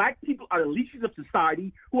 and that black people are the leeches of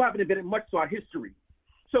society who haven't invented much to our history.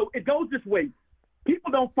 So it goes this way.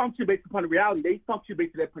 People don't function based upon reality. They function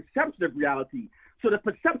based on their perception of reality. So the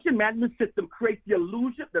perception management system creates the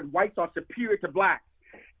illusion that whites are superior to blacks.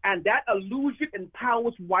 And that illusion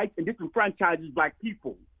empowers whites and disenfranchises black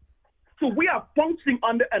people. So we are functioning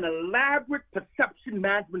under an elaborate perception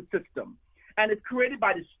management system, and it's created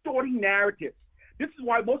by distorting narratives. This is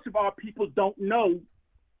why most of our people don't know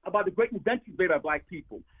about the great inventions made by black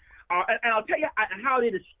people. And I'll tell you how they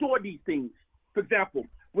distort these things. For example,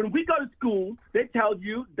 when we go to school, they tell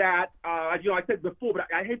you that, I said before, but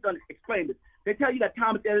I hate to explain this. They tell you that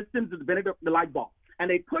Thomas Edison invented the light bulb, and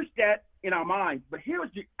they push that in our minds. But here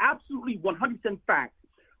is the absolutely 100% fact.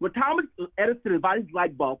 When Thomas Edison invented his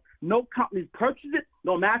light bulb, no companies purchased it,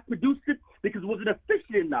 no mass produced it, because it wasn't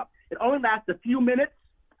efficient enough. It only lasted a few minutes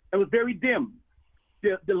and was very dim.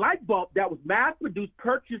 The light bulb that was mass-produced,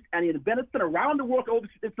 purchased, and invented around the world over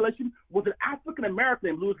installation was an African-American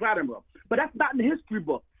named Louis Latimer. But that's not in the history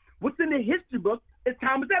book. What's in the history book is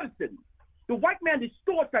Thomas Edison. The white man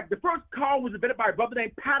distorts that the first car was invented by a brother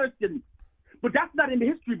named Patterson. But that's not in the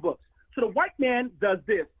history books. So the white man does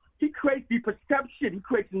this. He creates the perception. He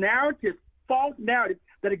creates narratives, false narratives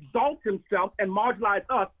that exalt himself and marginalize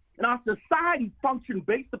us. And our society functions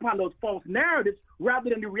based upon those false narratives rather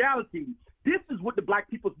than the reality. This is what the black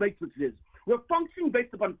people's matrix is. We're functioning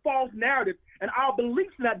based upon false narratives, and our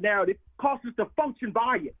beliefs in that narrative cause us to function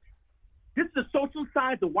by it. This is a social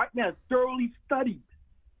science the white man has thoroughly studied.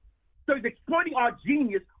 So he's exploiting our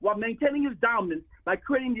genius while maintaining his dominance by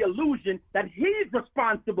creating the illusion that he is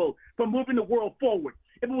responsible for moving the world forward.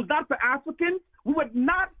 If it was not for Africans, we would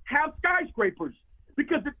not have skyscrapers,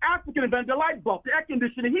 because the African invented the light bulb, the air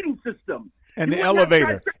conditioning, heating system. And the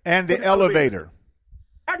elevator. And the elevator.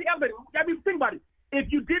 I mean, think about it. If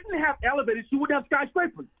you didn't have elevators, you wouldn't have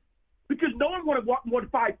skyscrapers, because no one would walk more than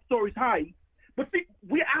 5 stories high. But see,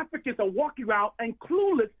 we Africans are walking around and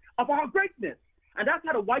clueless of our greatness. And that's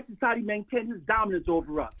how the white society maintains its dominance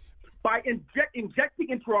over us, by injecting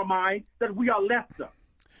into our mind that we are lesser.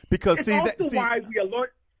 Because why we are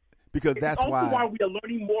learning. Because that's why we are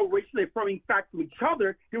learning more racially affirming facts from each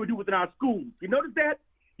other than we do within our schools. You notice that?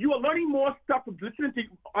 You are learning more stuff from listening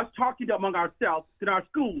to us talking among ourselves than our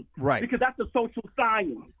schools. Right. Because that's a social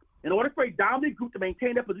science. In order for a dominant group to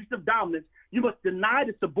maintain their position of dominance, you must deny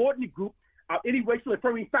the subordinate group any racially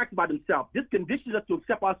affirming facts about themselves. This conditions us to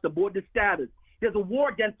accept our subordinate status. There's a war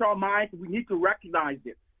against our minds, and we need to recognize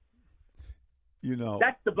it. You know,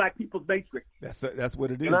 that's the black people's matrix. That's what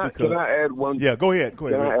it is. Can I add one? Yeah, go ahead.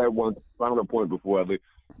 Can I add one final point before I leave?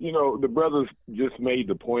 You know, the brothers just made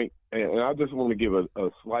the point, and I just want to give a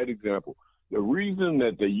slight example. The reason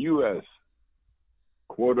that the U.S.,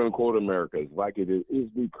 quote unquote, America is like it is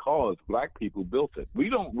because black people built it. We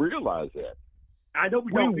don't realize that. I know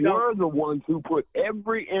we were the ones who put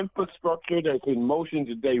every infrastructure that's in motion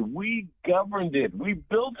today. We governed it. We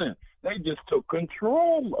built it. They just took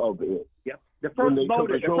control of it. Yep. When they took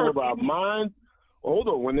control of our minds,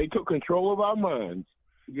 when they took control of our minds,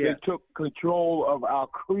 they took control of our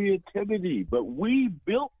creativity. But we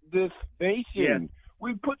built this nation. Yeah.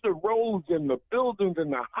 We put the roads and the buildings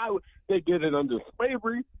and the highways. They did it under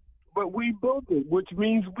slavery, but we built it, which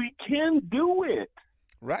means we can do it.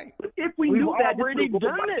 Right. But if we've already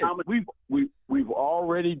done it. We've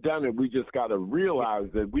already done it. We just got to realize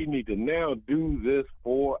that we need to now do this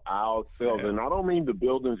for ourselves. And I don't mean the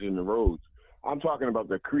buildings and the roads. I'm talking about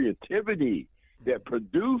the creativity that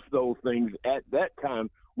produced those things at that time.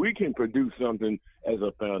 We can produce something as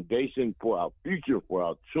a foundation for our future, for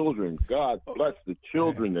our children. God bless the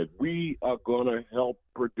children that we are going to help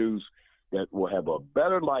produce that will have a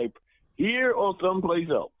better life here or someplace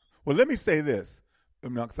else. Well, let me say this,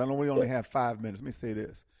 because I know we only have 5 minutes. Let me say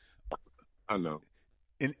this. I know.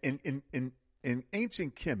 In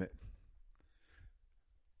ancient Kemet,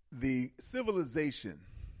 the civilization,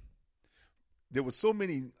 there were so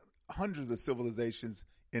many hundreds of civilizations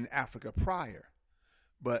in Africa prior,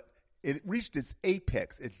 but it reached its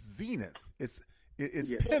apex, its zenith, its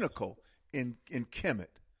pinnacle in Kemet,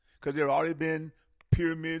 because there had already been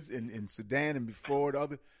pyramids in Sudan and before, the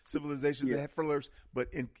other civilizations that had flourished. But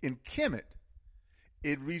in Kemet,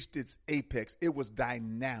 it reached its apex. It was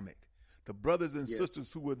dynamic. The brothers and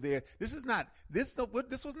sisters who were there. This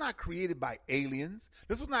was not created by aliens.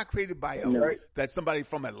 This was not created by that somebody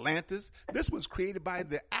from Atlantis. This was created by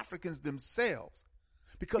the Africans themselves,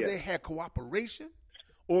 because they had cooperation,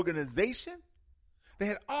 organization. They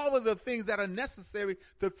had all of the things that are necessary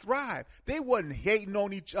to thrive. They wasn't hating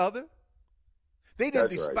on each other. They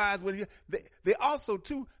didn't despise one another. They also,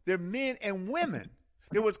 too, they're men and women.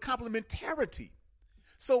 There was complementarity.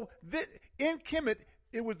 So in Kemet,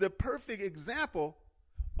 it was the perfect example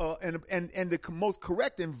and the most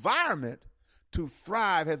correct environment to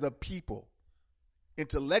thrive as a people,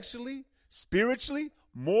 intellectually, spiritually,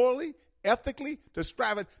 morally, ethically, to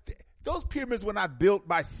strive. Those pyramids were not built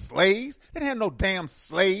by slaves. They didn't have no damn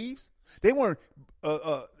slaves. They weren't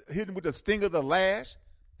hidden with the sting of the lash.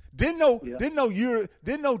 Didn't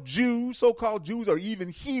know Jews, so-called Jews, or even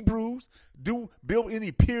Hebrews build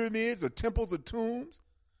any pyramids or temples or tombs.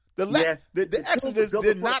 The Exodus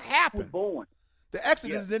did not happen. The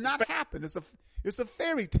Exodus did not happen. It's a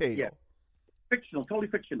fairy tale. Yeah. Fictional, totally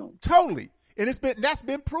fictional. Totally. And that's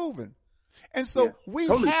been proven. And so we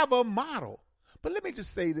have a model. But let me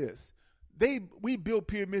just say this. We built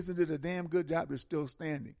pyramids and did a damn good job. They're still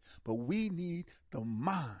standing. But we need the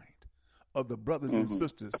mind of the brothers and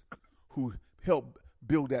sisters who helped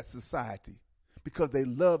build that society, because they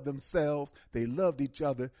loved themselves. They loved each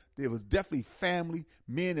other. There was definitely family.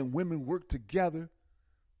 Men and women worked together.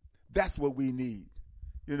 That's what we need.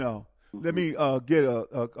 Let me get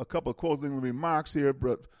a couple of closing remarks here.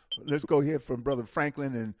 Let's go ahead from Brother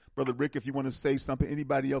Franklin and Brother Rick. If you want to say something,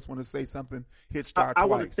 anybody else want to say something, hit star twice. I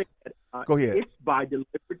want to say that, go ahead. It's by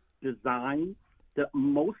deliberate design that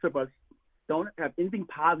most of us don't have anything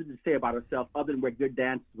positive to say about ourselves other than we're good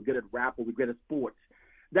dancers, we're good at rap, or we're good at sports.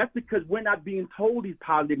 That's because we're not being told these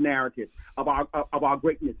positive narratives of our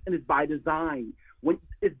greatness, and it's by design. When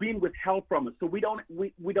it's being withheld from us, so we don't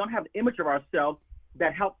have an image of ourselves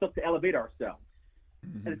that helps us to elevate ourselves.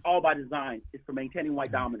 And it's all by design. It's for maintaining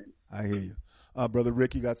white dominance. I hear you. Brother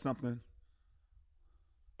Rick, you got something?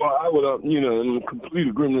 Well, I would, in complete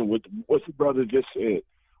agreement with what the brother just said.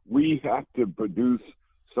 We have to produce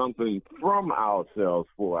something from ourselves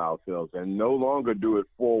for ourselves, and no longer do it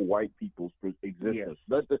for white people's existence.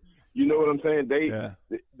 You know what I'm saying?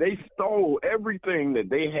 They stole everything that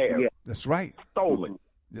they have. Yeah. That's right. Stolen.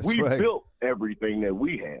 We built everything that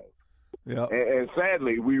we have. Yeah. And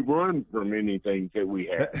sadly, we run from anything that we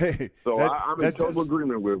have. So I'm in total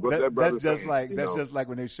agreement with what that brother said. That's just like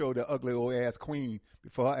when they showed the ugly old ass queen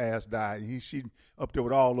before her ass died. She up there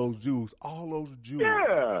with all those Jews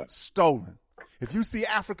stolen. If you see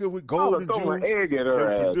Africa with gold and jewels,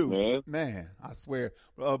 produced. Man, I swear.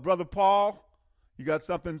 Brother Paul, you got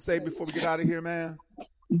something to say before we get out of here, man?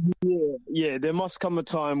 Yeah. There must come a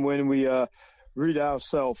time when we rid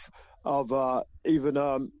ourselves of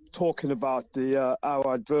even talking about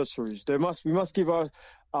our adversaries. We must give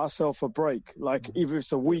ourselves a break, like either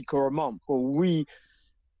it's a week or a month. Or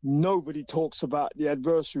nobody talks about the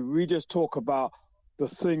adversary. We just talk about the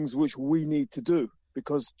things which we need to do.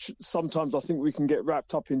 Because sometimes I think we can get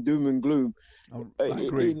wrapped up in doom and gloom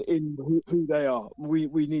in who they are. We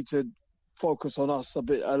need to focus on us a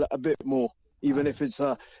bit more. Even if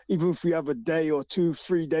we have a day or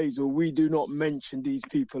 2-3 days where we do not mention these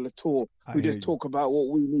people at all, we just talk about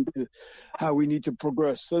how we need to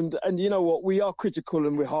progress. And you know what? We are critical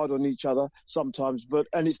and we're hard on each other sometimes,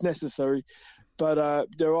 and it's necessary. But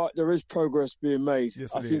there is progress being made.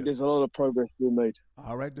 Yes, I think there's a lot of progress being made.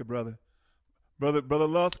 All right, there, brother. Brother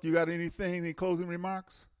Lusk, you got any closing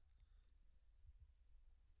remarks?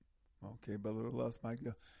 Okay, Brother Lusk, Mike.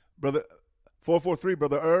 Brother 443,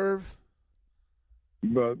 Brother Irv.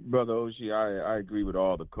 Brother Oshi, I agree with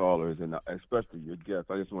all the callers, and especially your guest.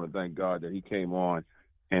 I just want to thank God that he came on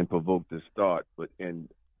and provoked this thought. And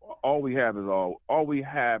all we have is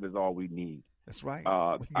all we need. That's right.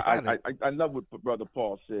 I love what Brother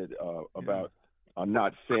Paul said about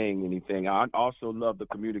not saying anything. I also love the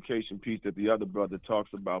communication piece that the other brother talks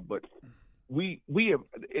about. But we have,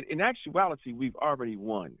 in actuality, we've already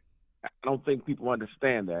won. I don't think people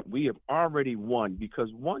understand that. We have already won,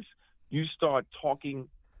 because once you start talking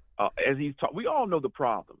as he's talking, we all know the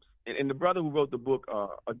problems. And the brother who wrote the book,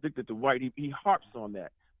 Addicted to White, he harps on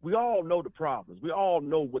that. We all know the problems. We all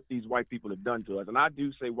know what these white people have done to us. And I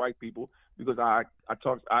do say white people because I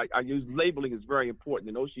use labeling is very important.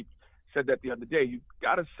 And Oshi said that the other day. You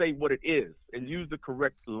got to say what it is and use the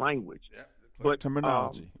correct language. Yeah, but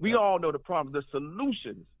terminology. We all know the problems. The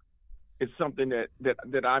solutions is something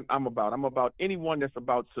that I'm about. I'm about anyone that's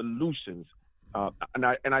about solutions. And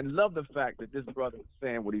I love the fact that this brother is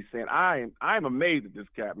saying what he's saying. I'm amazed at this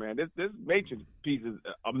cat, man. This Matrix piece is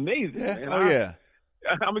amazing, man. Oh, yeah.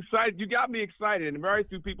 I'm excited. You got me excited, and very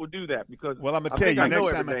few people do that because. Well, I'm gonna tell you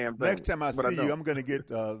next time I see you, I'm gonna get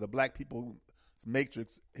the Black People's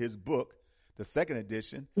Matrix, his book, the second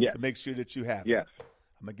edition, to make sure that you have it. Yes,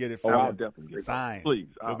 I'm gonna get it for I'll definitely get it. Signed. Please,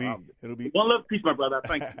 it'll be one love, peace, my brother.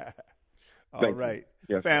 Thank you. All right,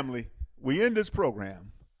 yes, family. We end this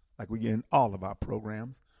program like we end all of our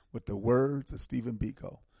programs with the words of Stephen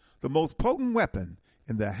Biko: "The most potent weapon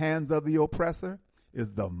in the hands of the oppressor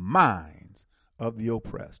is the minds of the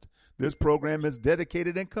oppressed." This program is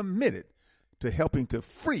dedicated and committed to helping to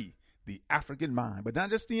free the African mind, but not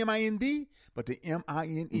just the M-I-N-D, but the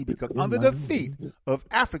M-I-N-E, because under the feet of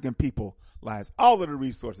African people lies all of the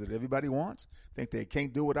resources that everybody wants, think they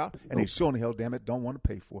can't do without, and they sure in the hell, damn it, don't want to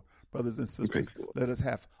pay for. Brothers and sisters, let us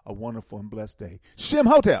have a wonderful and blessed day. Shem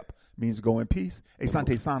Hotep means go in peace.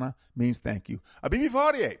 Asante Sana means thank you. Abibi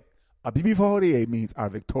 48 means our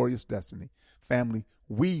victorious destiny. Family,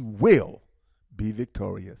 we will be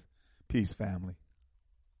victorious. Peace, family.